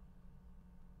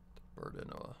 The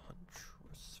burden of a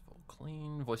untrustful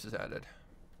clean. Voices added.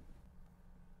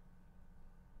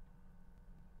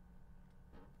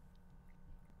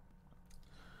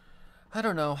 I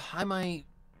don't know. I might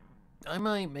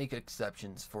make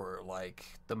exceptions for like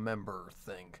the member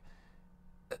thing.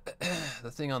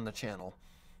 The thing on the channel.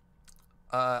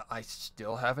 I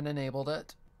still haven't enabled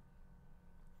it.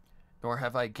 Nor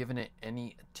have I given it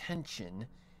any attention.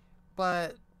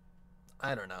 But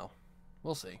I don't know.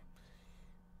 We'll see.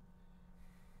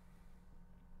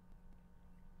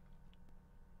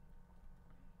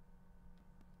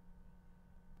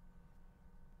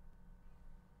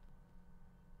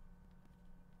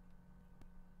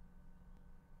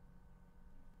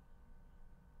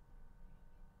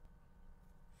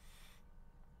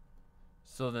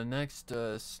 So the next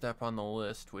step on the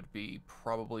list would be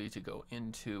probably to go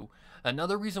into...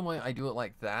 Another reason why I do it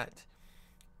like that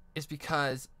is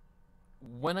because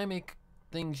when I make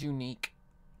things unique,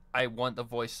 I want the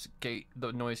voice gate,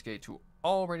 the noise gate to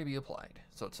already be applied.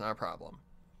 So it's not a problem.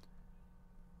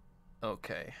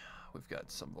 Okay, we've got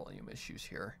some volume issues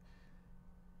here.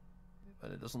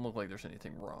 But it doesn't look like there's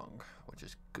anything wrong, which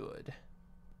is good.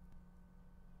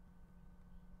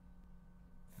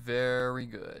 Very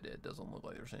good. It doesn't look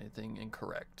like there's anything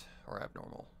incorrect or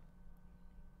abnormal.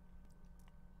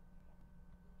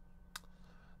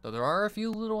 Though there are a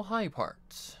few little high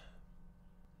parts.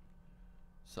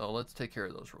 So let's take care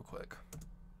of those real quick.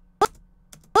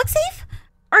 Safe?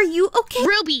 Are you okay?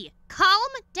 Ruby, calm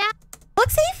down.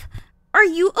 Safe? Are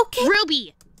you okay?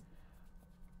 Ruby.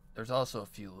 There's also a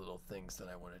few little things that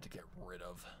I wanted to get rid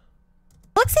of.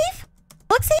 Safe?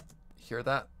 Hear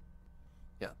that?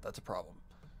 Yeah, that's a problem.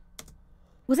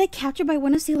 Was I captured by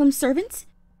one of Salem's servants?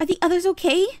 Are the others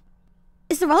okay?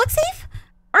 Is the relic safe?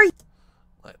 Are you...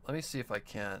 Let me see if I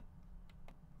can't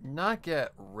not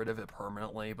get rid of it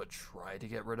permanently, but try to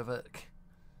get rid of it.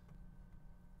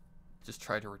 Just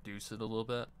try to reduce it a little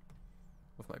bit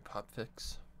with my pop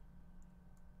fix.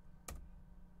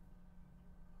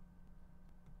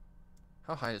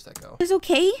 How high does that go? Is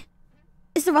okay?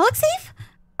 Is the relic safe?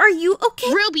 Are you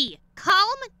okay? Ruby,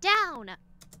 calm down.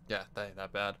 Yeah, that ain't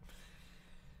that bad.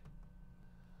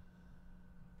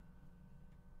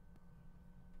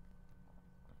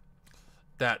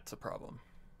 That's a problem.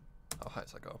 How high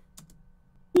does that go?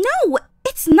 No,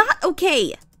 it's not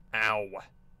okay. Ow. You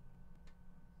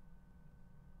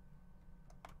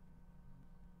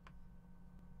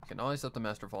can always up the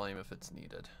master volume if it's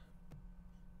needed.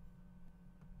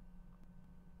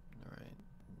 Alright,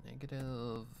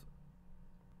 -2.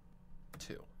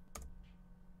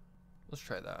 Let's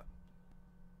try that.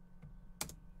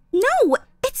 No,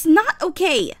 it's not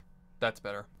okay. That's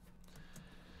better.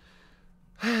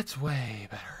 That's way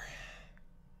better.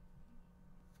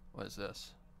 What is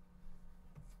this?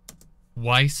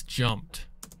 Weiss jumped.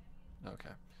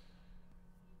 Okay.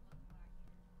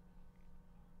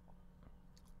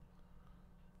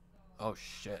 Oh,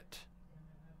 shit.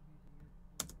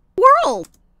 World!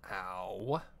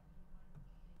 Ow.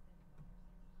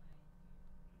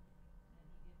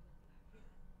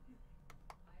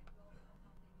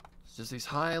 It's just these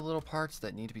high little parts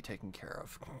that need to be taken care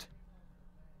of. I'd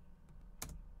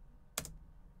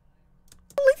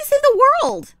like to save the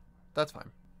world! That's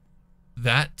fine.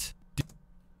 That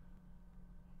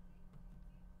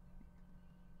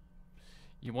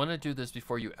You want to do this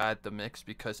before you add the mix,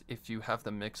 because if you have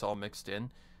the mix all mixed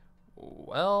in,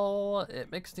 well,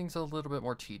 it makes things a little bit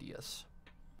more tedious.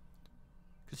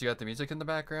 Because you got the music in the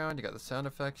background, you got the sound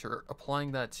effects, you're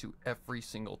applying that to every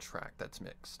single track that's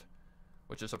mixed,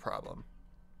 which is a problem.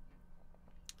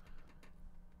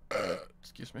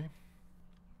 Excuse me.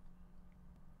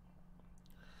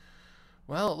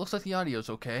 Well, it looks like the audio's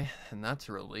okay, and that's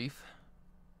a relief.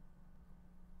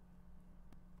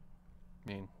 I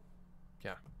mean,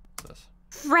 yeah, it's this.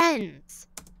 Friends!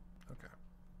 Okay.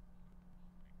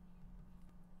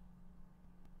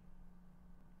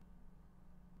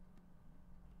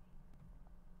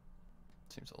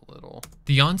 Seems a little...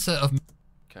 the onset of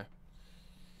Okay.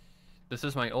 This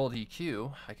is my old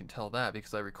EQ. I can tell that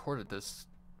because I recorded this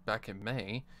back in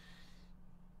May.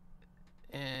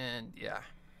 And yeah.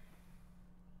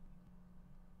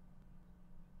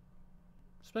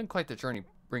 It's been quite the journey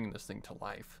bringing this thing to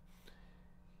life.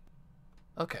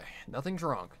 Okay, nothing's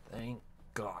wrong. Thank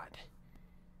God.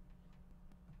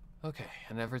 Okay,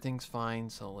 and everything's fine,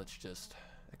 so let's just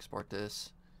export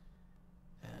this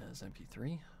as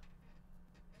MP3.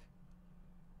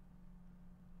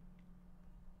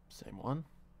 Same one.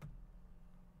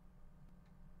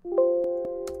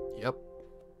 Yep.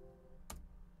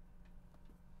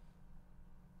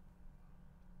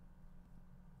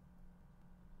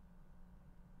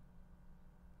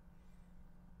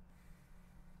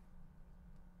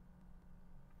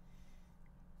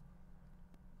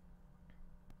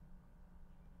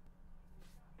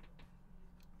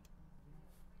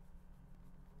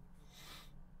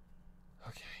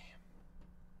 Okay.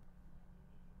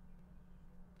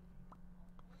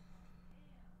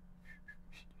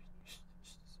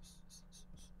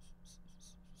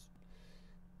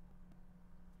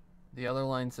 The other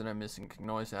lines that I'm missing, can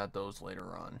always add those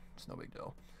later on. It's no big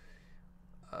deal.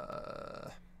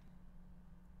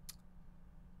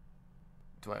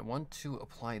 Do I want to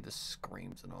apply the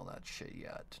screams and all that shit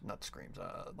yet? Not screams,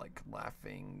 like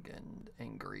laughing and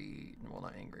angry. Well,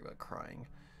 not angry, but crying.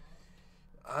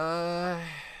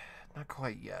 Not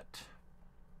quite yet.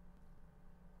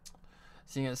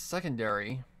 Seeing as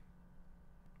secondary,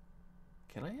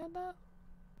 can I add that?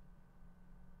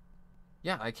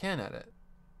 Yeah, I can add it.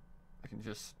 I can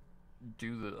just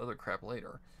do the other crap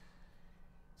later.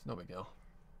 It's no big deal.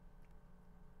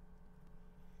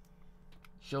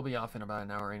 She'll be off in about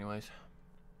an hour anyways.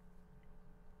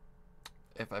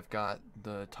 If I've got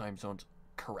the time zones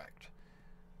correct.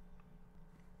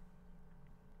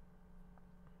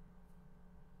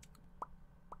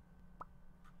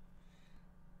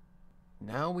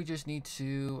 Now we just need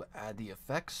to add the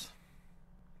effects.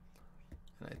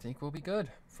 And I think we'll be good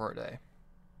for a day.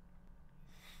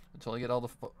 Until I get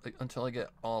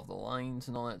all of the lines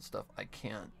and all that stuff, I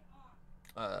can't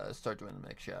start doing the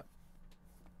mix yet.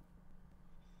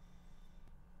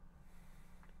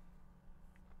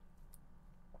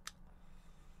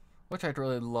 Which I'd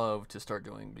really love to start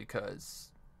doing,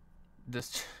 because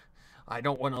this I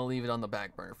don't want to leave it on the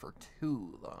back burner for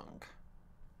too long.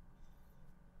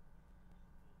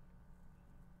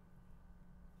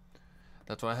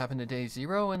 That's what happened to day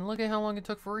 0, and look at how long it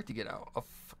took for it to get out. A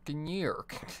fucking year.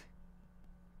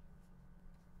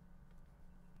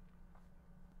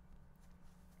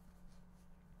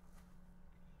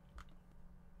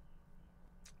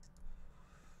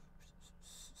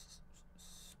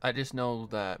 I just know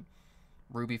that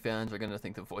RWBY fans are going to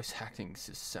think the voice acting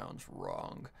just sounds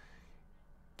wrong.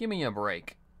 Give me a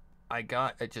break. I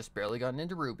just barely gotten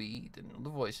into RWBY, didn't know the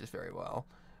voices very well,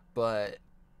 but...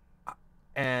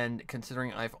 And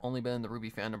considering I've only been in the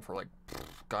RWBY fandom for like,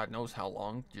 God knows how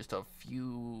long, just a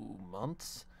few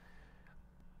months,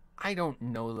 I don't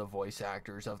know the voice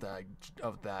actors of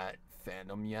that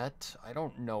fandom yet. I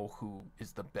don't know who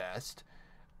is the best.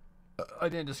 I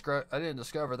didn't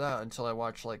discover that until I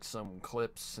watched like some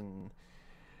clips and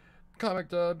comic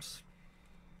dubs.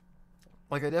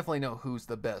 Like, I definitely know who's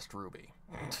the best RWBY.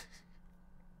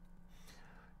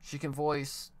 She can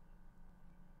voice...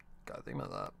 Gotta think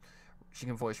about that. She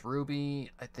can voice RWBY.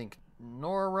 I think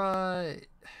Nora...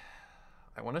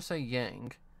 I want to say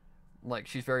Yang. Like,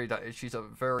 she's a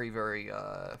very, very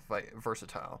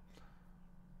versatile.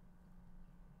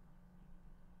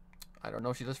 I don't know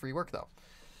if she does free work, though.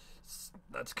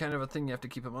 That's kind of a thing you have to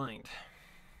keep in mind.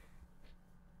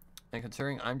 And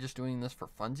considering I'm just doing this for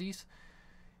funsies,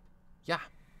 yeah.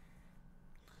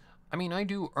 I mean, I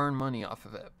do earn money off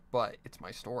of it, but it's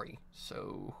my story,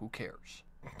 so who cares?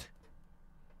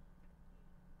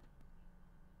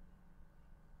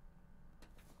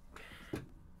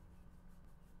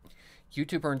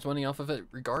 YouTube earns money off of it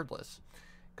regardless.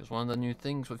 Because one of the new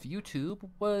things with YouTube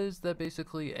was that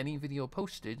basically any video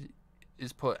posted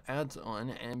is put ads on,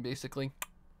 and basically,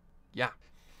 yeah,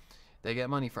 they get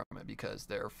money from it because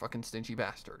they're fucking stingy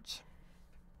bastards.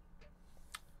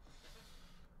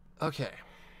 Okay.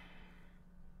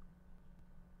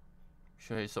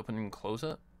 Should I just open and close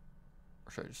it?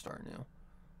 Or should I just start new?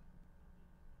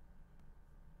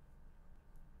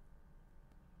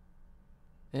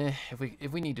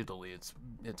 If we need to delete,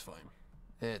 it's fine.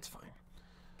 It's fine.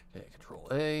 Okay, Control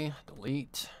A,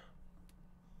 delete.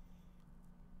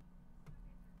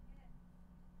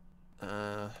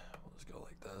 Let's go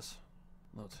like this.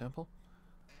 Load sample.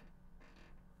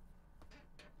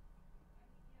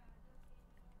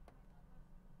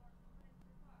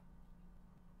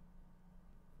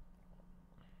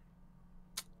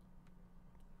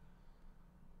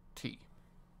 T.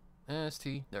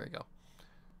 ST. There we go.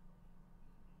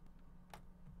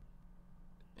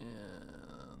 And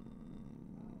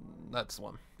that's the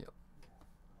one. Yep.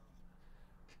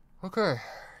 Okay.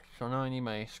 So now I need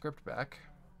my script back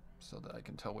so that I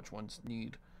can tell which ones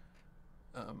need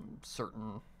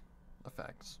certain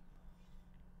effects.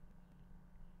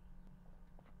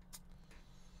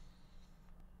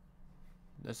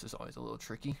 This is always a little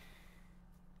tricky.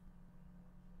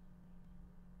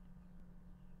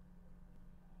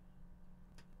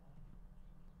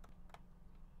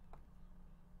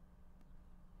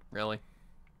 Really?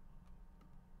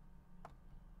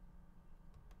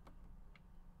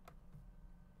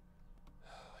 I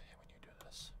hate when you do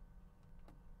this.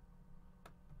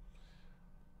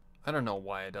 I don't know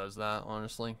why it does that,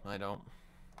 honestly. I don't.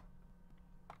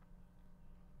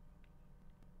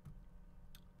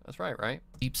 That's right?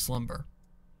 Deep slumber.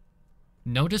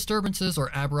 No disturbances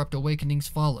or abrupt awakenings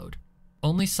followed.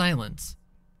 Only silence,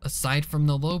 aside from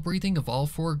the low breathing of all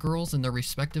four girls in their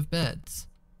respective beds,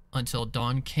 until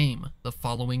dawn came the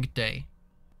following day.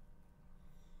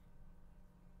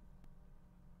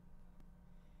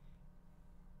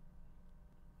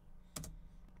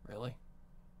 Really?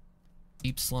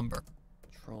 Deep slumber.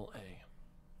 Control A.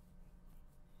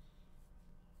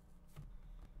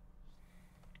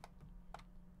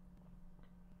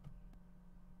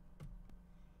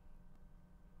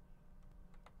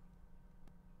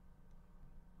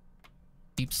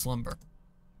 Deep slumber.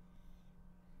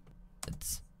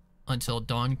 It's until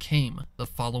dawn came the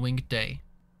following day.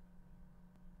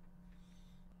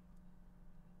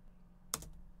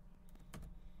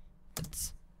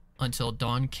 It's until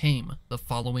dawn came the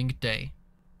following day.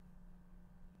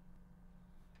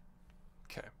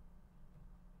 Okay.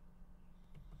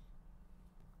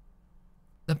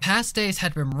 The past days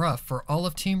had been rough for all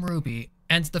of Team RWBY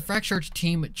and the fractured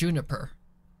Team Juniper.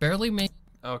 Barely made.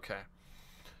 Okay.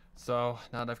 So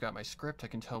now that I've got my script, I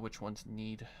can tell which ones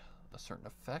need a certain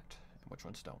effect and which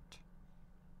ones don't.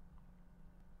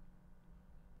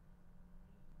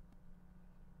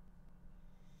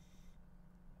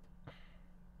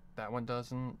 That one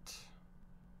doesn't.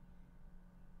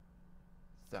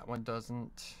 That one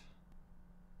doesn't.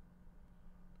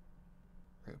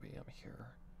 RWBY, I'm here.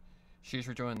 She's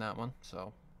redoing that one,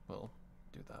 so we'll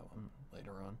do that one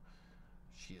later on.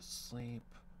 She is asleep.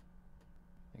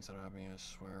 Things that are happening, I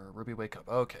swear. RWBY, wake up.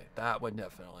 Okay, that one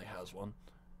definitely has one.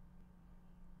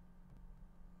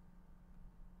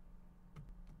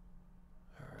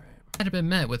 Alright. Had been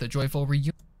met with a joyful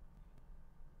reunion.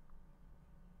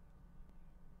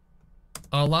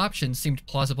 All options seemed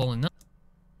plausible enough.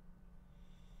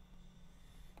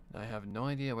 I have no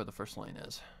idea where the first line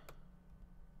is.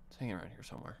 It's hanging around here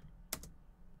somewhere.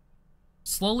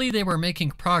 Slowly they were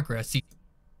making progress,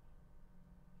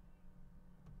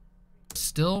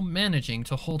 still managing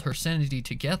to hold her sanity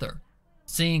together,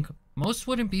 seeing most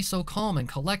wouldn't be so calm and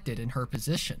collected in her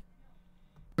position.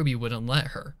 RWBY wouldn't let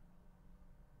her.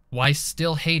 Weiss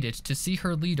still hated to see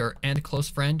her leader and close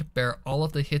friend bear all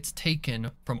of the hits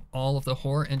taken from all of the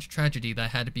horror and tragedy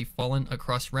that had befallen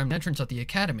across Remnant entrance of the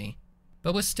academy,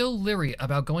 but was still leery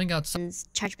about going outside.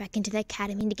 Charge back into the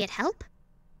academy to get help?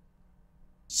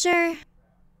 Sure.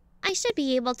 I should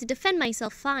be able to defend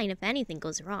myself fine if anything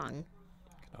goes wrong.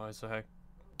 Can always say.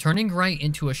 Turning right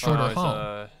into a shorter always,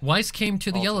 hall, Weiss came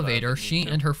to the alter that elevator if you she need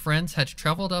to. and her friends had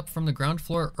traveled up from the ground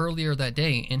floor earlier that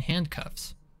day in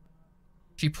handcuffs.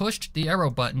 She pushed the arrow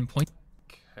button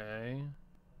Okay.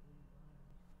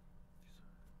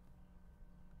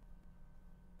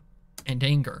 and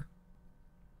anger.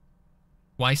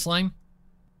 Why slime?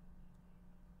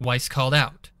 Weiss called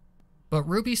out, but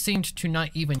Ruby seemed to not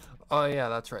even... Oh yeah,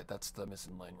 that's right. That's the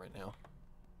missing line right now.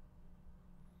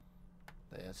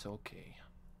 That's okay.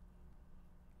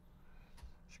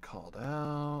 She called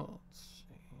out. Let's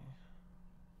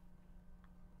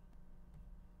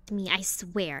see. Me, I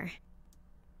swear.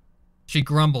 She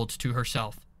grumbled to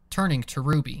herself, turning to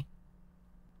Ruby.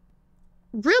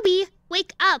 Ruby,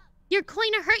 wake up! You're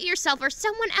going to hurt yourself or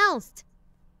someone else!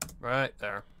 Right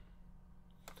there.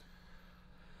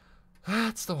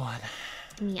 That's the one.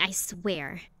 Me, I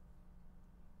swear.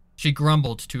 She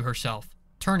grumbled to herself,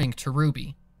 turning to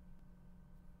Ruby.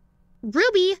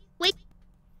 Ruby, wake...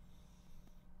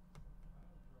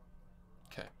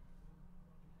 Okay.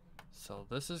 So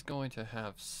this is going to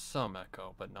have some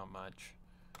echo, but not much.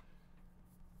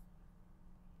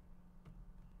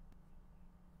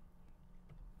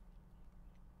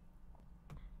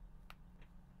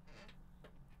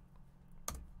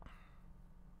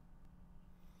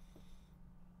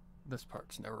 This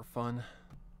part's never fun.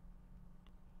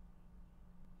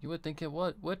 You would think it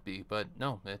would be, but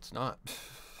no, it's not.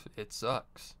 It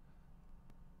sucks.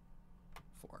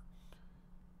 4.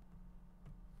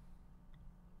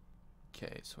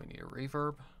 Okay, so we need a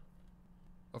reverb.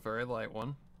 A very light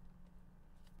one.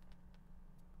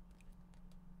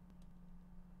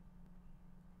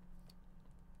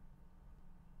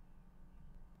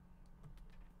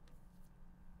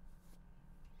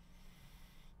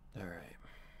 Alright.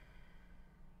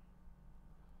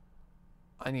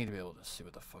 I need to be able to see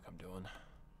what the fuck I'm doing.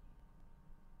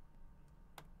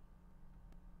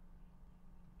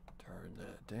 Turn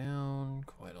that down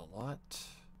quite a lot.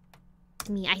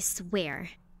 Me, I swear.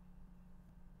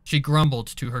 She grumbled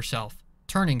to herself,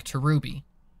 turning to Ruby.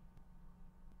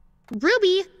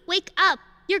 Ruby, wake up!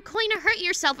 You're going to hurt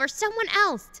yourself or someone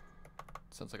else!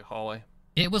 Sounds like a hallway.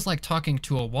 It was like talking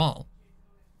to a wall.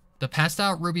 The passed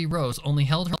out Ruby Rose only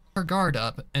held her guard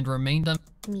up and remained on...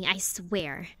 Me, I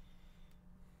swear.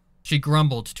 She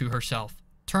grumbled to herself,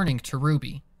 turning to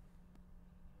Ruby.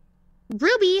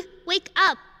 Ruby, wake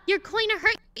up! You're going to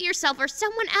hurt yourself or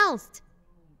someone else!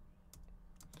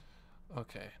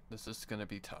 Okay, this is gonna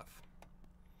be tough.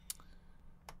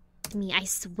 Me, I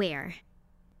swear.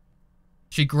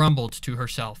 She grumbled to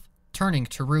herself, turning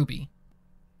to Ruby.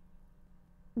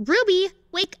 Ruby,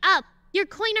 wake up! You're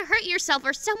going to hurt yourself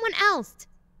or someone else!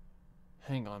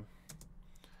 Hang on.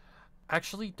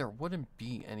 Actually, there wouldn't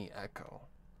be any echo.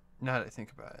 Now that I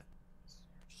think about it.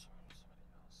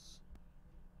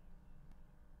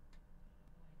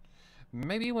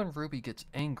 Maybe when Ruby gets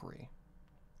angry.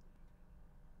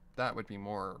 That would be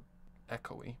more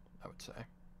echoey, I would say.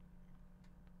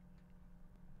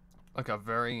 Like a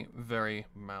very, very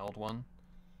mild one.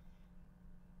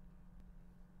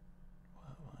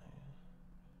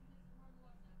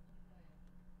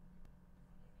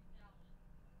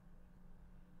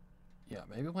 Yeah,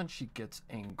 maybe when she gets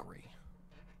angry.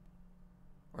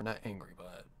 Or not angry,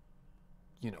 but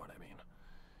you know what I mean.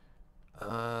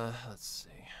 Let's see.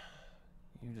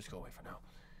 You just go away for now.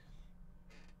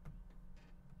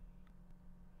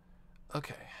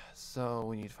 Okay, so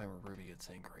we need to find where Ruby gets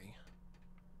angry.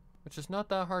 Which is not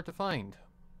that hard to find.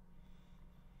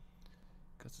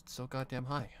 Because it's so goddamn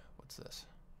high. What's this?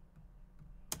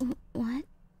 What?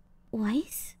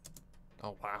 Weiss?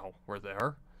 Oh wow, we're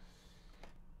there.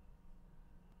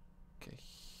 Okay,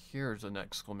 here's an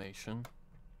exclamation.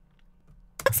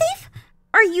 Safe?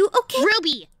 Are you okay?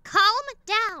 Ruby, calm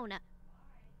down!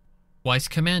 Weiss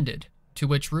commanded, to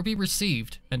which Ruby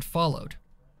received and followed,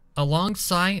 a long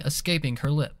sigh escaping her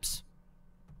lips.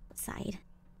 Outside.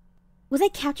 Was I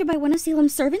captured by one of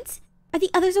Salem's servants? Are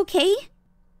the others okay?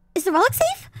 Is the relic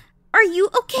safe? Are you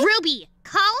okay? Ruby,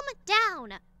 calm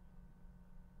down!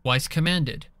 Weiss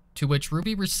commanded, to which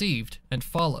Ruby received and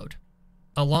followed,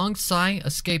 a long sigh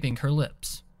escaping her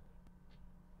lips.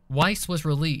 Weiss was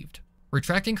relieved,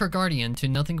 retracting her guardian to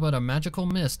nothing but a magical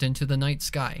mist into the night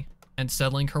sky, and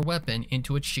settling her weapon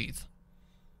into its sheath.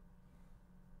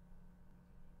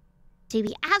 To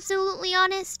be absolutely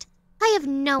honest, I have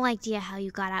no idea how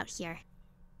you got out here.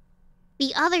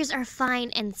 The others are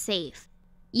fine and safe.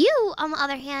 You, on the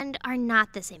other hand, are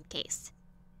not the same case.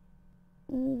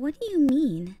 What do you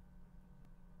mean?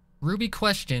 Ruby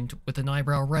questioned with an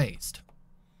eyebrow raised.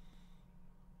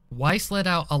 Weiss let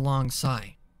out a long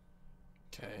sigh.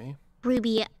 Okay.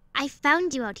 Ruby, I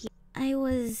found you out here. I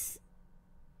was...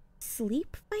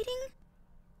 sleep fighting?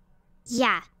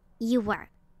 Yeah, you were.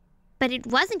 But it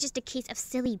wasn't just a case of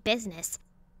silly business.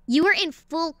 You were in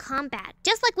full combat,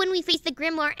 just like when we faced the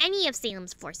Grim or any of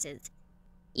Salem's forces.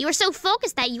 You were so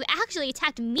focused that you actually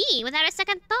attacked me without a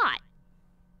second thought.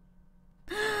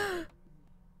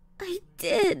 I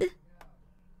did.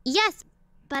 Yes,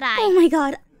 but Oh my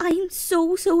god, I'm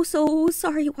so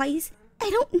sorry, Wise. I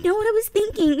don't know what I was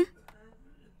thinking.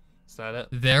 Is that it?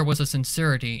 There was a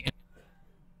sincerity in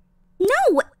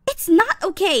No, it's not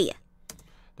okay.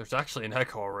 There's actually an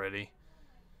echo already.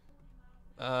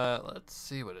 Let's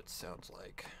see what it sounds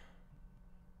like.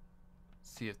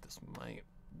 See if this might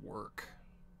work.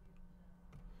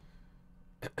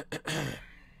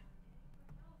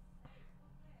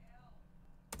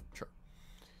 Sure.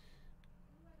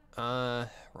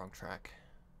 Wrong track.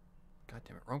 God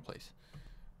damn it, wrong place.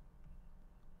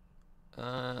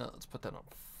 Let's put that on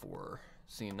 4.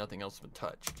 Seeing nothing else has been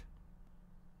touched.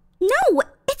 No,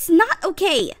 it's not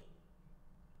okay.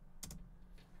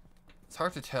 It's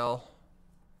hard to tell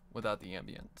without the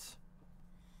ambience.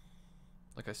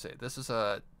 Like I say, this is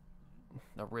a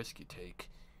risky take.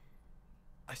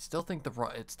 I still think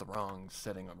it's the wrong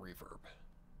setting on reverb.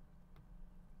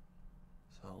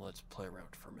 So let's play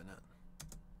around for a minute.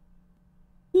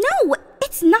 No,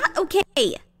 it's not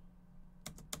okay.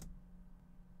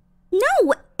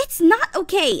 No, it's not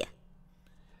okay.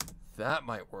 That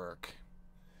might work.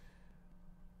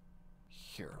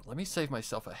 Here, let me save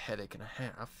myself a headache and a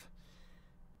half.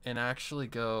 And actually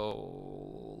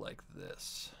go like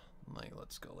this. Like,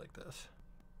 let's go like this.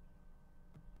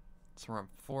 So we're on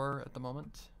 4 at the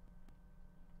moment.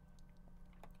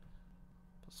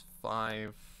 Plus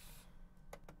 5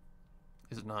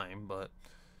 is 9, but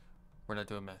we're not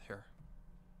doing math here.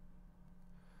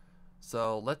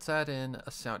 So let's add in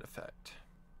a sound effect.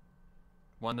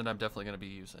 One that I'm definitely going to be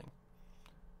using.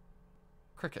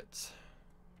 Crickets.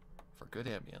 For good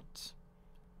ambience.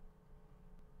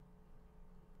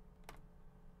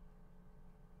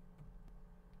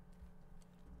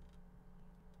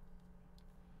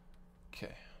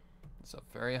 Okay, it's a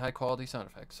very high quality sound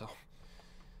effect, so.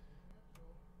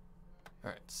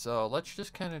 Alright, so let's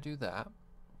just kind of do that.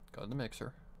 Go to the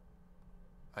mixer.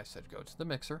 I said go to the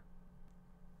mixer.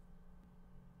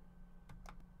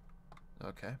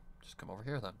 Okay, just come over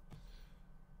here then.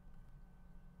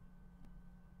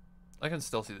 I can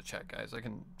still see the chat, guys. I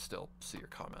can still see your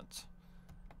comments.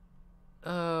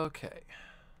 Okay.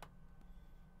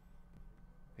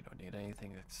 We don't need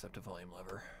anything except a volume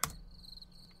lever.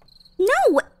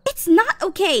 No, it's not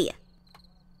okay.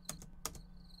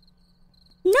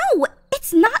 No,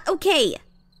 it's not okay.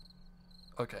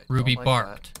 Okay. Ruby don't like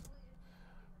barked. that.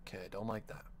 Okay, don't like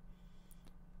that.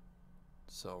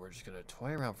 So we're just gonna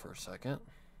toy around for a second.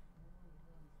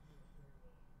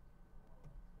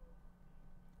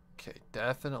 Okay,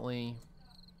 definitely.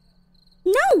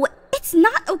 No, it's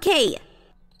not okay.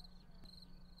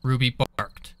 Ruby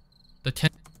barked.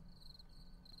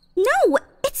 No,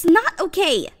 it's not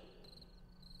okay.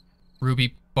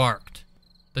 Ruby barked.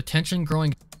 The tension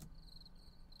growing.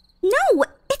 No,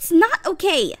 it's not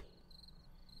okay.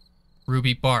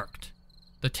 Ruby barked.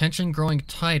 The tension growing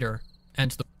tighter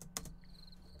and the.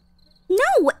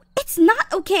 No, it's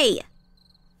not okay.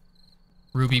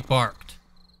 Ruby barked.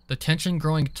 The tension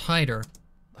growing tighter.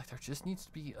 Like there just needs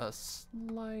to be a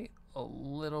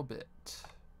little bit.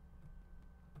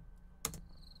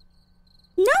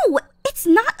 No, it's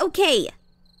not okay.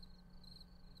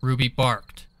 Ruby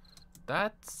barked.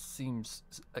 That seems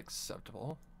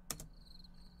acceptable.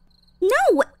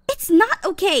 No, it's not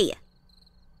okay.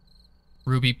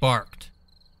 Ruby barked.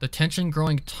 The tension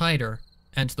growing tighter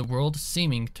and the world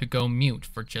seeming to go mute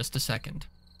for just a second.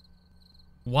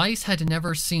 Weiss had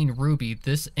never seen Ruby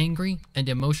this angry and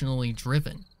emotionally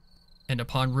driven, and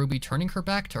upon Ruby turning her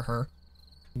back to her,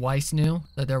 Weiss knew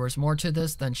that there was more to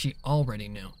this than she already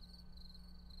knew.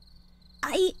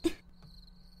 I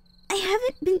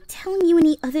haven't been telling you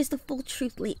any others the full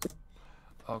truth lately.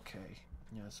 Okay.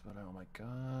 Yes, but oh my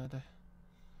god.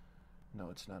 No,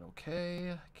 it's not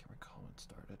okay. I can't recall when it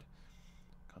started.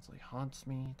 Constantly haunts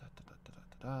me. Da, da, da,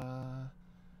 da, da, da.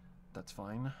 That's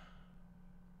fine.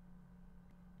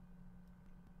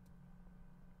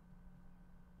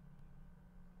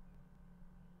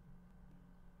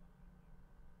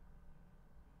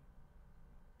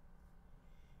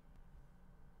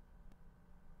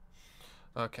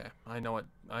 Okay, I know what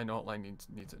line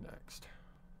needs it next.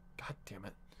 God damn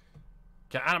it.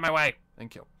 Get out of my way!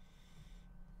 Thank you.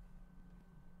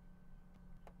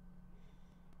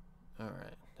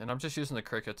 Alright. And I'm just using the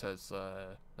crickets as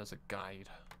a guide.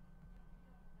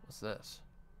 What's this?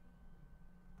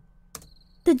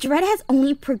 The dread has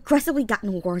only progressively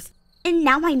gotten worse, and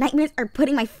now my nightmares are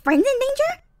putting my friends in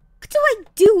danger? What do I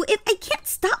do if I can't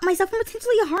stop myself from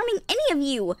potentially harming any of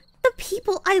you? The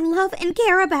people I love and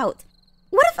care about.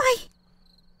 What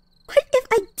if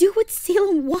I do what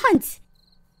Salem wants?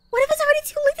 What if it's already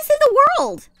too late to save the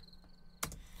world?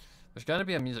 There's gotta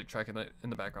be a music track in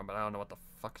the background, but I don't know what the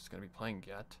fuck is gonna be playing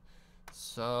yet.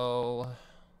 So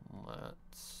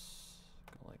let's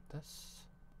go like this.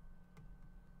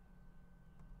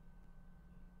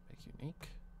 Make unique.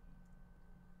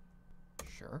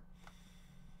 Sure.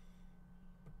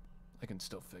 I can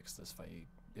still fix this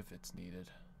if it's needed.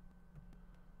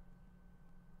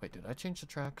 Wait, did I change the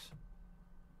tracks?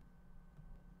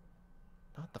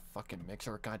 Not the fucking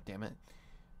mixer, god damn it.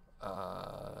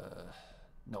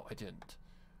 No, I didn't.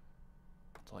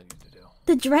 That's all I need to do.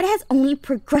 The dread has only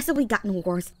progressively gotten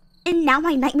worse, and now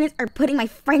my nightmares are putting my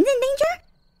friends in danger?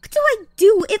 What do I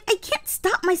do if I can't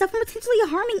stop myself from potentially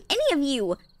harming any of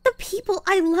you? The people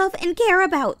I love and care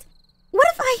about. What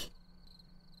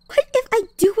if I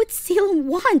do what Salem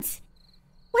wants?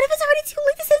 What if it's already too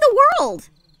late to save the world?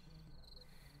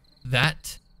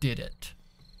 That did it.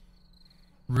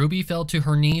 Ruby fell to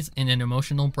her knees in an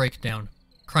emotional breakdown,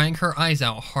 crying her eyes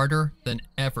out harder than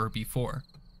ever before.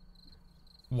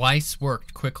 Weiss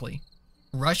worked quickly,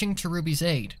 rushing to Ruby's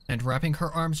aid and wrapping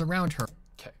her arms around her.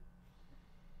 Okay.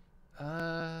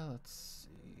 Let's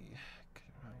see.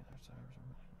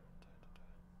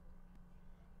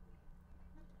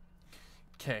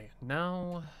 Okay,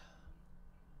 now...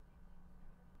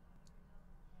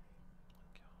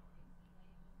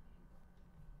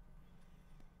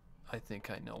 I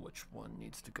think I know which one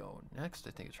needs to go next.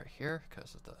 I think it's right here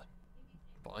because of the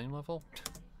volume level.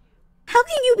 How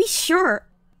can you be sure?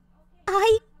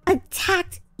 I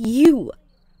attacked you.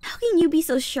 How can you be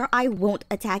so sure I won't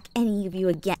attack any of you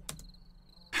again?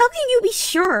 How can you be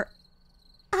sure?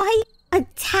 I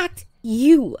attacked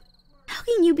you. How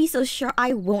can you be so sure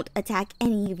I won't attack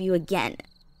any of you again?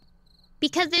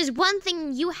 Because there's one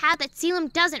thing you have that Salem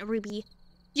doesn't, Ruby.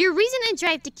 Your reason and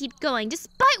drive to keep going,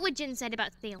 despite what Jin said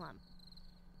about Salem.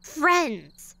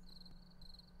 Friends.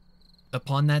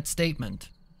 Upon that statement,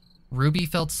 Ruby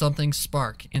felt something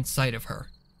spark inside of her,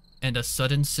 and a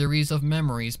sudden series of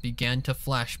memories began to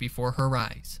flash before her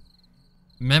eyes.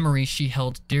 Memories she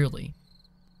held dearly.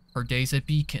 Her days at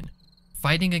Beacon,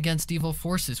 fighting against evil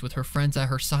forces with her friends at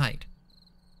her side.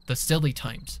 The silly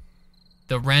times.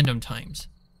 The random times.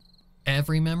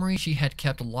 Every memory she had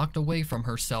kept locked away from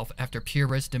herself after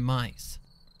Pyrrha's demise.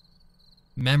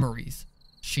 Memories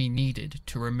she needed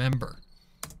to remember.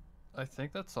 I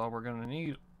think that's all we're gonna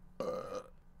need.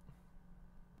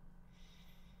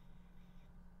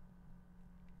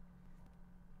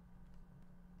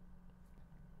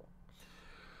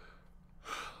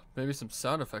 Maybe some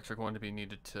sound effects are going to be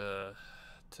needed to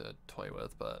toy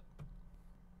with, but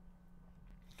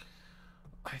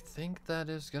I think that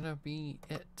is gonna be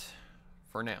it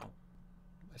for now.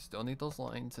 I still need those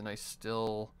lines, and I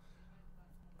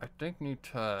think need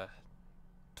to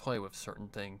toy with certain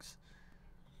things.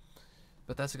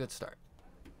 But that's a good start.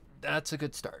 That's a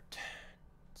good start.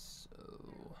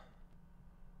 So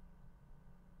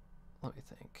let me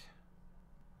think.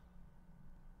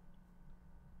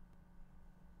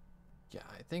 Yeah,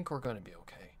 I think we're gonna be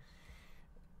okay.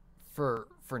 For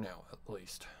now, at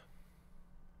least.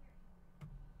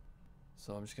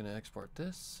 So I'm just gonna export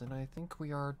this, and I think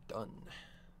we are done.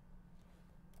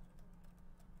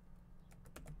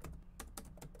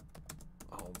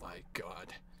 Oh my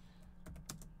god.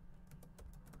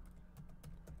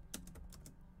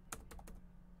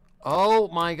 Oh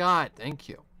my god, thank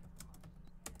you.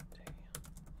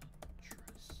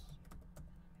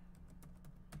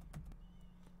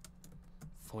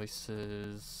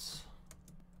 Voices.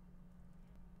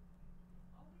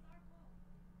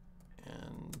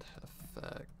 And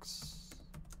effects.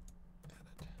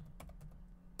 Edit.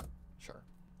 Sure.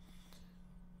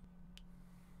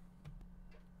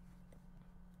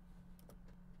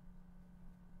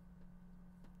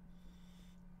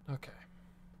 Okay.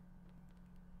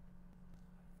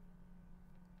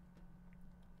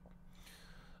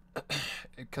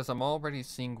 Because I'm already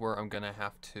seeing where I'm going to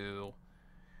have to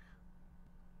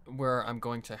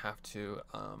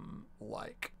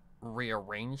like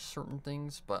rearrange certain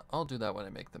things, but I'll do that when I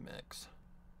make the mix.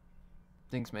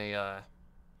 Things may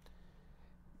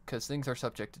because things are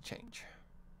subject to change.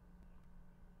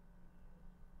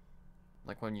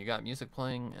 Like when you got music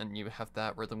playing and you have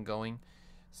that rhythm going,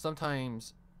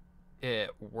 sometimes it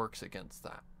works against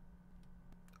that.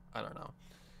 I don't know.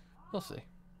 We'll see.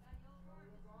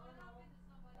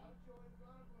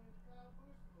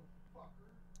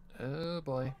 Oh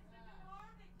boy.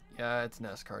 Yeah, it's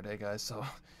NASCAR day, guys, so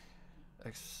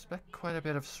expect quite a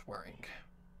bit of swearing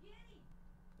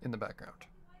in the background.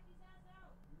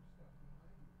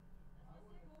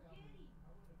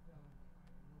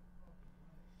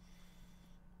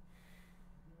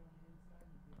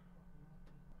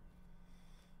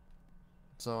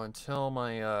 So until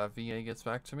my VA gets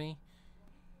back to me,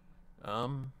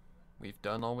 we've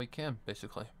done all we can,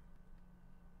 basically.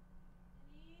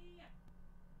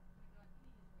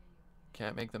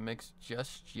 Can't make the mix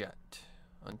just yet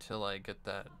until I get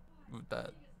that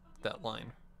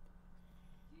line.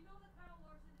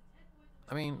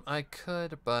 I mean, I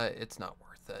could, but it's not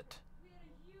worth it.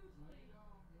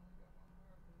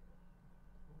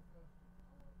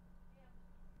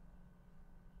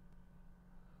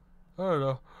 I don't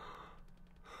know.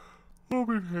 We'll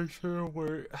be patient and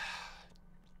wait.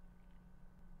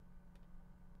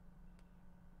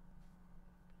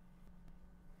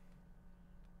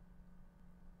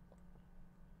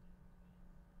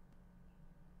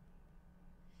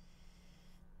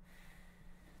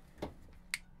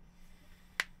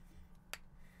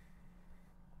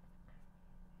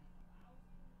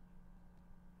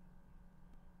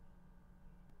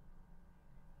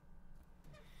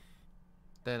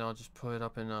 Then I'll just put it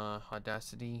up in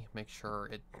Audacity, make sure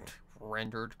it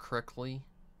rendered correctly.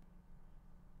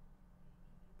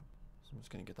 So I'm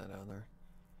just gonna get that out of there.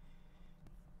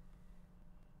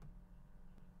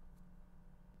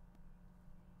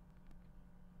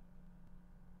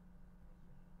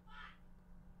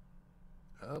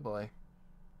 Oh boy.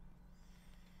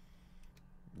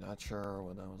 Not sure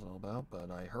what that was all about,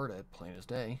 but I heard it plain as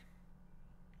day.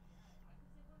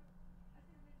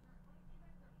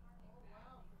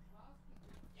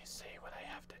 You see what I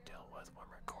have to deal with when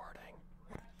recording.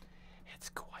 It's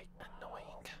quite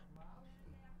annoying.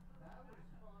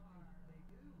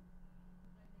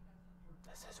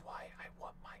 This is why I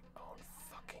want my own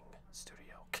fucking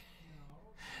studio.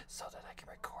 So that I can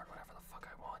record whatever the fuck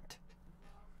I want.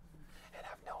 And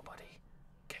have nobody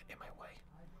get in my way.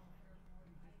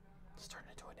 It's turned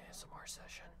into an ASMR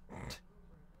session.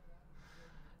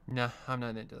 Nah, I'm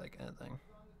not into that kind of thing.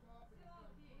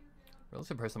 Really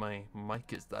surprised that my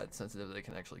mic is that sensitive that it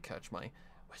can actually catch my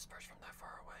whispers from that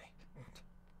far away.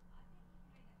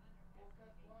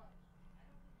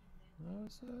 I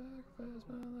sacrifice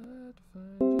my life to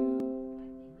find you.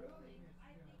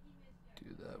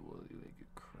 Do that will you make you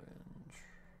cringe.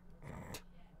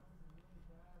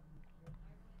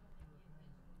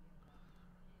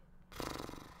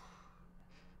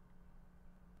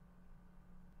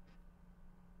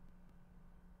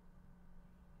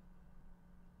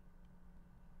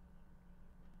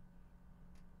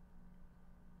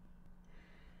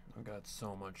 I've got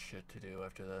so much shit to do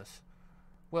after this.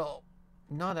 Well,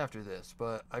 not after this,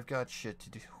 but I've got shit to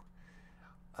do.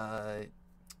 I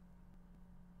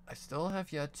still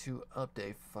have yet to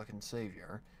update fucking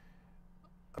Savior.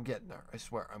 I'm getting there. I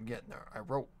swear, I'm getting there. I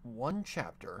wrote one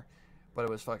chapter, but it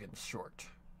was fucking short.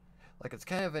 Like, it's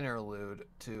kind of an interlude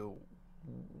to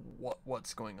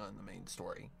what's going on in the main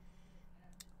story.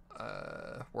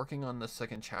 Working on the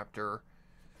second chapter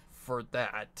for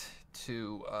that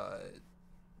to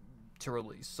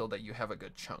release so that you have a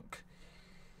good chunk.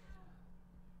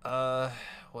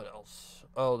 What else?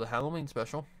 Oh, the Halloween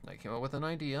special. I came up with an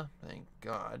idea. Thank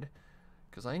God.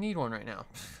 Because I need one right now.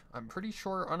 I'm pretty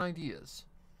short on ideas.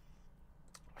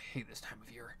 I hate this time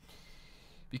of year.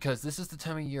 Because this is the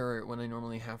time of year when I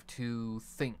normally have to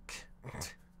think.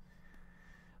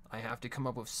 I have to come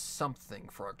up with something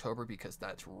for October because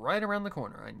that's right around the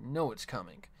corner. I know it's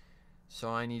coming.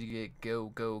 So I need to get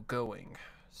going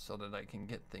so that I can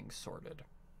get things sorted.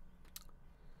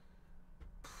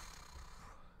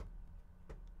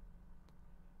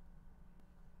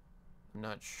 I'm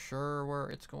not sure where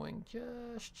it's going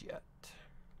just yet.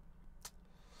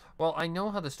 Well, I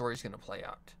know how the story's going to play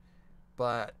out,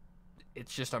 but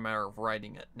it's just a matter of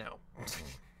writing it now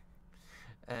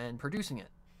and producing it.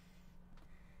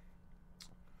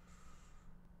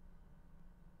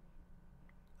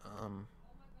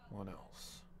 What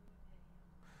else?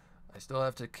 I still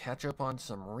have to catch up on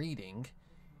some reading.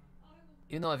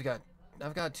 Even though I've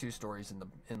got 2 stories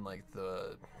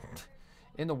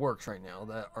in the works right now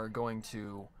that are going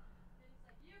to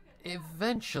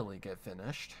eventually get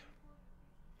finished.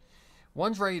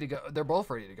 One's ready to go. They're both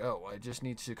ready to go. I just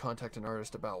need to contact an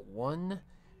artist about one,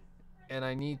 and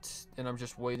I'm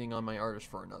just waiting on my artist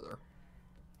for another.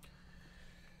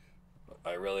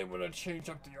 I really want to change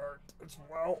up the art as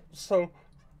well, so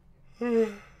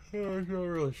I'm not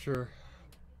really sure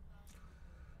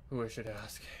who I should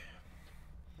ask.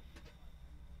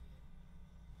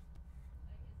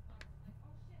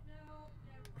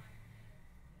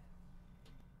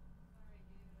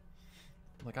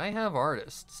 Like, I have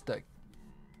artists that,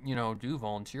 you know, do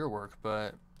volunteer work,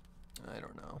 but I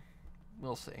don't know.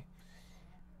 We'll see.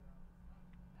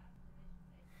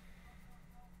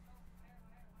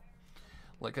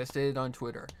 Like I stated on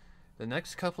Twitter, the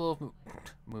next couple of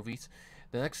movies,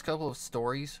 The next couple of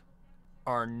stories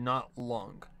are not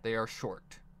long. They are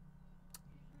short.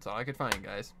 That's all I could find,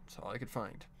 guys. That's all I could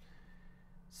find.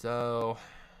 So,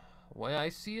 the way I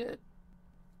see it,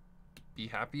 be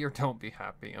happy or don't be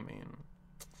happy. I mean,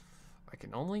 I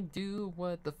can only do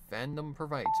what the fandom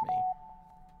provides me.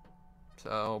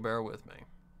 So, bear with me.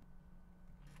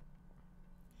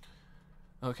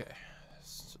 Okay.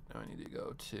 So now I need to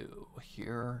go to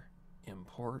here,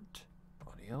 import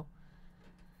audio.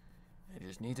 I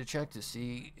just need to check to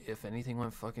see if anything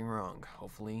went fucking wrong.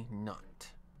 Hopefully not.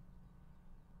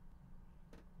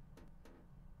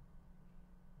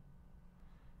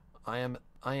 I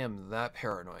am that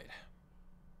paranoid.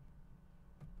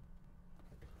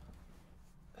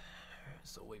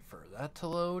 So wait for that to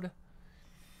load.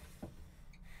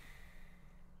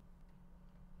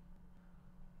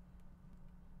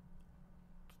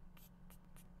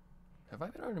 Have I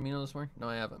been on Amino this morning? No,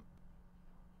 I haven't.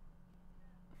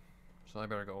 So I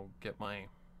better go get my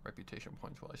reputation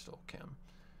points while I still can.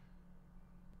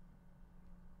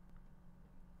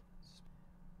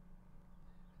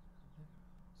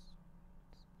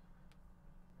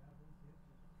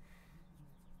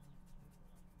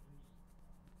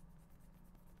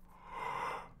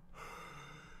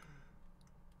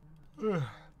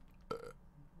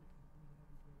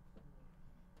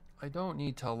 I don't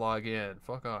need to log in.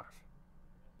 Fuck off.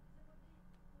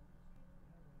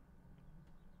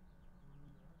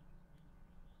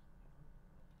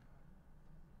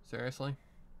 Seriously?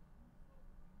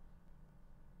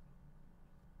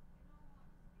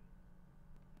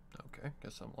 Okay,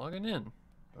 guess I'm logging in.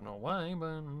 Don't know why,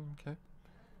 but okay.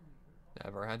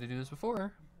 Never had to do this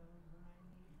before.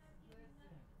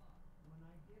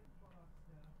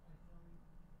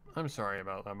 I'm sorry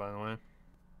about that, by the way.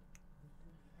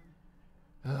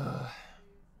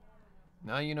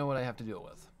 Now you know what I have to deal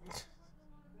with.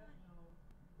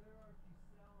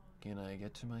 Can I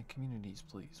get to my communities,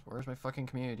 please? Where's my fucking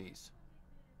communities?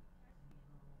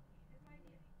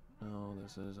 Oh,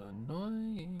 this is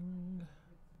annoying.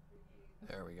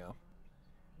 There we go.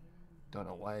 Don't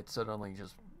know why it suddenly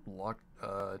just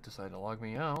decided to log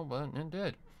me out, but it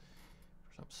did.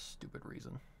 For some stupid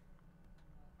reason.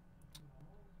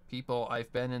 People,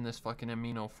 I've been in this fucking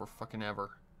amino for fucking ever.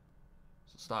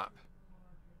 So stop.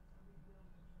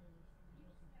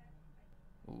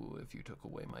 Ooh, if you took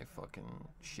away my fucking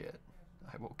shit,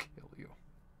 I will kill you.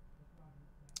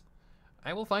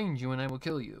 I will find you and I will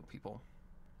kill you, people.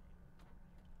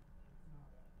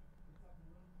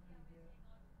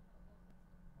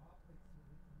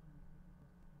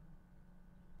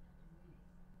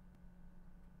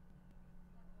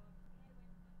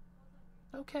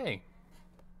 Okay.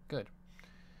 Good.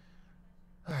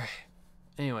 Alright.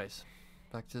 Anyways,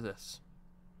 back to this.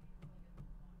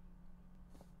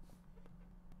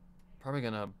 Probably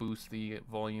gonna boost the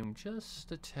volume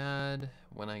just a tad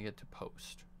when I get to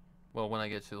post. Well, when I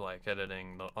get to like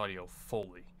editing the audio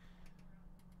fully.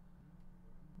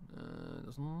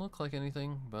 Doesn't look like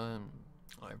anything, but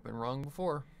I've been wrong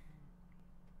before.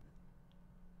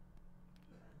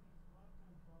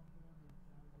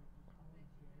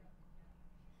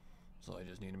 So I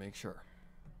just need to make sure.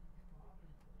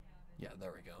 Yeah,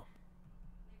 there we go.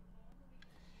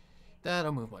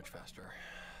 That'll move much faster.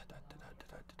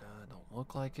 Don't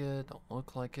look like it. Don't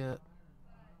look like it.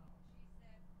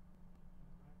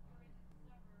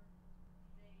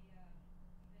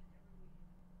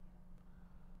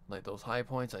 Like those high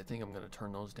points, I think I'm going to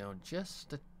turn those down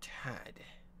just a tad.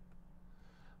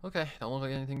 Okay, don't look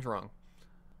like anything's wrong.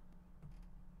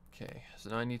 Okay,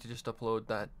 so now I need to just upload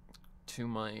that to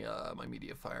my my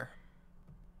media file.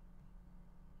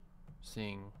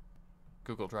 Seeing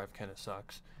Google Drive kind of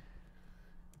sucks.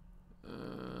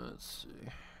 Let's see.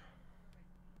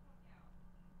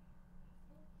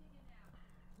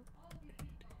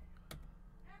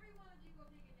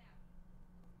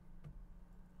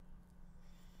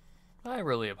 I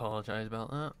really apologize about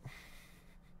that.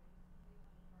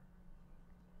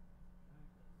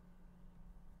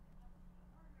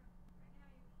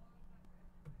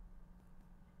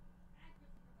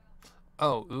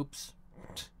 Oh, oops.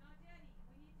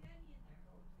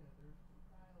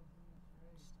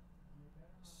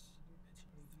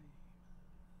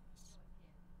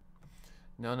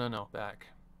 No, back.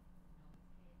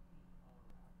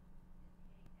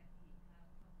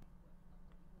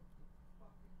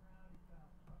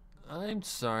 I'm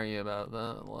sorry about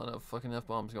that. A lot of fucking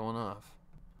F-bombs going off.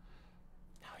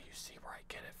 Now you see where I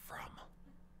get it from.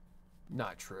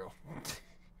 Not true.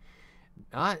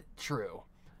 Not true.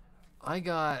 I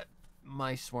got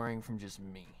my swearing from just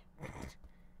me.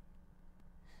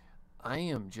 I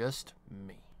am just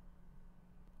me.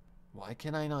 Why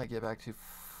can I not get back to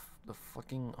the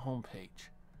fucking homepage?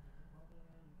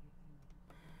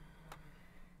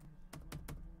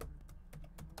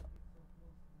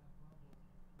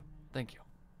 Thank you.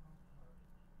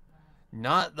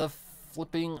 Not the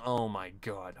flipping... Oh my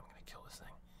god, I'm gonna kill this thing.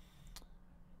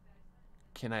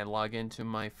 Can I log into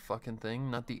my fucking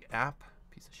thing? Not the app?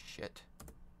 Piece of shit.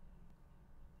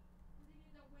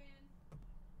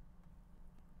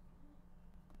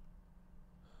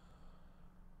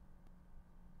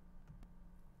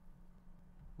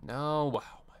 No. Wow,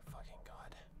 my fucking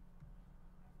god.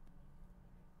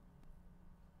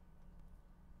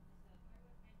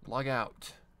 Log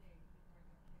out.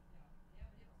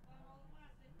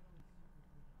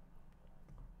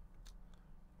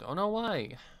 Don't know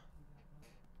why.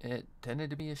 It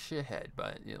tended to be a shithead,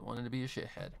 but it wanted to be a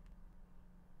shithead.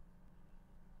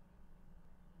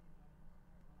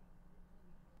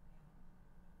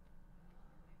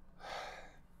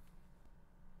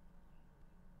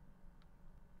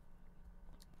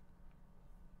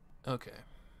 Okay.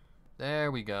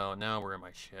 There we go. Now we're in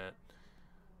my shit.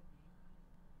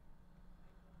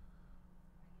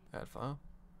 Add file.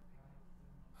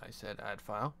 I said add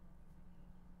file.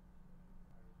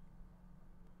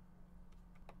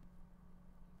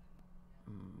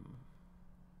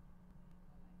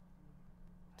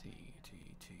 T.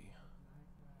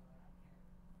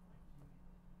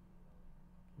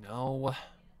 No.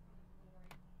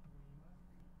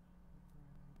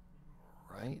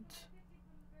 Right.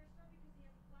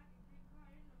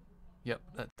 Yep,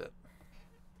 that's it.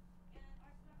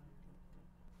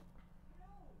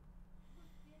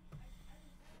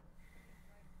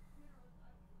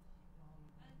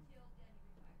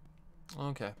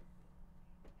 Okay.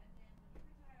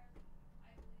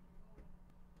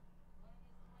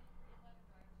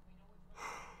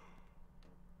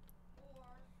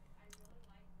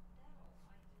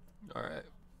 All right.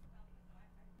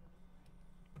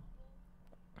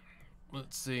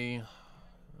 Let's see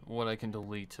what I can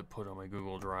delete to put on my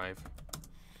Google Drive.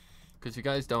 Because you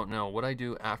guys don't know, what I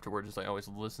do afterwards is I always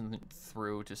listen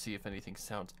through to see if anything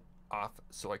sounds off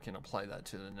so I can apply that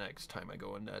to the next time I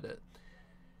go and edit.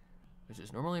 Which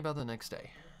is normally about the next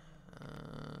day.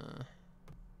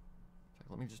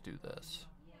 Let me just do this.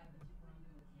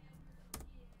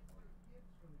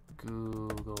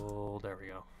 Google, there we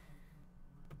go.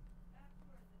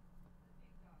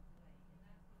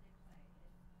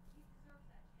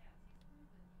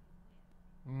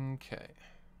 Okay.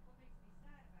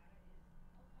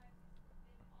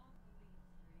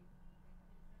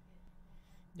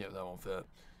 Yeah, that won't fit.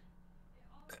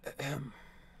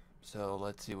 So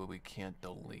let's see what we can't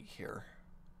delete here.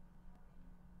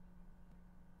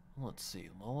 Let's see,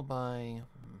 lullaby.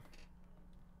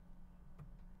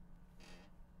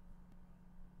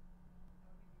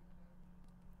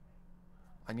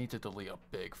 I need to delete a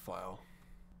big file.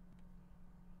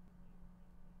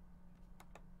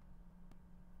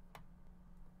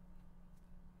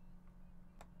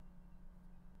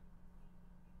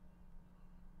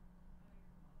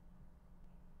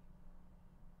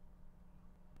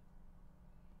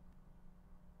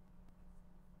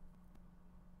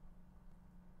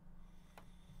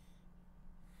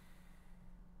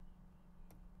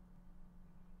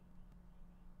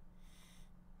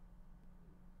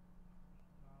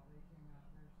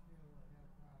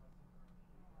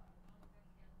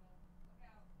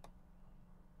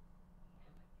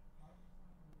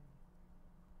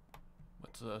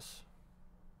 What's this?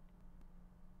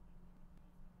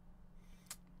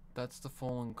 That's the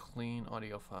full and clean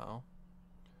audio file.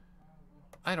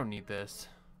 I don't need this.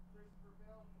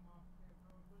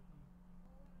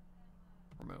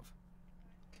 Remove.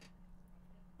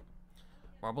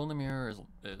 Marble in the Mirror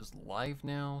is live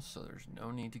now, so there's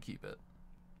no need to keep it.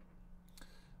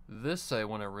 This I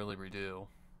want to really redo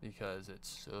because it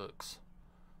sucks.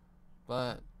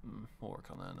 But we'll work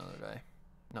on that another day.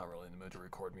 Not really in the mood to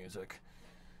record music.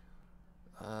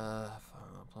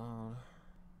 Upload.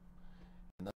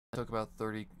 And that took about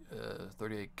 38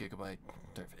 gigabyte.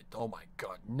 Oh my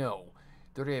god, no.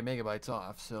 38 megabytes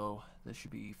off, so this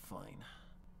should be fine.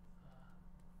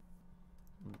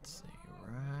 Let's see,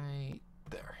 right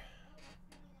there.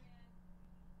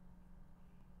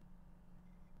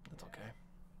 That's okay.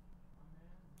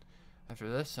 After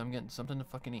this, I'm getting something to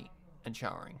fucking eat and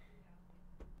showering.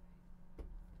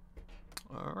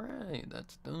 Alright,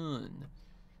 that's done.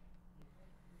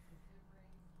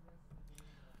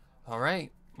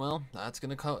 Alright, well, that's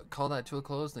going to call that to a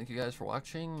close. Thank you guys for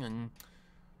watching, and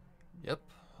yep,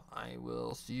 I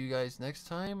will see you guys next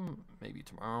time. Maybe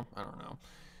tomorrow, I don't know.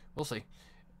 We'll see.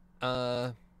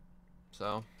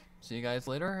 So, see you guys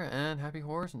later, and happy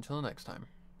horrors until next time.